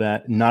to have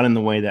that, not in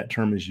the way that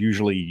term is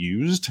usually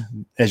used,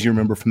 as you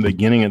remember from the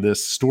beginning of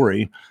this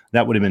story,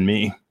 that would have been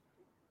me.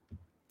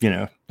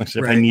 Like I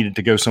said, right. If I needed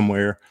to go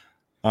somewhere,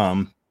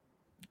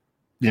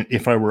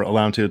 if I were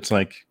allowed to, it's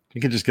like, you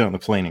could just get on the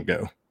plane and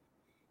go.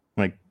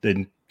 Like,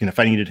 then, if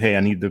I needed, hey, I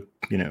need the,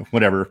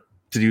 whatever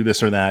to do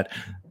this or that,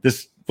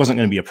 this wasn't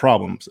going to be a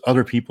problem.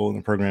 Other people in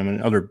the program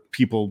and other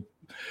people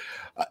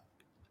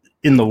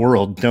in the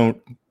world don't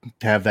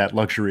have that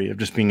luxury of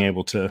just being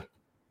able to,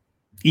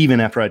 even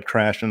after I'd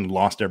crashed and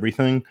lost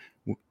everything,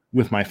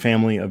 with my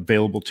family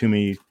available to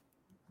me,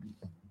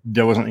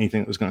 there wasn't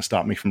anything that was going to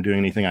stop me from doing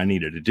anything I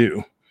needed to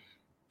do.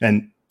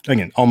 And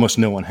again, almost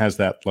no one has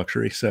that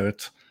luxury. So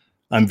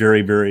I'm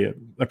very, very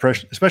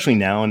appreciative, especially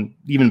now. And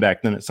even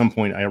back then, at some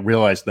point, I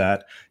realized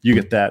that you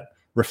get that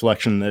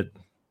reflection that,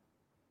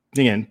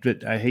 again,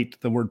 I hate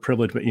the word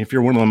privilege, but if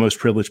you're one of the most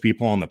privileged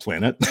people on the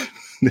planet,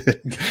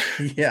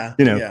 yeah.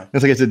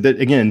 It's like I said,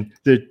 that again,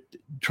 they're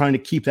trying to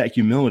keep that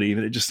humility,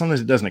 but sometimes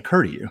it doesn't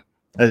occur to you.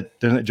 There's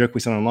that joke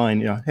we said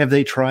online, have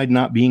they tried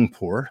not being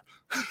poor?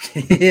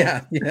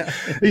 Yeah.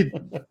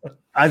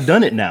 I've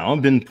done it now.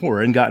 I've been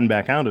poor and gotten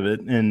back out of it,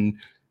 and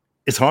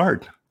it's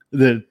hard.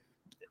 The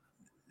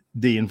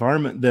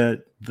environment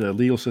that the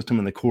legal system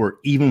and the court,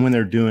 even when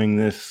they're doing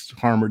this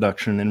harm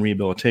reduction and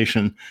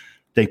rehabilitation,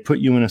 they put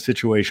you in a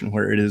situation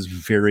where it is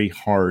very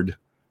hard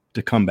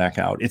to come back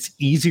out. It's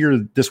easier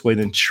this way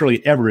than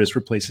surely ever is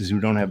for places who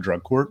don't have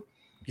drug court.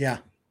 Yeah.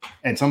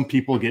 And some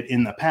people get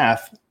in the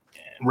path,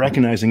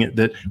 recognizing it,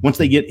 that once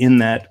they get in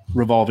that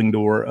revolving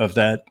door of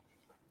that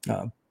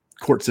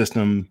court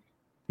system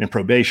and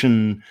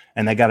probation,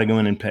 and they got to go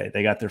in and pay.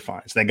 They got their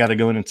fines. They got to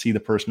go in and see the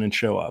person and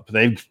show up.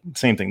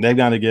 Same thing. They've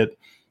got to get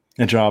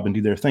a job and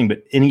do their thing.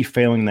 But any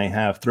failing they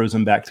have throws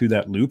them back through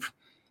that loop.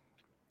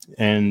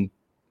 And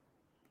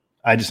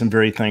I just am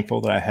very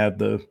thankful that I had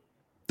the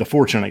the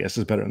fortune, I guess,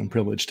 is better than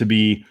privilege, to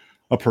be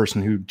a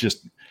person who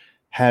just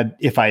had,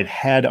 if I'd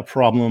had a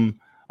problem,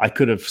 I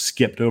could have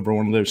skipped over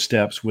one of those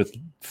steps with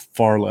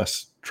far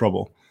less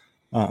trouble.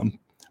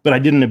 But I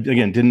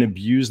didn't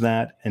abuse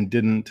that and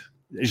didn't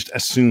just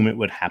assume it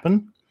would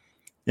happen.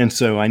 And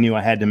so I knew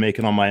I had to make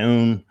it on my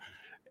own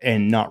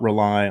and not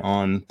rely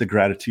on the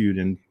gratitude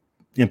and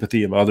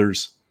empathy of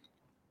others.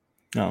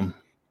 You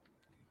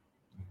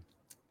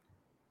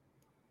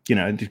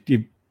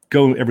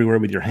go everywhere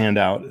with your hand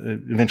out.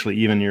 Eventually,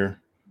 even your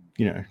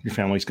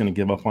family's going to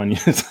give up on you.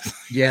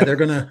 Yeah, they're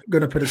gonna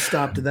put a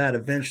stop to that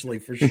eventually,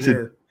 for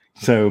sure.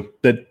 So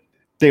that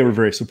they were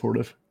very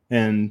supportive,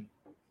 and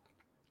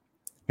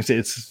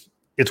it's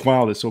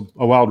wild. It's a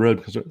wild road,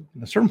 because at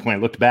a certain point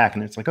I looked back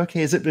and it's like,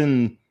 okay, has it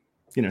been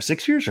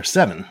 6 years or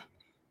 7?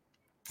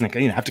 Like,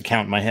 I have to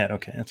count in my head.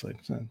 Okay, it's like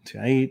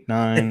 8,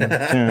 9,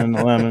 10,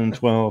 11,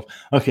 12.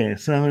 Okay,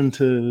 7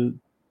 to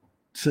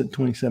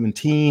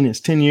 2017 is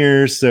 10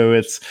 years, so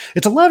it's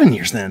 11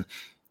 years then.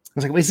 I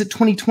was like, wait, is it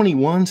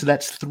 2021? So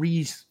that's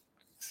 3.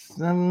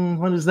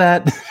 What is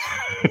that?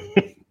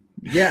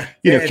 Yeah,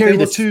 carry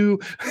the 2.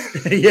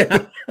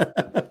 Yeah.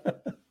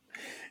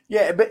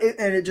 Yeah, but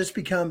it just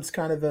becomes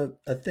kind of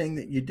a thing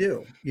that you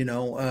do.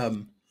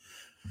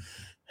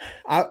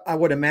 I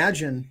would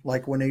imagine,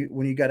 like, when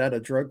you got out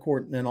of drug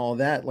court and all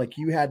that, like,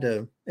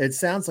 it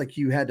sounds like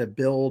you had to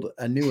build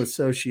a new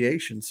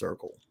association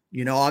circle.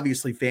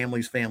 Obviously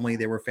family's family.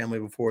 They were family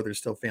before, they're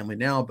still family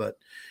now, but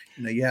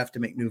you have to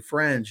make new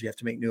friends, you have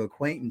to make new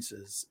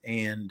acquaintances.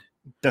 And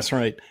that's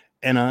right.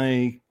 And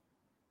I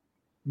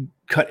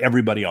cut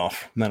everybody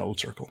off in that old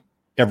circle.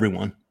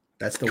 Everyone.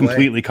 That's the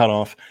completely way. Cut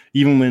off,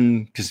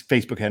 even because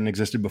Facebook hadn't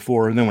existed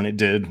before. And then when it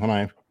did, when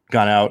I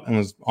got out and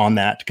was on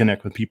that to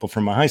connect with people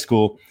from my high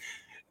school,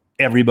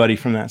 everybody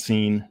from that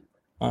scene,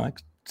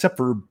 except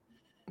for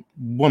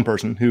one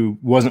person who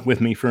wasn't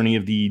with me for any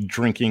of the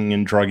drinking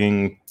and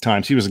drugging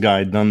times. He was a guy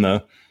I'd done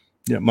the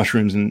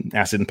mushrooms and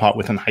acid and pot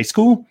with in high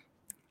school.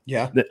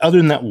 Yeah. Other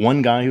than that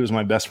one guy who was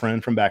my best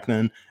friend from back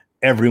then,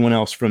 everyone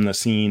else from the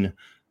scene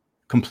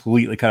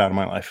completely cut out of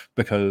my life,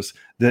 because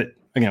one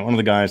of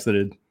the guys that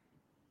had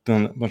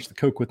done a bunch of the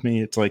coke with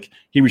me, it's like,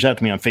 he reached out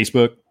to me on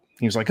Facebook.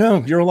 He was like,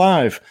 "Oh, you're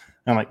alive."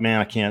 I'm like,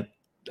 "Man, I can't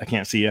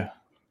see you.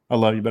 I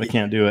love you, but I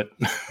can't do it."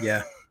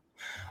 Yeah.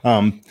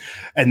 And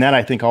that,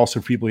 I think,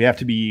 also for people, you have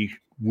to be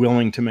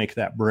willing to make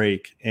that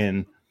break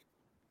and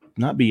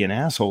not be an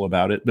asshole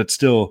about it, but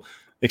still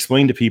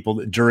explain to people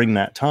that during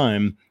that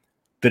time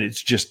that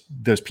it's just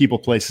those people,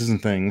 places,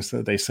 and things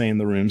that they say in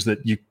the rooms, that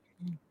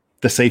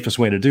the safest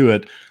way to do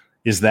it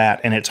is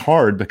that. And it's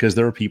hard because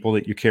there are people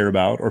that you care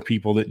about, or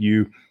people that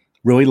you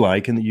really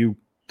like, and that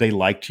they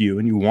liked you,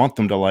 and you want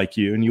them to like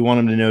you, and you want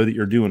them to know that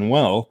you're doing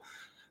well.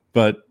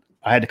 But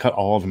I had to cut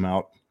all of them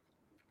out.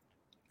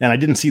 And I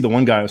didn't see the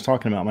one guy I was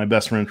talking about, my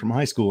best friend from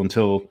high school,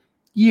 until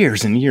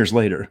years and years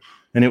later.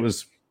 And it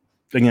was,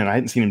 again, I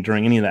hadn't seen him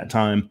during any of that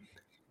time,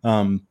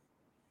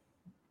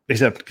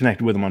 except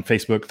connected with him on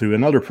Facebook through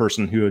another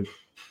person who had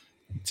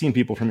seen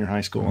people from your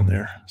high school on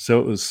there.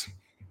 So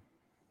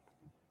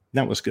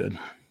that was good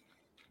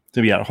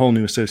to be at a whole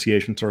new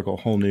association circle,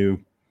 whole new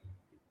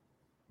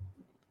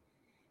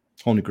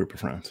group of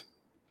friends.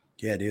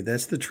 Yeah, dude,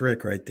 that's the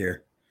trick right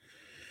there.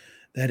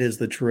 That is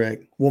the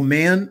trick. Well,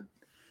 man,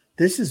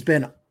 this has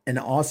been an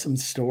awesome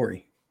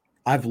story.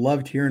 I've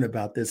loved hearing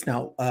about this.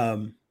 Now,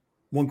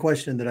 one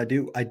question that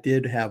I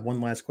did have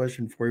one last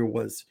question for you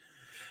was,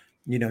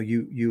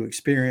 you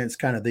experienced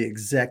kind of the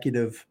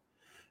executive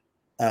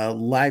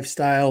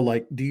lifestyle.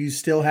 Like, do you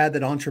still have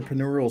that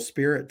entrepreneurial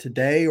spirit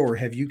today, or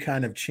have you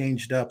kind of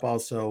changed up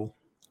also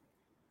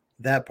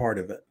that part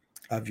of it,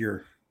 of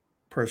your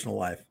personal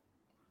life?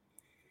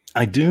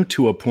 I do,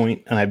 to a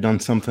point, and I've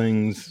done some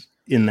things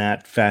in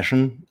that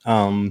fashion.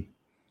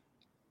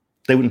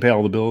 They wouldn't pay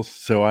all the bills,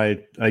 so I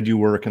do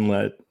work and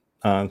let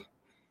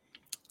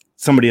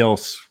somebody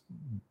else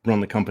run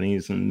the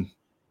companies. And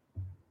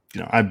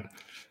I'm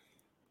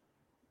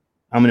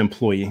an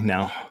employee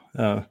now,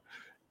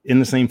 in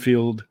the same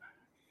field,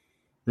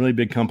 really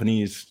big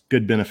companies,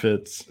 good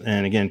benefits,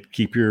 and again,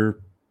 keep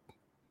your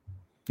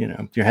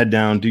head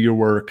down, do your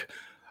work.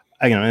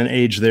 I'm in an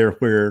age there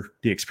where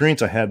the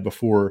experience I had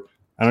before,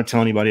 I don't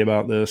tell anybody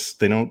about this.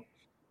 They don't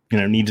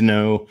need to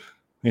know.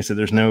 Like I said,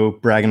 there's no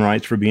bragging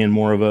rights for being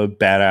more of a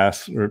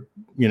badass, or,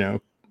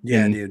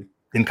 dude,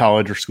 in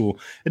college or school.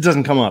 It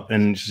doesn't come up.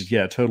 And it's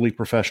just, totally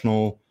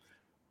professional.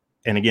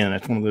 And again,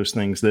 that's one of those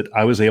things that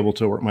I was able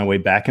to work my way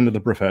back into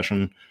the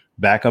profession,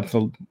 back up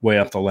the way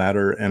up the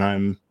ladder. And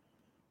I'm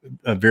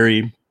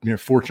very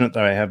fortunate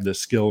that I have the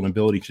skill and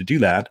ability to do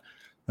that.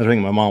 I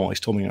think my mom always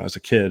told me when I was a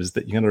kid, is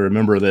that you got to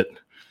remember that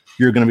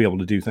you're going to be able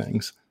to do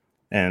things.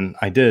 And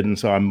I did. And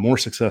so I'm more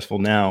successful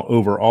now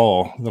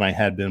overall than I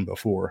had been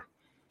before.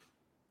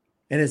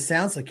 And it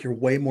sounds like you're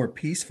way more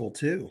peaceful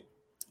too,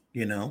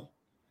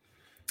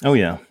 Oh,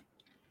 yeah.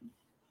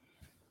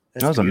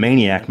 I was a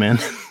maniac, man.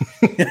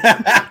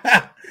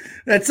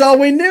 That's all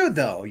we knew,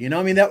 though.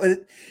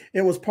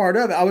 It was part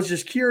of it. I was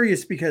just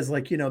curious because,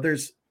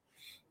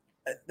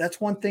 that's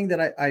one thing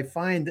that I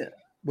find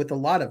with a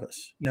lot of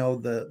us.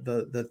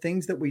 The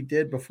things that we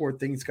did before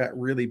things got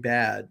really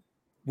bad,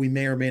 we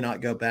may or may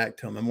not go back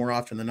to them. And more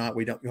often than not,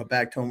 we don't go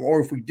back to them. Or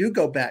if we do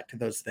go back to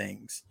those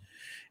things,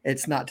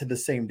 it's not to the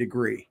same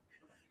degree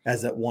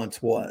as it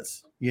once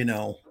was, and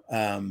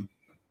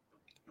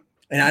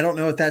I don't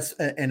know if that's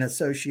an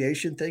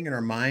association thing in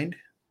our mind,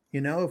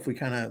 if we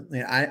kind of,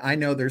 I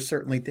know there's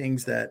certainly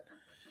things that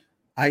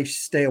I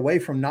stay away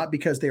from, not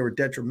because they were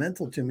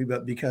detrimental to me,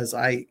 but because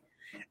I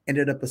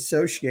ended up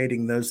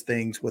associating those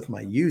things with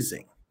my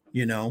using,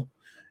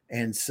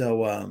 and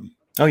so,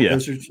 oh yeah,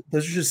 those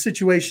are just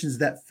situations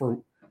that,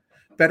 for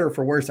better or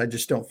for worse, I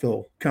just don't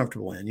feel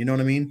comfortable in. You know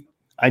what I mean?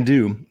 I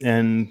do,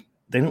 and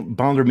they don't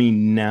bother me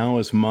now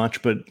as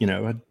much. But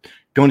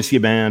going to see a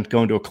band,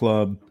 going to a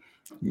club,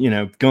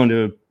 going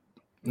to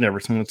never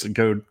someone wants to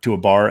go to a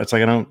bar. It's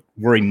like I don't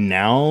worry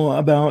now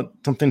about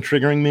something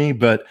triggering me,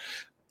 but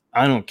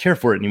I don't care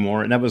for it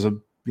anymore. And that was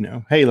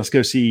hey, let's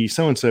go see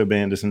so and so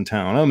band is in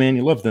town. Oh man,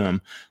 you love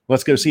them.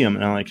 Let's go see them.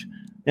 And I'm like,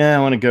 yeah,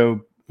 I want to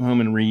go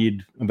home and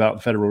read about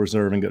the Federal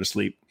Reserve and go to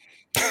sleep.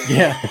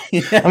 Yeah.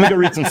 I'm gonna go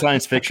read some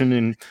science fiction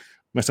and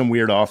by some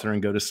weird author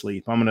and go to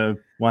sleep. I'm gonna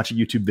watch a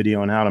YouTube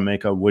video on how to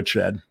make a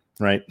woodshed.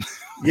 Right.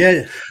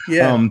 Yeah.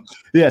 Yeah.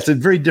 It's a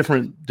very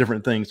different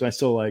thing. So I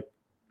still like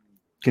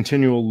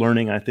continual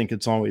learning. I think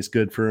it's always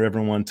good for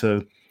everyone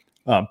to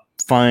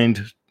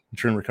find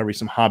during recovery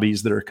some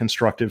hobbies that are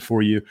constructive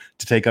for you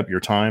to take up your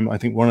time. I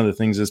think one of the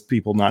things is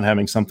people not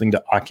having something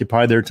to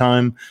occupy their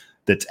time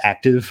that's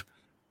active.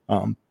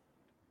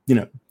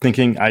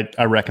 Thinking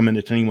I recommend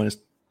it to anyone is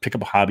pick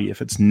up a hobby.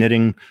 If it's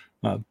knitting,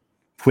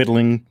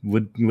 whittling,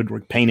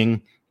 woodwork,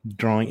 painting,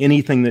 drawing,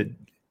 anything that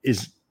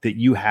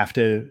you have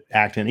to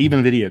act in,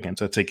 even video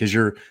games, I'd say, because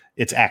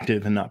it's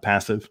active and not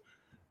passive.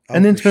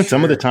 And then spend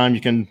some of the time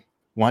you can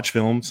watch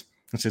films.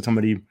 Let's say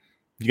you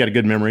got a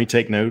good memory,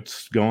 take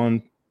notes, go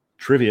on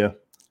trivia.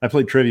 I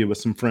played trivia with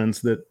some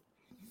friends that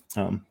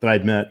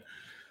I'd met.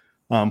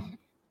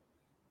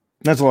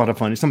 That's a lot of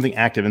fun. It's something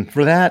active. And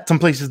for that, some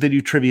places they do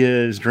trivia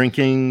is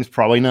drinking,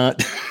 probably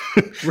not.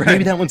 Right.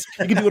 Maybe that one's,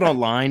 you can do it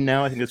online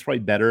now. I think it's probably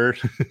better.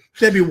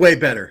 That'd be way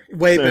better.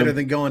 Better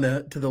than going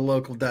to the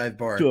local dive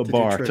bar. To a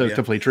bar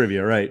to play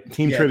trivia, right?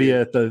 Team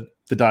trivia at the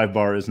dive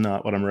bar is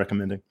not what I'm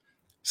recommending.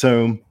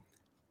 So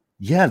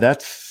yeah,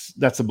 that's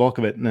the bulk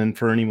of it. And then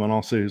for anyone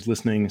also who's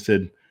listening, I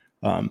said,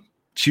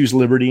 choose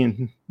liberty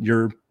and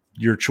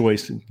your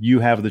choice.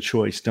 You have the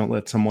choice. Don't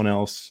let someone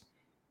else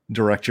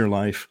direct your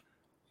life.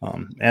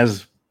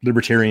 As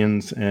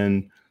libertarians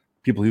and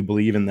people who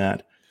believe in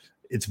that,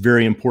 it's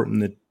very important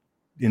that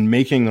in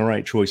making the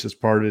right choices,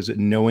 part is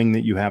knowing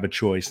that you have a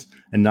choice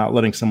and not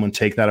letting someone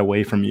take that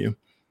away from you.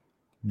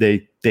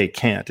 They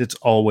can't. It's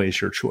always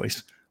your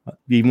choice,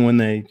 even when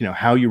they,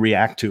 how you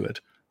react to it.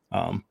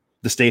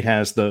 The state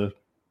has the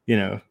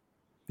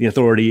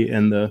authority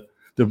and the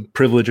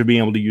privilege of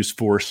being able to use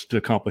force to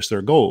accomplish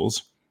their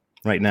goals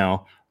right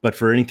now. But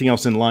for anything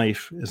else in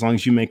life, as long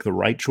as you make the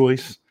right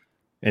choice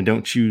and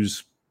don't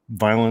choose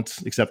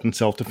violence except in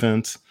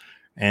self-defense,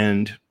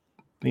 and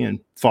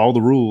follow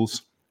the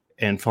rules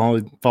and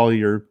follow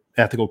your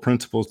ethical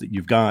principles that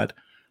you've got,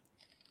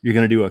 you're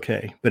going to do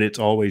okay. But it's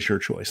always your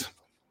choice.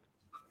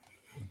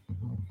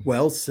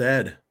 Well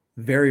said.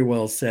 Very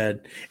well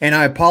said. And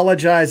I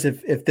apologize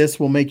if this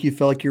will make you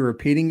feel like you're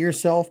repeating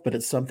yourself, but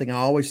it's something I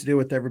always do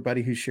with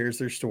everybody who shares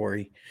their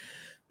story.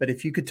 But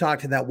if you could talk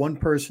to that one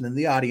person in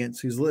the audience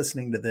who's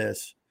listening to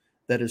this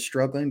that is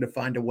struggling to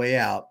find a way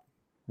out,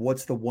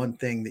 what's the one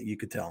thing that you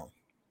could tell them?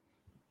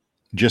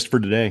 Just for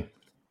today.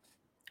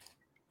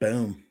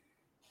 Boom.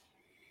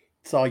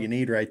 It's all you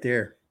need right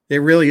there. It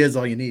really is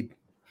all you need.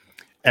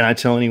 And I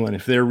tell anyone,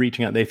 if they're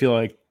reaching out, they feel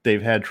like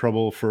they've had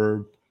trouble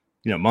for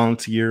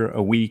months, a year,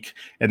 a week,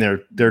 and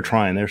they're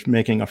trying, they're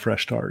making a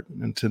fresh start,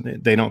 and so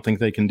they don't think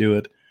they can do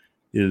it.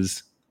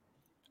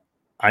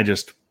 I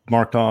just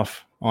marked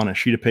off on a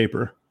sheet of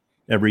paper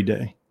every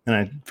day,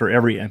 and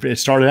it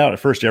started out at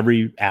first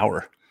every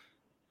hour,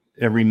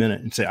 every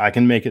minute, and say I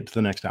can make it to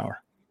the next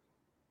hour,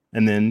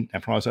 and then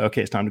after I say,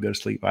 okay, it's time to go to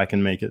sleep, I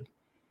can make it,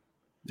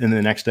 and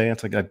the next day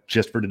it's like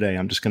just for today,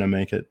 I'm just going to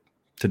make it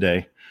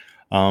today.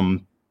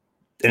 And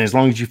as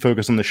long as you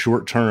focus on the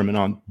short term and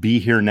on be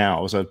here now,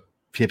 it was a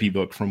hippie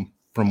book from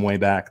way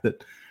back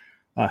that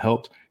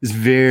helped. It's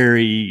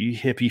very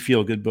hippie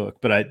feel good book,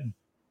 but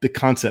the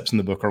concepts in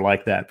the book are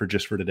like that for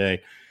just for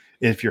today.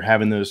 If you're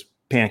having those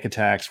panic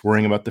attacks,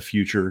 worrying about the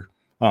future,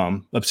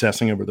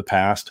 obsessing over the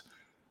past,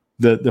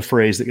 the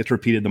phrase that gets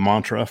repeated, the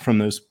mantra from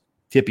those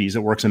hippies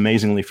that works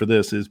amazingly for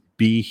this is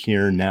be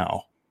here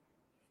now.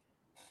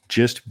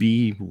 Just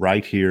be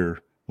right here,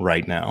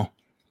 right now.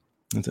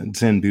 It's a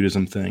Zen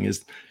Buddhism thing.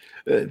 Is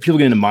people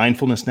get into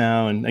mindfulness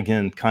now, and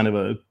again, kind of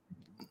a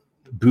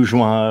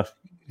bourgeois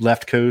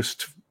left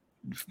coast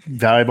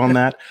vibe on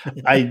that.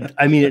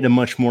 I mean it in a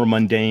much more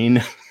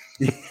mundane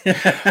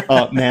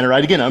manner.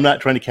 Again, I'm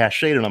not trying to cast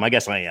shade on them. I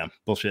guess I am.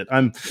 Bullshit.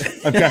 I'm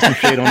casting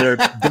shade on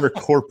their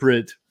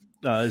corporate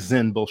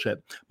Zen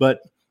bullshit. But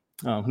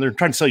they're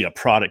trying to sell you a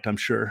product, I'm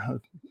sure.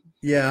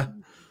 Yeah.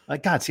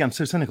 Like, God, see, I'm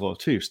so cynical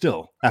too,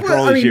 still after Well,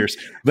 all I these mean, years.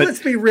 But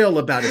let's be real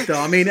about it, though.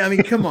 I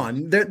mean, come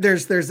on.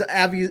 There's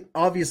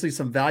obviously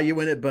some value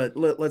in it, but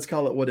let's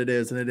call it what it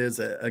is, and it is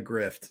a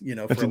grift,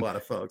 for a lot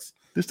of folks.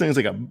 this thing is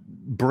like a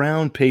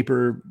brown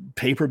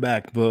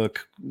paperback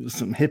book,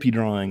 some hippie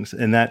drawings,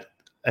 and that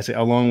I say,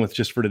 along with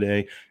just for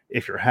today,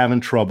 if you're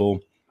having trouble,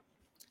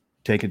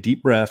 take a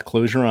deep breath,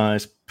 close your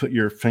eyes, put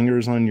your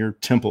fingers on your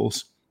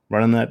temples,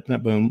 right on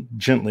that bone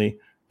gently,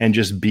 and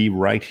just be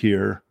right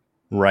here,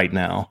 right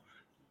now.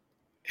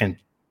 And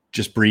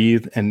just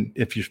breathe. And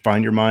if you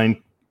find your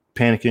mind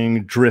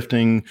panicking,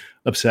 drifting,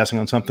 obsessing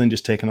on something,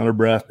 just take another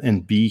breath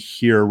and be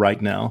here right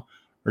now.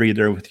 Or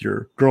either with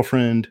your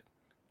girlfriend,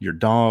 your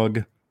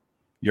dog,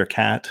 your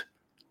cat,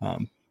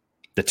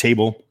 the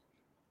table,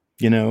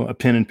 a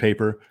pen and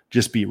paper.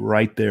 Just be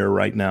right there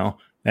right now.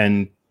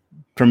 And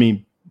for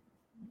me,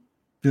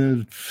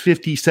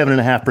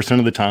 57.5%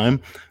 of the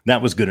time,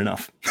 that was good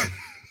enough.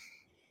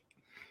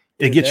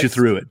 It gets you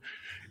through it.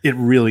 It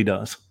really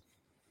does.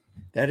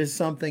 That is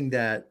something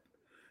that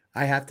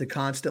I have to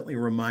constantly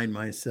remind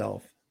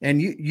myself.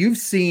 And you've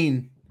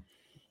seen,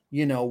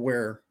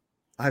 where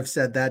I've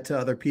said that to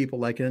other people,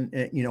 like in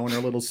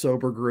our little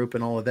sober group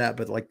and all of that.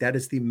 But like, that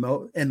is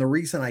and the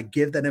reason I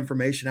give that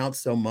information out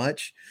so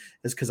much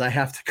is because I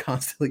have to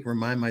constantly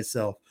remind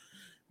myself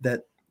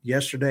that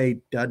yesterday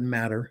doesn't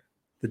matter.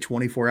 The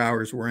 24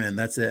 hours we're in,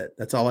 that's it.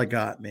 That's all I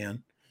got,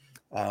 man.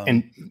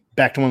 And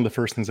back to one of the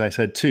first things I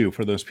said too,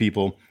 for those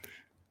people,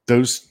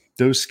 those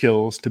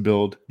skills to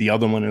build. The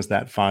other one is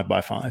that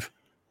 5x5.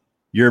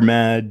 You're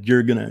mad.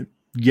 You're going to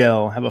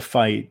yell, have a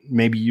fight.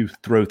 Maybe you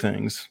throw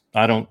things.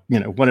 I don't,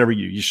 whatever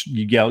you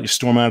yell, you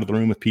storm out of the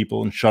room with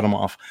people and shut them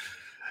off.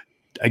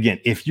 Again,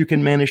 if you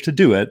can manage to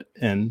do it,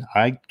 and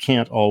I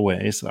can't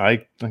always,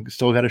 I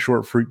still got a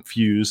short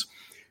fuse.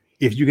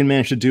 If you can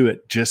manage to do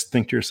it, just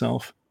think to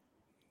yourself,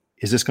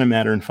 is this going to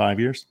matter in 5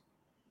 years?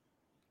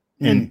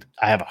 And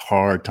I have a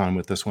hard time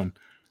with this one.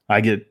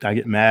 I get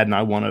mad and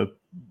I want to,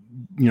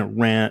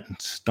 rant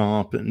and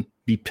stomp and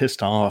be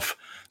pissed off.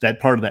 That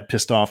part of that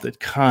pissed off that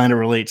kind of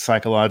relates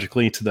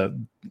psychologically to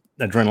the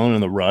adrenaline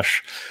and the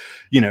rush,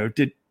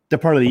 the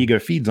part of the ego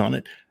feeds on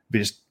it.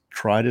 But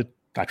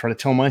I try to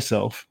tell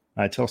myself,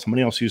 I tell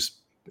somebody else who's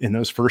in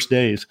those first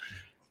days,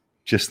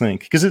 just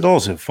think, because it's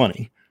also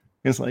funny.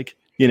 It's like,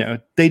 they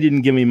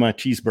didn't give me my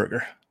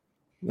cheeseburger.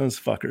 Those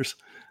fuckers.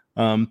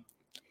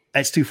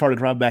 It's too far to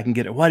drive back and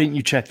get it. Why didn't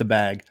you check the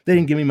bag? They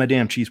didn't give me my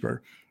damn cheeseburger.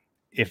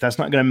 If that's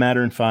not going to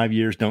matter in 5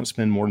 years, don't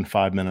spend more than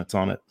 5 minutes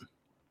on it.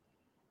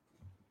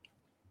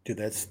 Dude,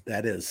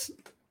 that is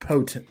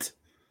potent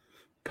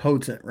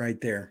right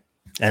there.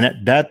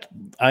 And that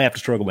I have to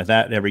struggle with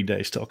that every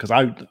day still, because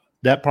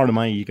that part of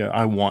my ego,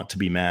 I want to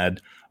be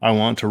mad. I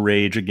want to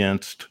rage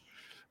against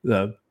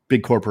the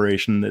big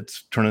corporation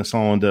that's turning us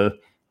all into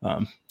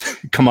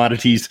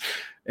commodities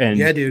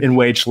and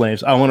wage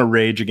slaves. I want to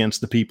rage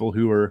against the people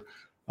who are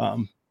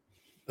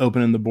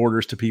opening the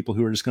borders to people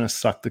who are just going to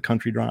suck the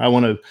country dry. I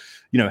want to,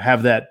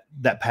 have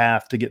that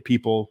path to get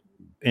people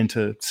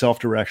into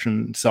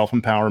self-direction,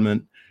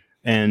 self-empowerment,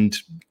 and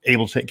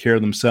able to take care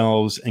of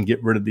themselves and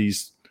get rid of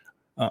these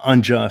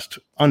unjust,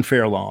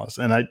 unfair laws.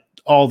 And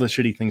all the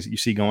shitty things that you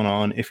see going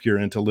on, if you're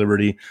into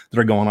liberty, that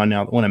are going on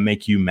now, that want to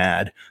make you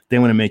mad. They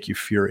want to make you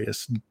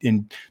furious,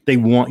 and they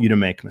want you to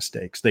make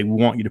mistakes. They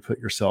want you to put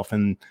yourself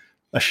in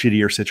a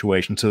shittier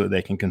situation so that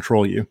they can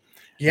control you.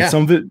 Yeah.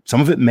 And some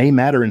of it may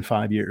matter in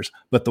 5 years,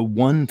 but the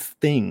one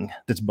thing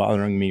that's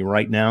bothering me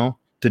right now,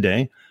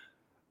 today,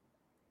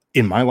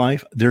 in my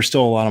life, there's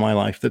still a lot of my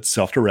life that's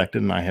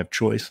self-directed and I have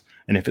choice.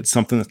 And if it's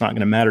something that's not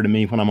going to matter to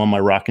me when I'm on my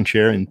rocking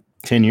chair in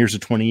 10 years or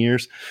 20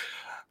 years,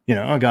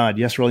 oh God,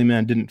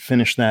 YesReallyMan didn't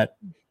finish that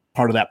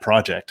part of that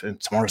project. And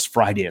tomorrow's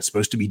Friday. It's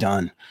supposed to be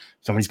done.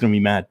 Somebody's going to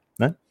be mad.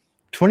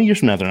 20 years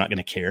from now, they're not going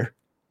to care.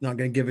 Not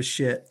going to give a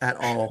shit at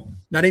all.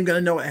 Not even going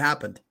to know what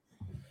happened.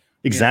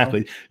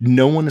 Exactly.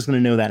 No one is going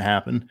to know that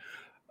happened.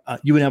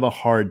 You would have a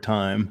hard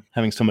time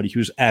having somebody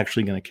who's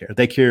actually going to care.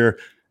 They care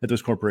at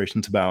those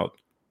corporations about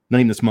not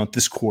even this month,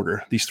 this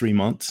quarter, these 3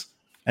 months,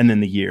 and then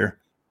the year,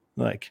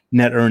 like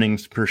net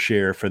earnings per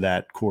share for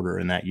that quarter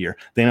and that year.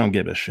 They don't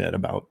give a shit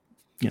about,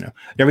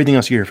 everything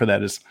else you hear for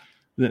that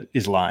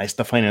is lies.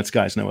 The finance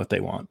guys know what they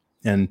want.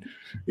 And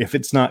if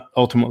it's not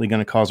ultimately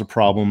going to cause a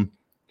problem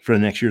for the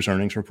next year's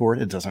earnings report,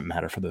 it doesn't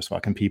matter for those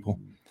fucking people.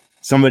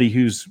 Somebody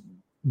who's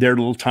their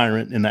little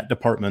tyrant in that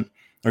department,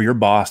 or your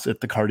boss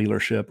at the car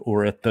dealership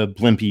or at the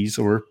Blimpies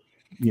or,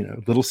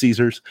 Little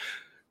Caesars,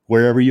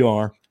 wherever you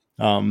are,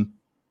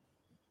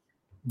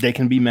 they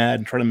can be mad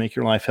and try to make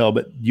your life hell,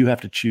 but you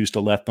have to choose to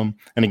let them.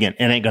 And again,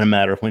 it ain't going to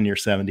matter when you're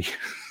 70.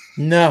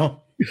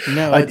 No,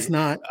 it's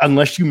not.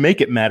 Unless you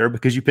make it matter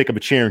because you pick up a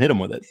chair and hit them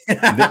with it.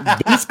 then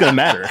it's going to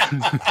matter.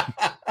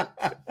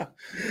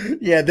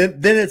 Yeah.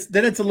 Then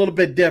it's a little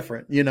bit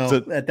different,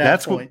 so at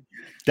that point.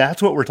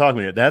 That's what we're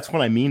talking about. That's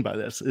what I mean by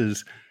this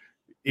is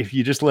if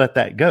you just let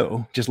that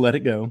go, just let it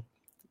go.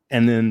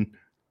 And then,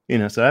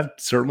 so I've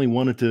certainly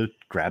wanted to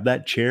grab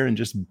that chair and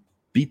just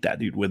beat that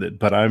dude with it,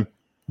 but I am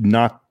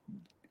not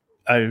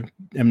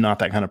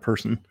that kind of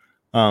person.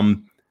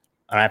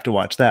 I have to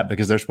watch that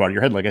because there's part of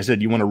your head. Like I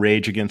said, you want to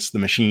rage against the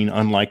machine,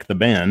 unlike the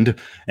band,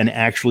 and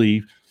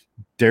actually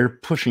they're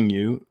pushing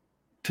you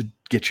to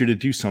get you to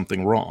do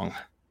something wrong.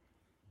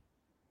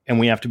 And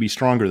we have to be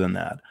stronger than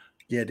that.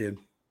 Yeah, dude.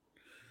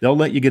 They'll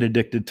let you get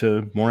addicted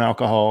to more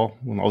alcohol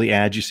and all the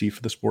ads you see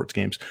for the sports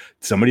games.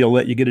 Somebody will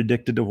let you get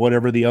addicted to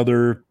whatever the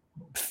other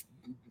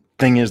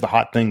thing is, the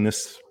hot thing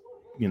this,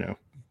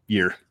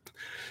 year.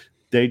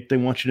 They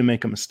want you to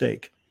make a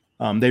mistake.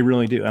 They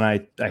really do. And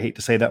I hate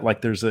to say that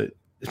it's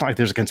not like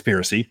there's a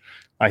conspiracy.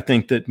 I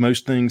think that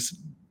most things,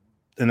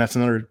 and that's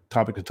another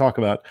topic to talk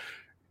about,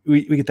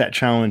 we get that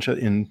challenge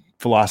in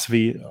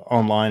philosophy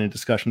online and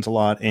discussions a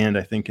lot. And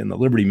I think in the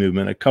liberty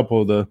movement, a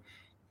couple of the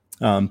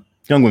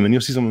young women,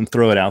 you'll see someone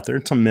throw it out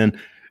there. Some men,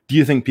 do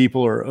you think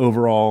people are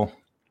overall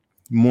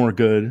more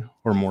good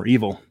or more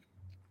evil?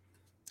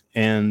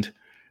 And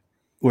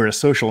we're a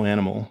social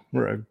animal.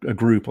 We're a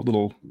group, a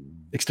little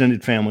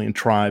extended family and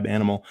tribe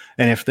animal.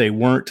 And if they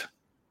weren't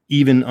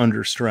even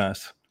under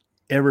stress,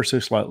 ever so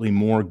slightly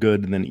more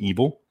good than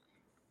evil,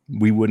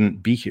 we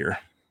wouldn't be here.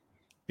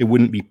 It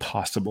wouldn't be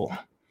possible.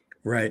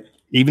 Right.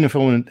 Even if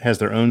someone has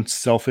their own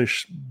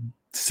selfish,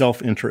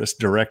 self-interest,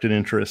 directed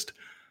interest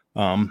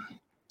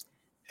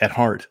at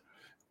heart,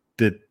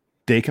 that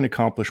they can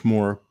accomplish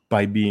more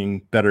by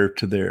being better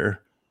to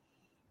their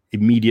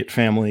immediate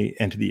family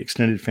and to the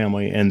extended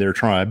family and their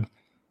tribe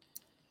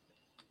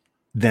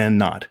than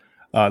not.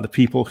 The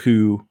people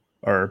who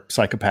are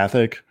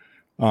psychopathic,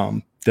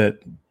 that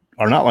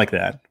are not like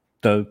that,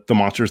 the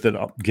monsters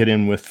that get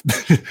in with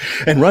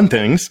and run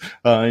things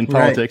in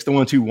politics, right. The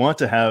ones who want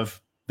to have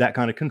that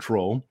kind of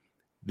control,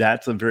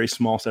 that's a very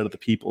small set of the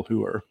people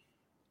who are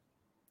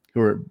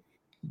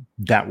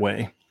that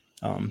way.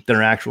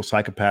 They're actual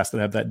psychopaths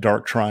that have that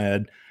dark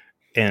triad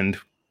and,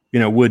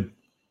 would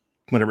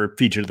whatever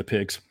feed you to the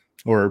pigs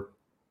or,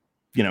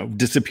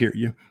 disappear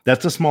you.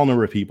 That's a small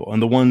number of people.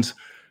 And the ones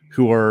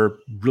who are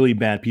really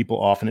bad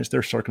people, often it's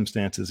their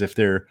circumstances. If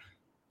they're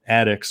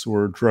addicts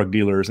or drug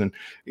dealers, and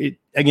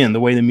again, the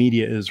way the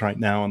media is right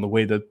now and the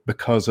way that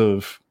because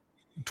of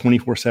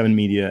 24/7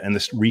 media and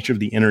this reach of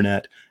the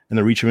internet and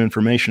the reach of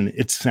information,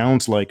 it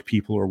sounds like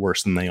people are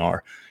worse than they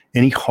are.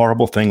 Any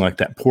horrible thing like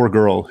that poor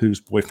girl whose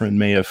boyfriend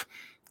may have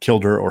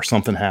killed her or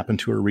something happened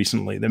to her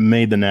recently that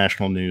made the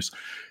national news,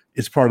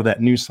 it's part of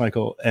that news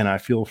cycle. And I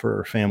feel for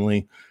her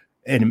family,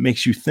 and it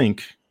makes you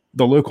think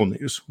the local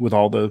news with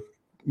all the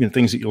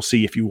things that you'll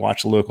see if you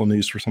watch the local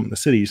news for some of the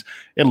cities,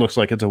 it looks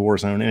like it's a war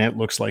zone and it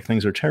looks like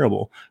things are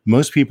terrible.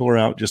 Most people are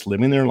out just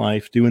living their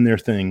life, doing their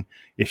thing.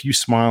 If you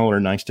smile or are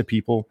nice to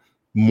people,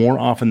 more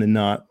often than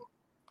not,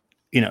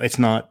 it's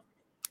not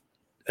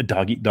a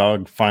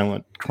dog-eat-dog,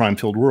 violent,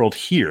 crime-filled world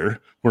here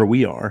where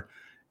we are.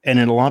 And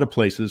in a lot of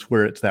places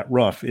where it's that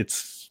rough,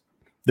 it's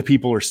the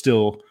people are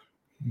still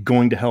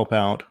going to help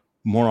out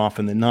more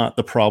often than not.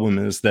 The problem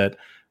is that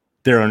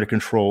they're under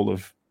control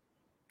of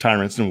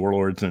tyrants and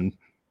warlords and,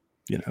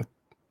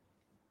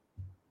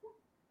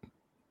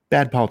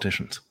 bad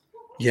politicians.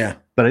 Yeah.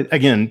 But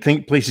again,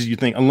 think places you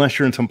think, unless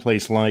you're in some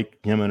place like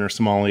Yemen or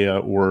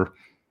Somalia or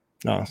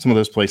some of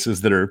those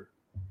places that are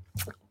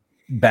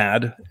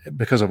bad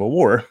because of a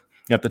war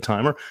at the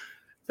time, or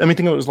think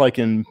of what it was like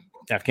in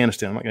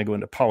Afghanistan. I'm not going to go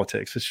into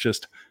politics. It's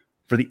just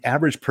for the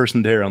average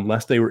person there,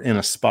 unless they were in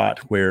a spot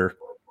where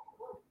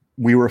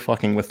we were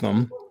fucking with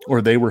them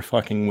or they were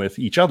fucking with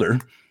each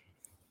other,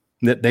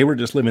 that they were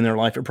just living their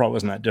life. It probably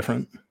wasn't that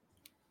different.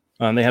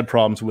 They had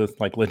problems with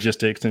like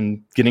logistics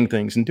and getting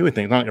things and doing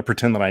things. I'm not going to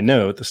pretend that I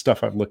know the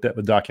stuff I've looked at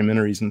with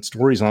documentaries and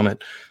stories on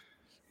it.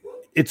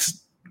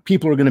 It's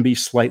people are going to be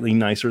slightly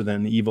nicer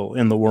than evil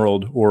in the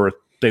world, or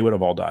they would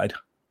have all died.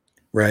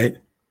 Right.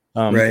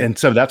 Right. And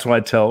so that's why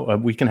I tell,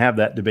 we can have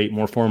that debate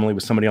more formally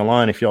with somebody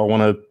online if y'all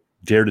want to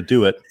dare to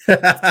do it.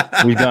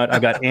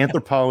 I've got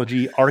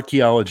anthropology,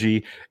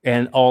 archaeology,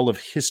 and all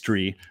of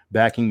history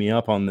backing me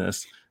up on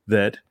this,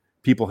 that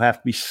people have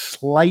to be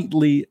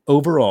slightly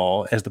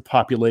overall as a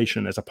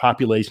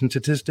population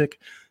statistic,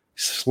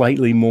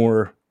 slightly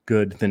more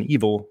good than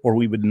evil, or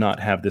we would not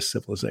have this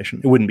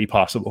civilization. It wouldn't be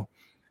possible.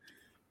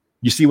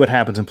 You see what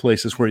happens in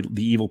places where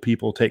the evil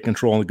people take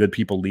control and the good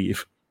people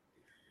leave.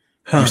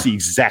 You see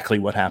exactly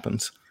what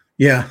happens.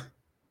 Yeah.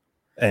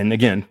 And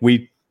again,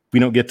 we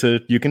don't get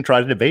to, you can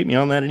try to debate me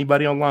on that.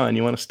 Anybody online,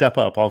 you want to step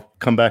up, I'll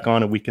come back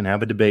on and we can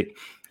have a debate.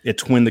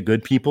 It's when the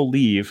good people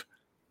leave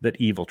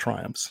that evil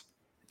triumphs.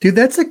 Dude,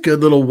 that's a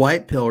good little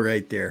white pill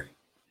right there.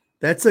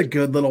 That's a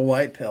good little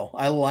white pill.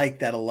 I like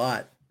that a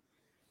lot.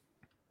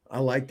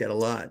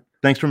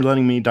 Thanks for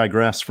letting me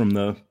digress from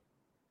the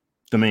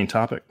main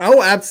topic.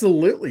 Oh,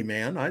 absolutely,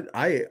 man.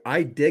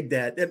 I dig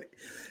that. And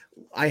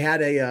I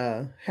had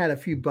a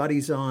few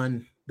buddies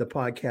on the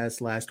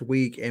podcast last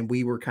week, and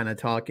we were kind of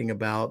talking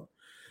about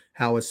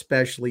how,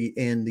 especially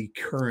in the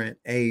current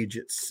age,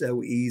 it's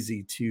so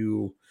easy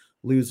to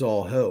lose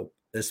all hope,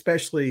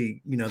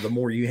 especially, the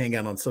more you hang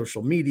out on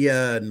social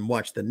media and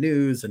watch the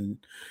news and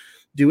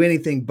do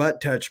anything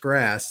but touch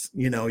grass,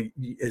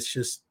 it's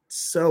just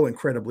so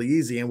incredibly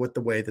easy. And with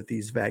the way that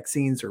these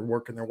vaccines are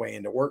working their way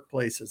into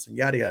workplaces and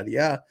yada, yada,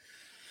 yada.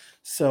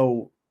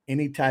 So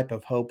any type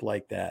of hope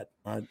like that,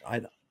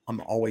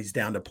 I'm always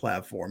down to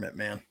platform it,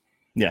 man.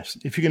 Yes.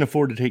 If you can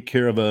afford to take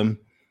care of a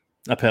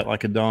pet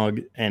like a dog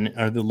and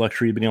are the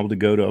luxury of being able to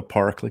go to a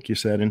park, like you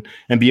said,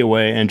 and be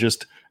away and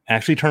just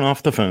actually turn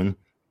off the phone,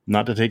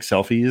 not to take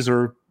selfies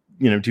or,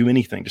 do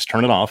anything. Just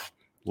turn it off,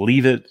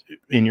 leave it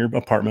in your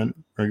apartment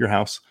or your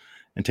house,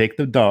 and take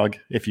the dog.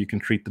 If you can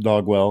treat the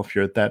dog well, if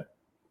you're at that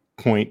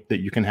point that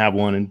you can have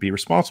one and be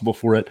responsible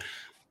for it,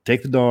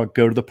 take the dog,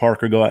 go to the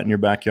park or go out in your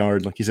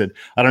backyard. Like you said,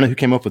 I don't know who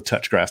came up with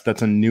touch grass.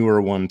 That's a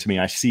newer one to me.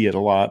 I see it a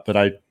lot,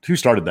 but who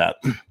started that?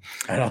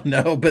 I don't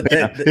know, but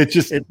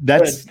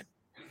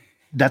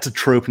that's a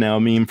trope now, a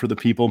meme for the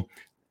people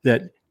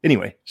that,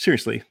 anyway,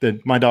 seriously,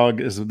 that my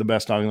dog is the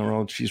best dog in the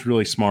world. She's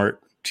really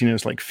smart. She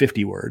knows like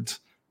 50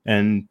 words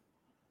and,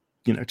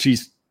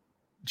 she's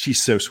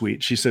so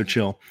sweet. She's so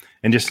chill.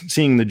 And just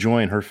seeing the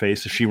joy in her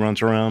face as she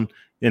runs around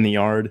in the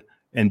yard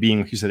and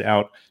being, like you said,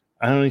 out,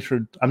 I'm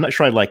not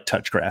sure I like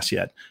touch grass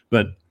yet,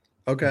 but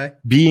okay.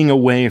 Being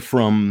away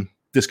from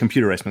this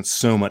computer, I spent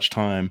so much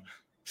time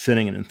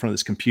sitting in front of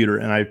this computer,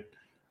 and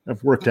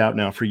I've worked out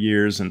now for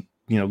years and,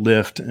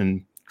 lift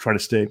and try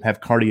to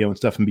have cardio and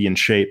stuff and be in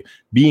shape.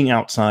 Being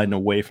outside and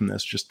away from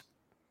this just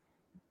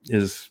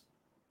is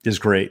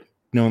great.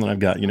 Knowing that I've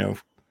got,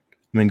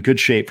 I'm in good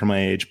shape for my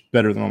age,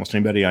 better than almost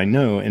anybody I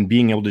know, and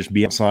being able to just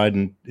be outside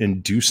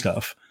and do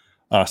stuff.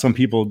 Some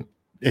people,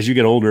 as you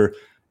get older,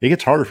 it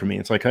gets harder for me.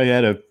 It's like I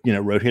had a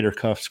rotator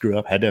cuff screw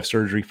up, had to have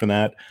surgery for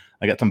that.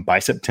 I got some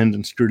bicep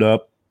tendon screwed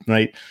up,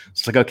 right?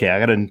 It's like, okay, I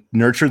got to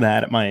nurture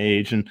that at my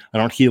age, and I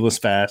don't heal as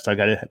fast. I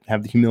got to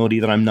have the humility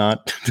that I'm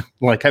not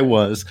like I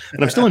was,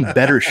 but I'm still in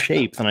better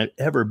shape than I've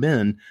ever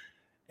been,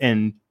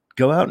 and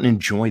go out and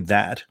enjoy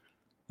that.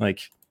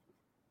 Like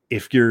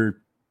if you're,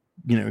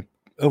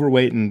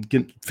 overweight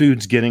and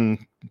food's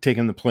taking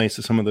the place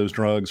of some of those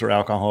drugs or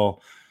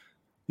alcohol,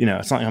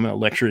 it's not like I'm going to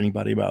lecture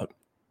anybody about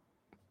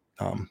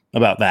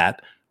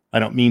that. I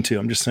don't mean to.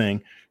 I'm just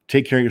saying,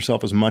 take care of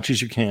yourself as much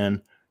as you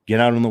can, get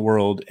out in the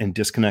world and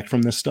disconnect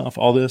from this stuff.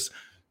 All this,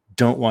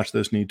 don't watch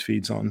those news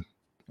feeds on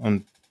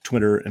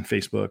Twitter and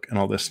Facebook and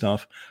all this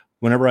stuff.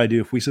 Whenever I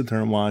do, if we sit there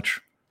and watch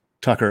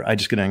Tucker, I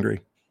just get angry.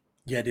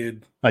 Yeah,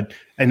 dude.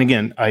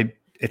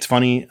 It's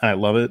funny. I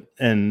love it.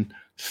 And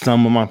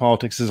some of my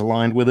politics is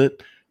aligned with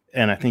it.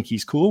 And I think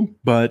he's cool.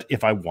 But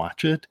if I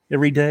watch it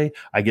every day,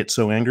 I get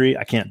so angry.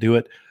 I can't do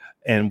it.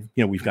 And,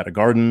 we've got a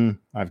garden.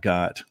 I've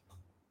got,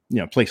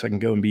 a place I can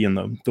go and be in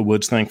the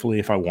woods, thankfully,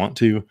 if I want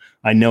to.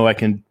 I know I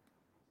can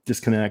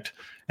disconnect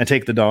and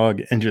take the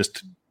dog and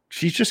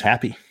she's just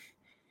happy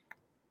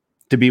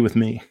to be with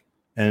me.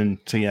 And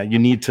so, yeah, you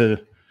need to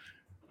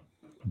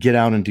get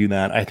out and do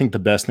that. I think the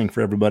best thing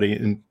for everybody,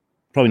 and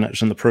probably not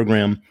just in the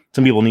program,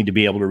 some people need to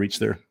be able to reach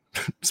their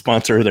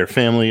sponsor or their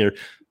family, or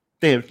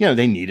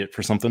they need it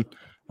for something.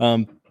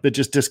 But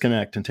just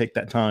disconnect and take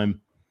that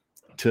time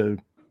to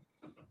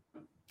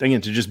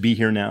just be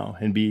here now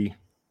and be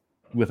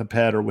with a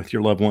pet or with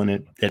your loved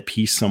one at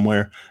peace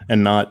somewhere,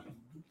 and not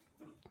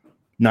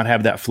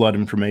have that flood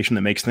of information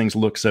that makes things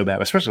look so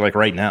bad, especially like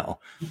right now.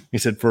 He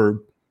said, for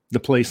the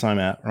place I'm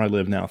at, where I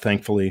live now,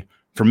 thankfully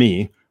for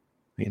me,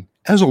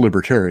 as a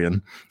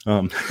libertarian,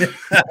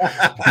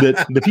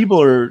 the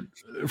people are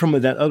from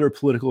that other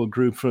political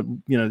group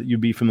from, that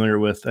you'd be familiar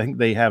with. I think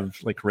they have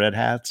like red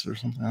hats or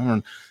something. I don't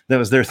know. That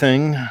was their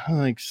thing,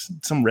 like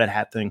some red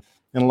hat thing,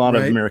 and a lot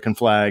of American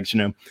flags,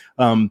 a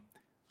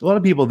lot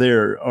of people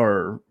there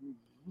are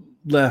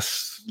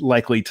less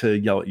likely to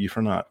yell at you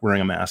for not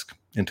wearing a mask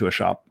into a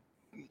shop.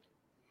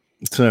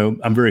 So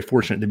I'm very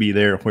fortunate to be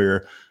there,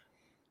 where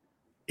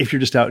if you're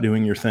just out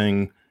doing your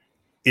thing,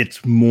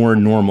 it's more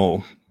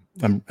normal.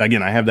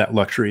 Again, I have that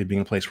luxury of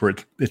being a place where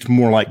it's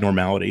more like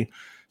normality.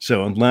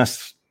 So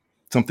unless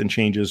something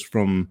changes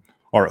from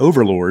our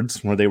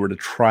overlords, where they were to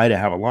try to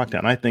have a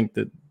lockdown, I think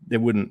that it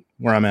wouldn't,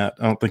 where I'm at,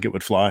 I don't think it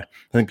would fly.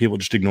 I think people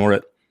just ignore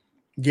it.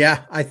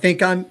 Yeah, I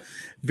think I'm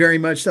very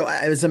much so.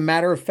 As a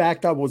matter of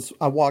fact, I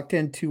walked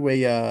into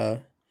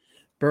a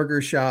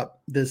burger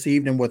shop this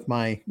evening with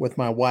my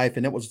wife,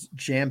 and it was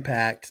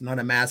jam-packed, not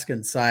a mask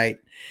in sight.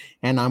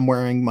 And I'm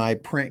wearing my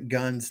Print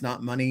Guns,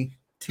 Not Money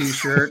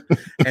t-shirt.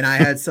 And I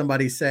had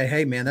somebody say,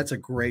 "Hey man, that's a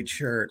great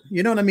shirt."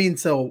 You know what I mean?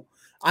 So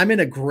I'm in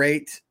a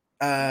great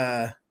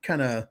kind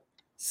of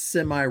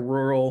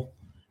semi-rural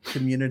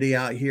community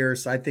out here.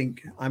 So I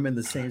think I'm in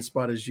the same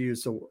spot as you.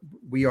 So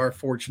we are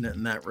fortunate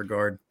in that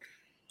regard.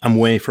 I'm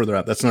way further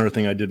out. That's another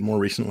thing I did more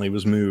recently,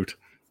 was moved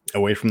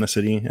away from the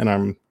city, and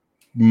I'm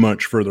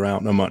much further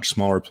out in a much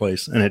smaller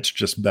place, and it's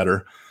just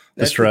better.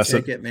 The stress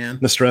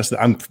that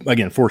I'm,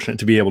 again, fortunate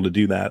to be able to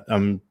do that.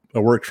 I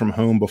worked from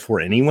home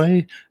before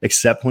anyway,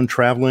 except when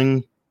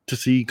traveling to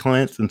see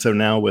clients. And so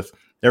now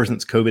ever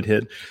since COVID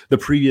hit, the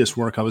previous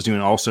work I was doing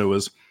also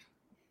was,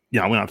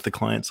 I went out to the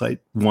client site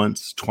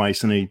once,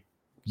 twice in a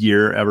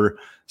year ever.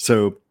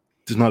 So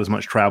there's not as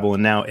much travel.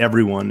 And now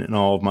everyone and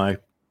all of my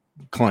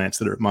clients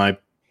that are at my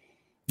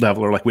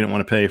level are like, we don't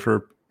want to pay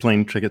for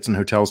plane tickets and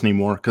hotels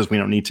anymore because we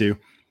don't need to.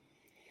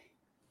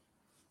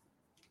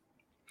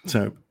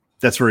 So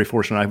that's very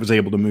fortunate. I was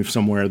able to move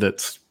somewhere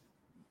that's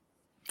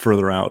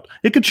further out.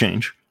 It could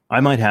change. I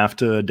might have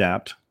to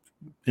adapt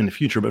in the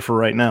future, but for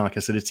right now, like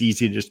I said, it's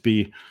easy to just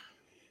be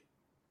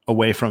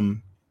away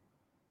from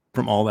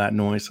all that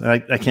noise. I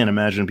can't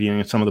imagine being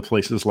in some of the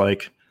places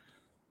like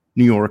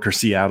New York or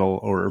Seattle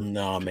or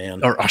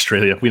or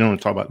Australia. We don't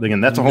want to talk about,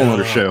 again, that's a whole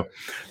other show,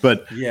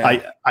 but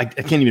yeah. I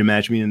can't even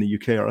imagine being in the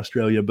UK or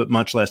Australia, but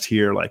much less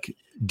here, like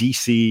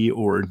DC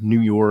or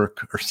New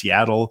York or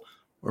Seattle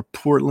or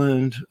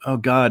Portland. Oh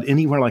God,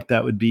 anywhere like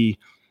that would be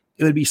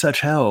such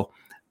hell.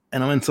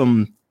 And I'm in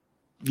some,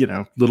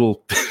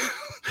 little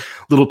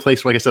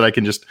place where, like I said, I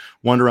can just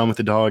wander around with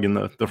the dog in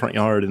the front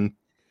yard and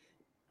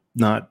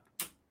not,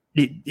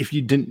 if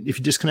you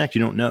disconnect,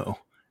 you don't know.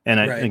 And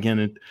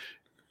again,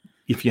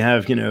 if you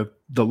have,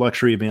 the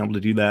luxury of being able to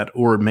do that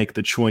or make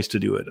the choice to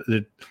do it,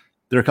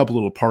 there are a couple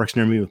little parks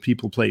near me where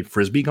people play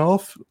Frisbee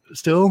golf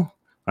still.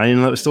 I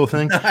didn't know it was still a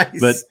thing, nice.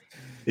 But,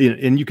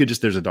 and you could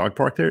there's a dog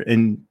park there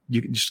and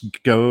you can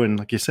just go and,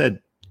 like you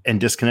said, and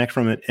disconnect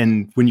from it.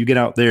 And when you get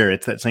out there,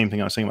 it's that same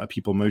thing I was saying about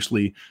people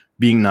mostly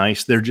being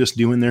nice. They're just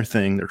doing their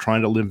thing. They're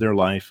trying to live their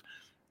life.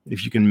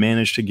 If you can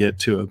manage to get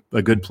to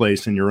a good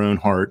place in your own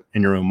heart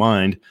and your own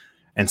mind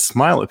and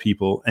smile at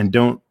people and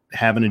don't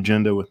have an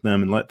agenda with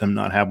them and let them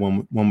not have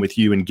one with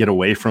you and get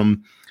away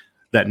from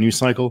that news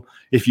cycle.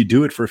 If you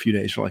do it for a few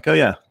days, you're like, oh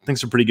yeah,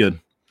 things are pretty good.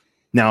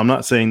 Now, I'm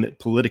not saying that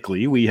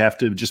politically we have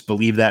to just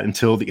believe that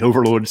until the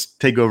overlords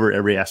take over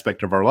every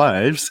aspect of our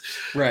lives,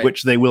 right.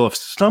 Which they will if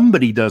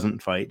somebody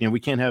doesn't fight. We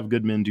can't have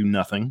good men do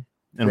nothing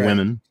and right.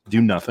 Women do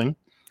nothing.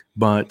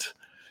 But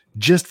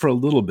just for a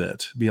little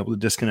bit, be able to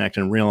disconnect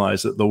and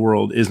realize that the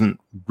world isn't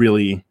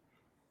really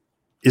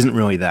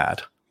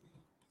that.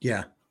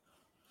 Yeah,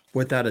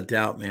 without a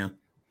doubt, man.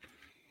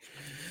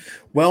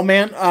 Well,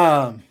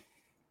 man,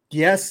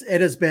 yes,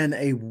 it has been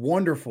a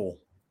wonderful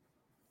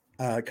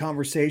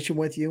conversation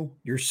with you.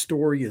 Your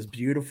story is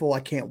beautiful. I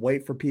can't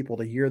wait for people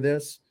to hear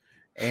this.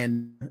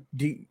 And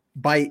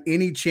by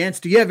any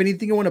chance, do you have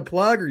anything you want to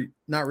plug or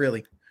not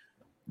really?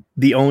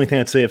 The only thing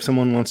I'd say, if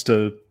someone wants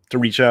to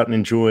reach out and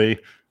enjoy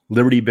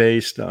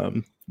liberty-based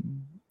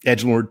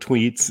edgelord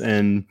tweets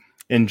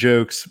and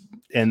jokes,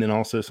 and then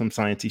also some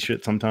sciencey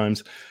shit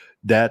sometimes,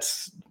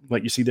 that's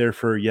what you see there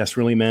for Yes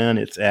Really Man.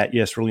 It's at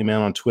Yes Really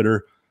Man on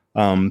Twitter,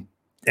 and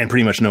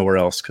pretty much nowhere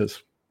else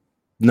because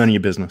none of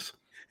your business.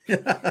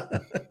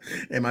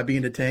 Am I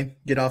being detained?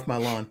 Get off my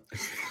lawn.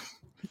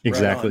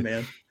 Exactly. Right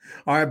on, man.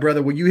 All right,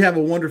 brother. Well, you have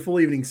a wonderful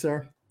evening,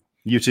 sir.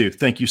 You too.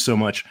 Thank you so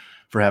much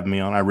for having me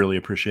on. I really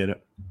appreciate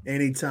it.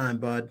 Anytime,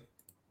 bud.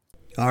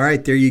 All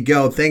right, there you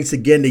go. Thanks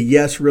again to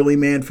Yes Really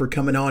Man for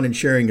coming on and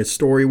sharing a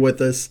story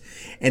with us.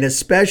 And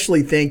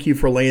especially thank you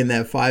for laying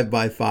that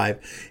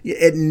 5x5.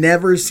 It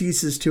never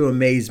ceases to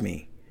amaze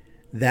me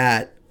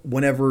that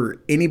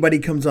whenever anybody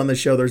comes on the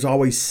show, there's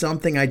always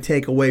something I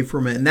take away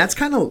from it. And that's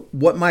kind of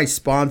what my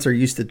sponsor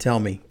used to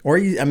tell me. Or,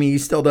 he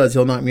still does.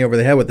 He'll knock me over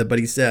the head with it. But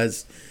he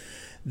says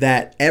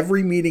that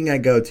every meeting I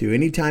go to,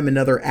 anytime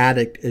another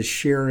addict is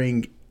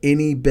sharing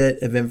any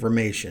bit of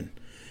information,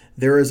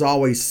 there is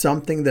always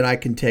something that I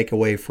can take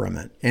away from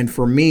it. And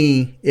for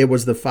me, it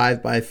was the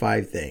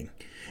 5x5 thing.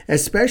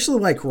 Especially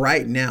like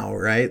right now,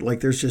 right? Like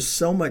there's just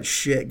so much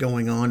shit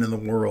going on in the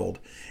world.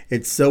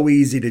 It's so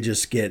easy to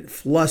just get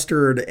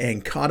flustered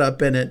and caught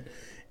up in it.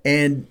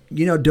 And,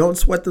 don't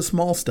sweat the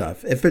small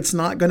stuff. If it's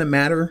not going to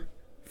matter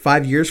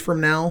 5 years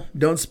from now,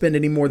 don't spend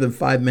any more than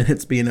 5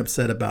 minutes being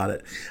upset about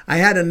it. I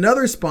had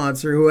another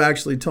sponsor who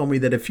actually told me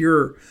that if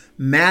you're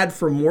mad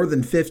for more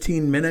than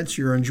 15 minutes,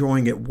 you're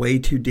enjoying it way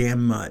too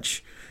damn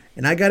much.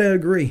 And I got to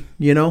agree,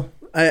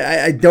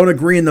 I don't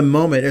agree in the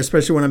moment,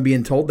 especially when I'm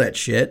being told that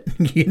shit,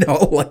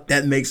 like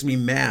that makes me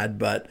mad,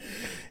 but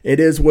it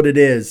is what it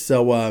is.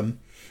 So,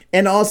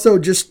 and also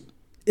just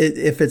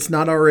if it's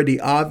not already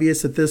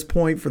obvious at this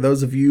point, for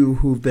those of you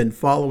who've been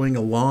following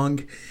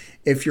along,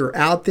 if you're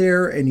out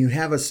there and you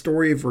have a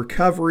story of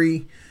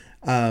recovery,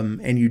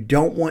 and you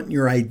don't want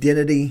your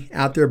identity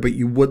out there, but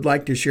you would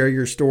like to share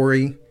your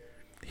story,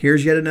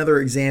 here's yet another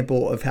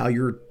example of how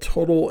your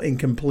total and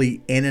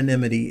complete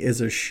anonymity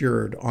is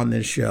assured on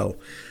this show.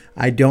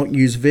 I don't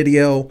use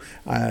video.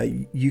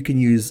 You can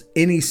use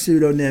any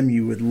pseudonym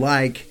you would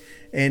like,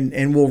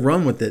 and we'll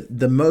run with it.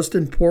 The most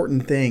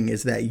important thing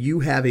is that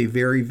you have a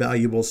very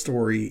valuable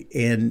story,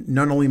 and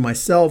not only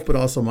myself, but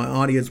also my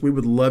audience, we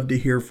would love to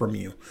hear from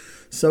you.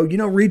 So,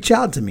 reach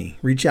out to me.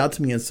 Reach out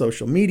to me on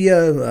social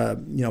media,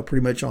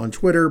 pretty much on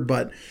Twitter,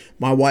 but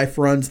my wife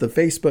runs the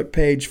Facebook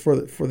page for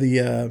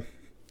the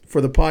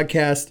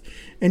podcast,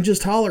 and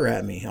just holler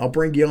at me. I'll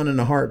bring you on in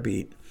a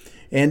heartbeat.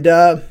 And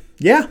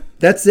yeah,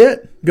 that's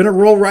it. Gonna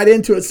roll right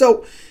into it.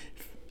 So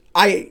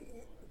I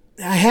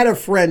had a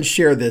friend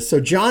share this.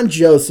 So John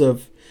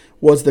Joseph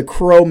was the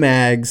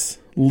Cro-Mags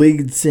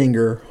lead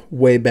singer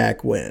way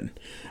back when,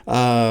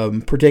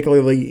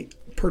 particularly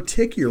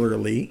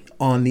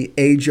on the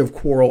Age of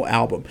Quarrel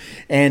album.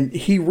 And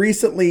he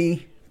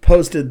recently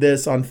posted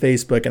this on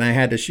Facebook, and I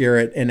had to share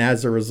it, and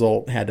as a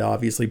result had to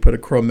obviously put a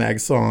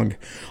Cro-Mag song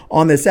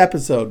on this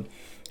episode.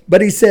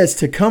 But he says,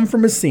 to come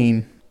from a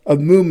scene of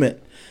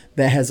movement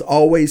that has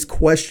always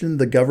questioned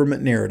the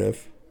government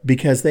narrative,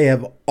 because they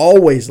have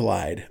always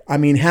lied. I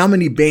mean, how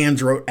many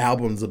bands wrote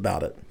albums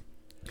about it?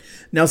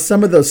 Now,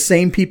 some of those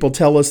same people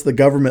tell us the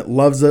government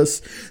loves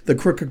us, the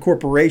crooked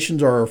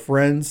corporations are our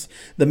friends,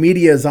 the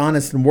media is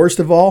honest, and worst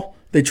of all,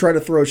 they try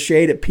to throw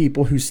shade at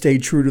people who stay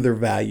true to their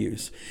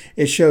values.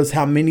 It shows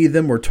how many of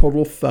them were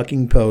total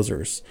fucking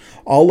posers.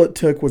 All it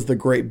took was the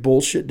great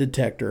bullshit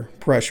detector,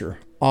 pressure.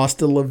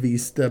 Hasta la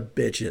vista,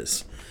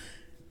 bitches.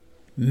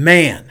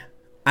 Man,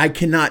 I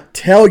cannot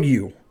tell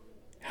you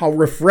how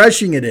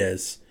refreshing it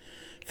is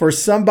for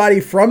somebody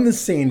from the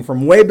scene,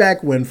 from way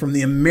back when, from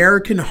the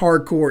American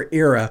hardcore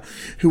era,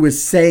 who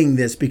is saying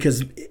this,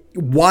 because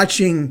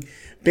watching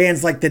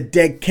bands like the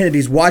Dead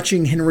Kennedys,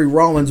 watching Henry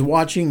Rollins,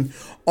 watching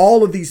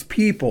all of these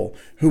people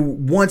who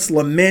once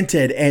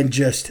lamented and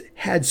just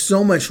had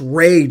so much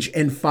rage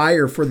and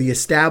fire for the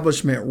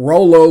establishment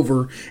roll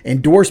over,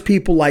 endorse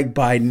people like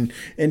Biden,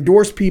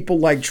 endorse people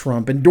like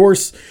Trump,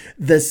 endorse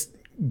this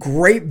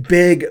great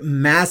big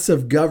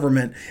massive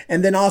government,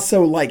 and then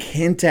also like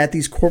hint at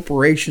these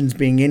corporations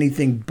being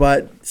anything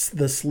but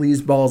the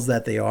sleazeballs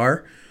that they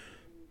are.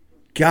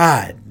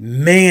 God,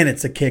 man,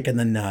 it's a kick in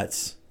the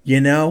nuts.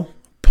 You know,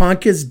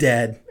 punk is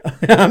dead.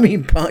 I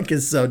mean, punk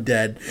is so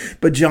dead,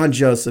 but John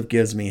Joseph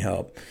gives me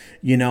hope,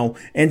 you know.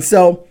 And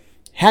so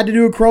had to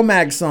do a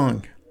Cro-Mag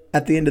song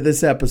at the end of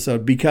this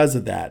episode because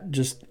of that,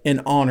 just in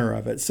honor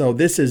of it. So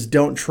this is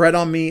Don't Tread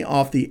on Me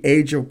off the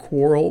Age of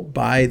Quarrel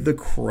by the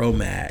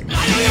Cro-Mags.